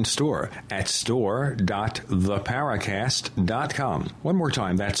online store at store.theparacast.com. One more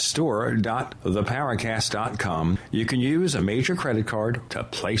time, that's store.theparacast.com. You can use a major credit card to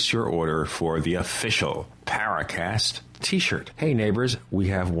place your order for the official Paracast t-shirt. Hey neighbors, we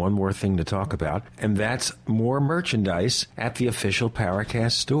have one more thing to talk about, and that's more merchandise at the official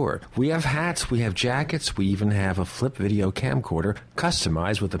Paracast store. We have hats, we have jackets, we even have a flip video camcorder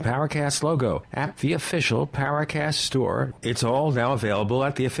customized with the Paracast logo at the official Paracast store. It's all now available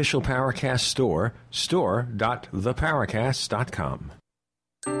at the official Paracast store, store.theparacast.com.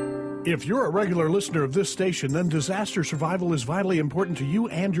 If you're a regular listener of this station, then disaster survival is vitally important to you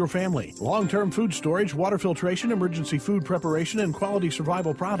and your family. Long-term food storage, water filtration, emergency food preparation, and quality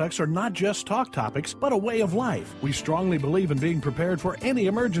survival products are not just talk topics, but a way of life. We strongly believe in being prepared for any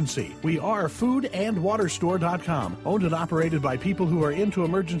emergency. We are foodandwaterstore.com, owned and operated by people who are into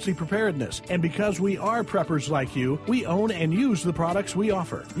emergency preparedness. And because we are preppers like you, we own and use the products we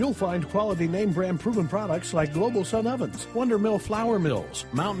offer. You'll find quality name brand proven products like Global Sun Ovens, Wonder Mill Flour Mills,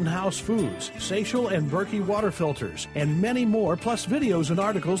 Mountain House Foods, Seychelles and Berkey water filters, and many more, plus videos and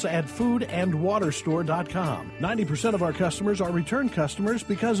articles at foodandwaterstore.com. 90% of our customers are return customers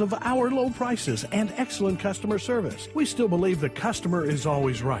because of our low prices and excellent customer service. We still believe the customer is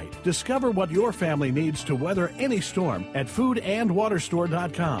always right. Discover what your family needs to weather any storm at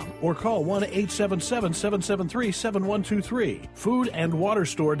foodandwaterstore.com or call 1-877-773-7123.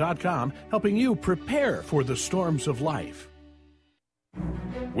 Foodandwaterstore.com, helping you prepare for the storms of life.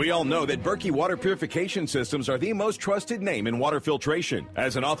 We all know that Berkey Water Purification Systems are the most trusted name in water filtration.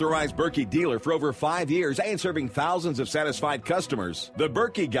 As an authorized Berkey dealer for over 5 years and serving thousands of satisfied customers, the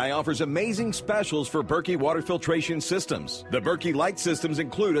Berkey Guy offers amazing specials for Berkey Water Filtration Systems. The Berkey Light Systems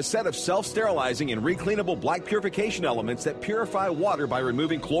include a set of self-sterilizing and recleanable black purification elements that purify water by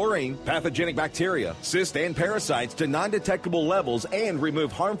removing chlorine, pathogenic bacteria, cysts, and parasites to non-detectable levels and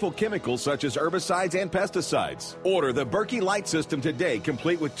remove harmful chemicals such as herbicides and pesticides. Order the Berkey Light System today,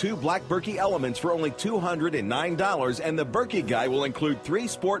 complete with 2 black Berkey elements for only $209, and the Berkey Guy will include 3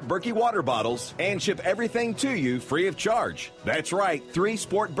 sport Berkey water bottles and ship everything to you free of charge. That's right, 3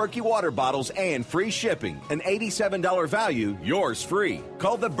 sport Berkey water bottles and free shipping. An $87 value, yours free.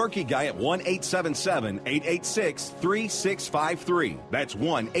 Call the Berkey Guy at 1-877-886-3653. That's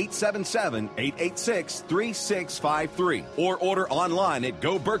 1-877-886-3653. Or order online at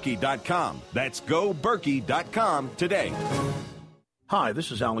goberkey.com. That's goberkey.com today. Hi,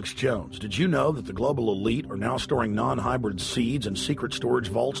 this is Alex Jones. Did you know that the global elite are now storing non-hybrid seeds in secret storage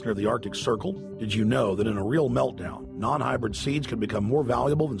vaults near the Arctic Circle? Did you know that in a real meltdown, non-hybrid seeds can become more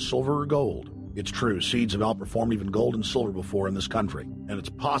valuable than silver or gold? It's true, seeds have outperformed even gold and silver before in this country, and it's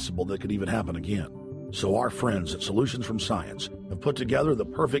possible that could even happen again. So our friends at Solutions from Science have put together the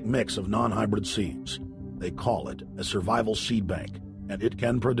perfect mix of non-hybrid seeds. They call it a survival seed bank, and it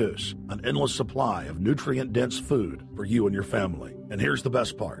can produce an endless supply of nutrient-dense food for you and your family. And here's the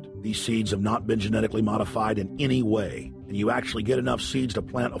best part. These seeds have not been genetically modified in any way, and you actually get enough seeds to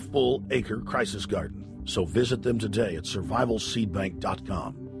plant a full acre crisis garden. So visit them today at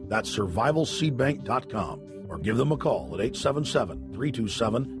survivalseedbank.com. That's survivalseedbank.com, or give them a call at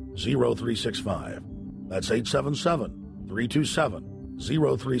 877-327-0365. That's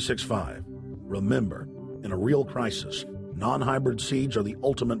 877-327-0365. Remember, in a real crisis, non-hybrid seeds are the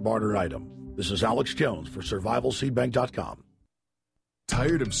ultimate barter item. This is Alex Jones for survivalseedbank.com.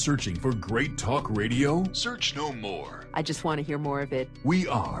 Tired of searching for great talk radio? Search no more. I just want to hear more of it. We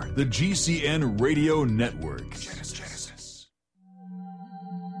are the GCN Radio Network. Genesis.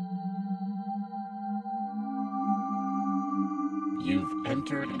 You've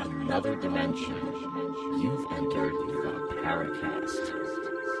entered another dimension. You've entered the Paracast.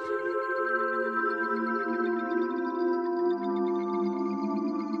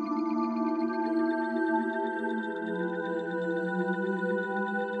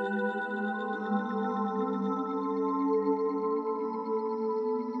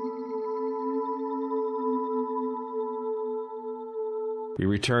 We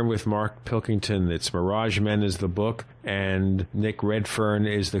return with Mark Pilkington. It's Mirage Men is the book, and Nick Redfern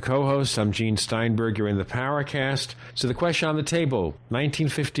is the co-host. I'm Gene Steinberg. You're in the Paracast. So the question on the table,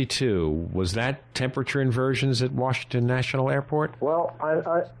 1952, was that temperature inversions at Washington National Airport? Well,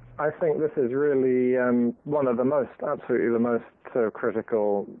 I think this is really one of the absolutely the most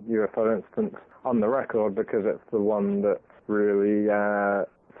critical UFO incidents on the record, because it's the one that really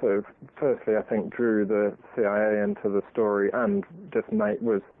firstly, I think, drew the CIA into the story, and just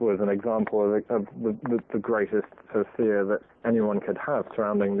was an example of the greatest fear that anyone could have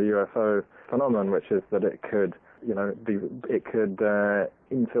surrounding the UFO phenomenon, which is that it could it could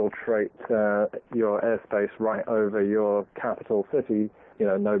infiltrate your airspace right over your capital city.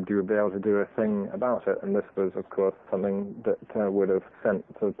 Nobody would be able to do a thing about it. And this was, of course, something that would have sent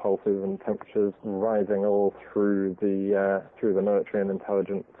the pulses and temperatures rising all through the military and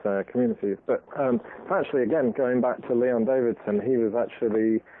intelligence communities. But actually, again, going back to Leon Davidson, he was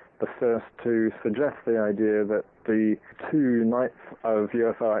actually the first to suggest the idea that the 2 nights of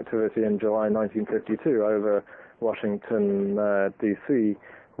UFO activity in July 1952 over Washington, D.C.,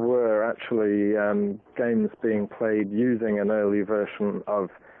 were actually games being played using an early version of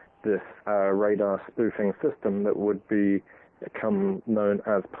this radar spoofing system that would become known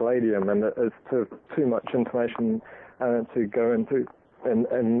as Palladium. And it's too much information to go into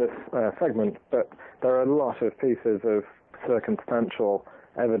in this segment, but there are a lot of pieces of circumstantial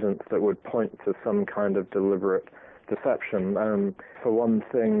evidence that would point to some kind of deliberate deception. For one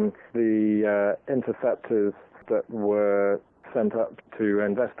thing, the interceptors that were sent up to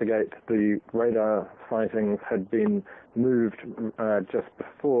investigate the radar sightings had been moved just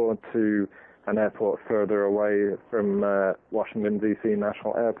before to an airport further away from Washington, D.C.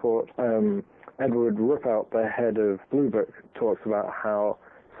 National Airport. Edward Rippout, the head of Blue Book, talks about how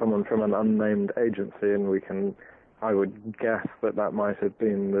someone from an unnamed agency, and I would guess that might have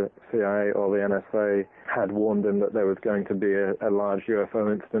been the CIA or the NSA, had warned him that there was going to be a large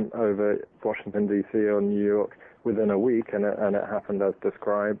UFO incident over Washington, D.C. or New York within a week, and it happened as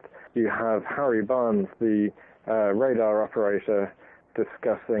described. You have Harry Barnes, the radar operator,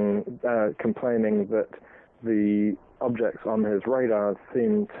 complaining that the objects on his radar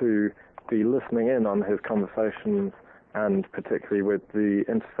seem to be listening in on his conversations, and particularly with the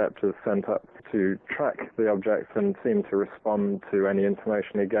interceptors sent up to track the objects and seem to respond to any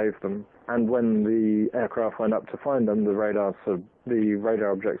information he gave them. And when the aircraft went up to find them, the radar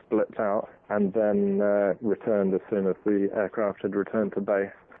objects blipped out and then returned as soon as the aircraft had returned to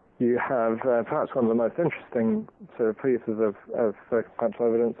base. You have perhaps one of the most interesting sort of pieces of circumstantial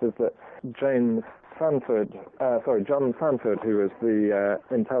evidence is that John Sanford, who was the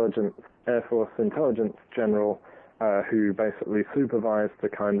Air Force intelligence general, who basically supervised the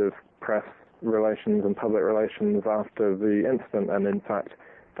kind of press relations and public relations after the incident, and in fact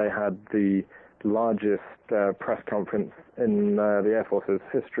they had the largest press conference in the Air Force's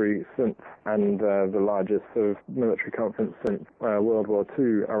history since, and the largest sort of military conference since World War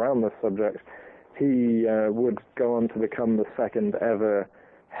II around this subject. He would go on to become the second ever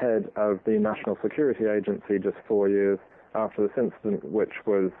head of the National Security Agency just 4 years after this incident, which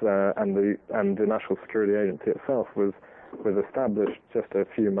was and the National Security Agency itself was established just a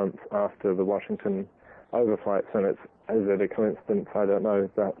few months after the Washington overflights. And is it a coincidence? I don't know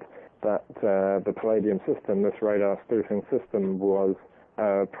that the Palladium system, this radar spoofing system, was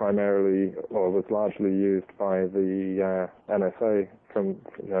primarily or was largely used by the NSA from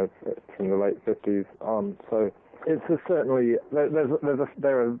the late 50s on. So it's certainly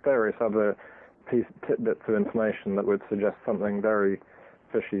there are various other tidbits of information that would suggest something very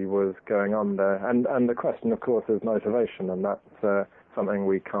fishy was going on there. And the question, of course, is motivation, and that's something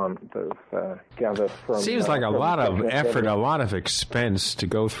we can't gather from... Seems like a lot of effort, a lot of expense to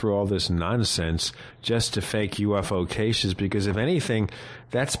go through all this nonsense just to fake UFO cases, because if anything,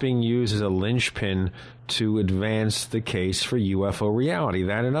 that's being used as a linchpin to advance the case for UFO reality.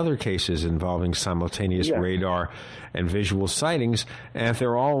 That and other cases involving simultaneous radar and visual sightings, and if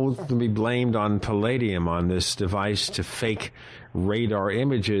they're all to be blamed on Palladium, on this device to fake radar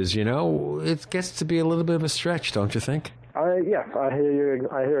images, it gets to be a little bit of a stretch, don't you think? Yes, I hear you.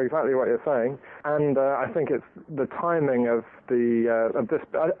 I hear exactly what you're saying, and I think it's the timing of this.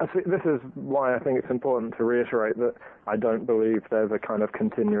 This is why I think it's important to reiterate that I don't believe there's a kind of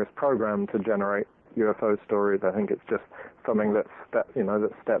continuous program to generate UFO stories. I think it's just something that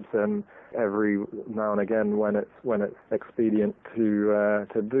steps in every now and again when it's expedient to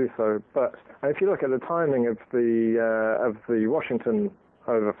do so. But if you look at the timing of the Washington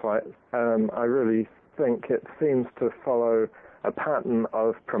overflight, I really think it seems to follow a pattern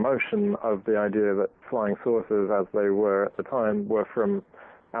of promotion of the idea that flying saucers, as they were at the time, were from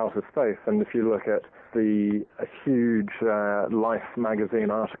outer space. And if you look at the huge Life magazine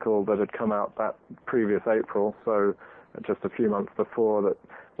article that had come out that previous April, so just a few months before, that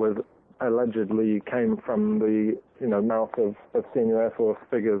was allegedly came from the mouth of senior Air Force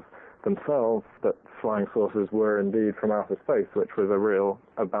figures themselves, that flying saucers were indeed from outer space, which was a real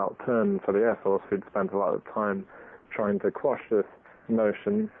about turn for the Air Force, who'd spent a lot of time trying to quash this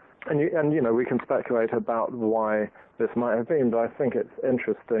notion. And we can speculate about why this might have been, but I think it's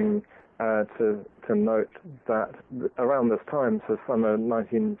interesting to note that around this time, so summer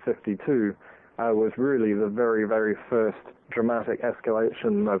 1952, was really the very, very first dramatic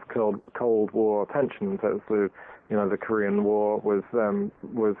escalation of Cold War tensions as the Korean War was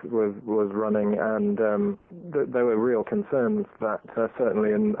running, and there were real concerns that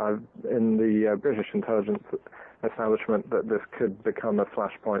certainly in the British intelligence establishment that this could become a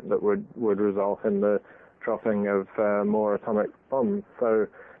flashpoint that would result in the dropping of more atomic bombs. So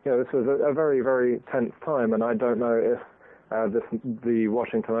this was a very, very tense time, and I don't know if the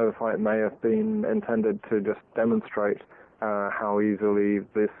Washington oversight may have been intended to just demonstrate how easily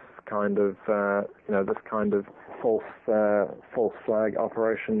this kind of false flag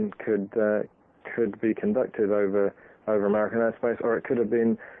operation could be conducted over American airspace, or it could have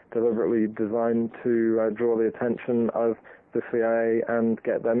been deliberately designed to draw the attention of the CIA and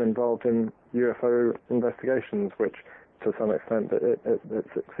get them involved in UFO investigations, which to some extent it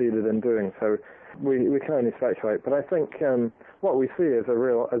succeeded in doing. So we can only speculate. But I think what we see is a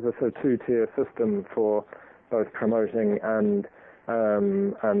sort of two-tier system for both promoting and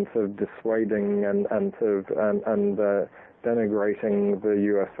sort of dissuading and denigrating the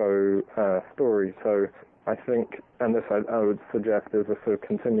UFO story. So I think, and this I would suggest is a sort of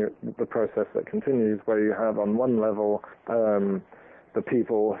the process that continues, where you have on one level the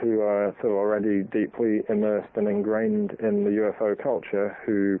people who are sort of already deeply immersed and ingrained in the UFO culture,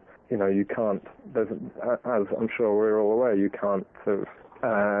 who you can't, as I'm sure we're all aware, you can't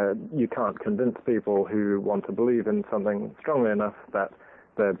convince people who want to believe in something strongly enough that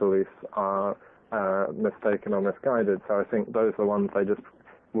their beliefs are mistaken or misguided. So I think those are the ones they just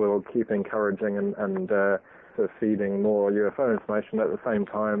will keep encouraging and sort of feeding more UFO information. At the same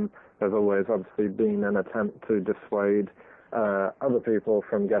time, there's always obviously been an attempt to dissuade other people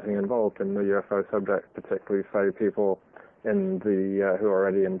from getting involved in the UFO subject, particularly, say, people in the who are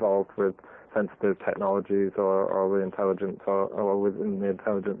already involved with sensitive technologies or the intelligence or within the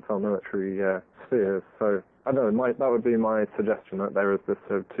intelligence or military spheres. So I don't know, that would be my suggestion, that there is this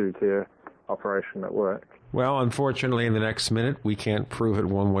sort of two-tier operation at work. Well, unfortunately, in the next minute, we can't prove it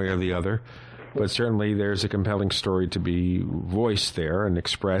one way or the other. But certainly there's a compelling story to be voiced there and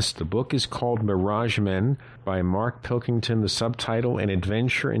expressed. The book is called Mirage Men by Mark Pilkington. The subtitle, An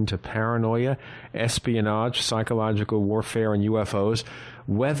Adventure into Paranoia, Espionage, Psychological Warfare, and UFOs.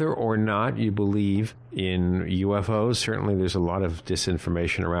 Whether or not you believe in UFOs, certainly there's a lot of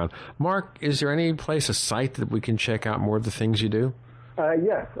disinformation around. Mark, is there any place, a site that we can check out more of the things you do?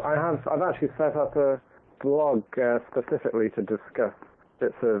 Yes, I have. I've actually set up a blog specifically to discuss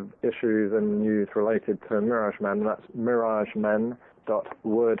bits of issues and news related to Mirage Men. That's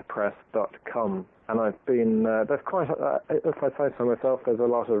miragemen.wordpress.com. And I've been, there's quite, if I say so myself, there's a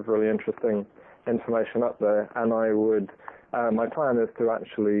lot of really interesting information up there. And I would, my plan is to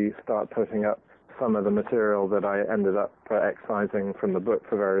actually start putting up some of the material that I ended up excising from the book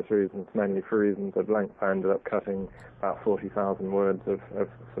for various reasons, mainly for reasons of length. I ended up cutting about 40,000 words of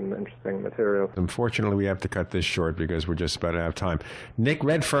some interesting material. Unfortunately, we have to cut this short because we're just about out of time. Nick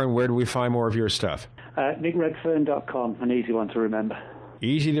Redfern, where do we find more of your stuff? NickRedfern.com, an easy one to remember.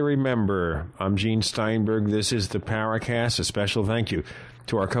 Easy to remember. I'm Gene Steinberg. This is the Paracast. A special thank you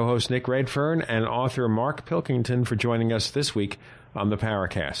to our co-host Nick Redfern and author Mark Pilkington for joining us this week on the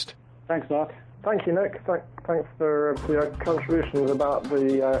Paracast. Thanks, Mark. Thank you, Nick. Thanks for your contributions about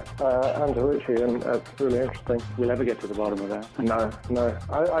the Angelucci, and it's really interesting. We'll never get to the bottom of that. No.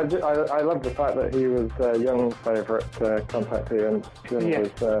 I love the fact that he was Young's favourite contactee, and Jim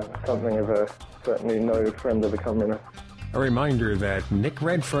was something of a certainly no friend of the communists. A reminder that Nick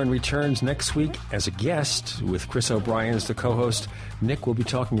Redfern returns next week as a guest with Chris O'Brien as the co-host. Nick will be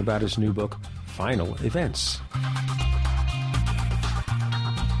talking about his new book, Final Events.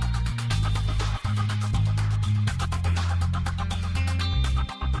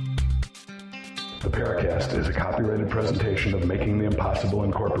 The Paracast is a copyrighted presentation of Making the Impossible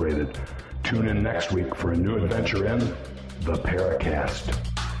Incorporated. Tune in next week for a new adventure in The Paracast.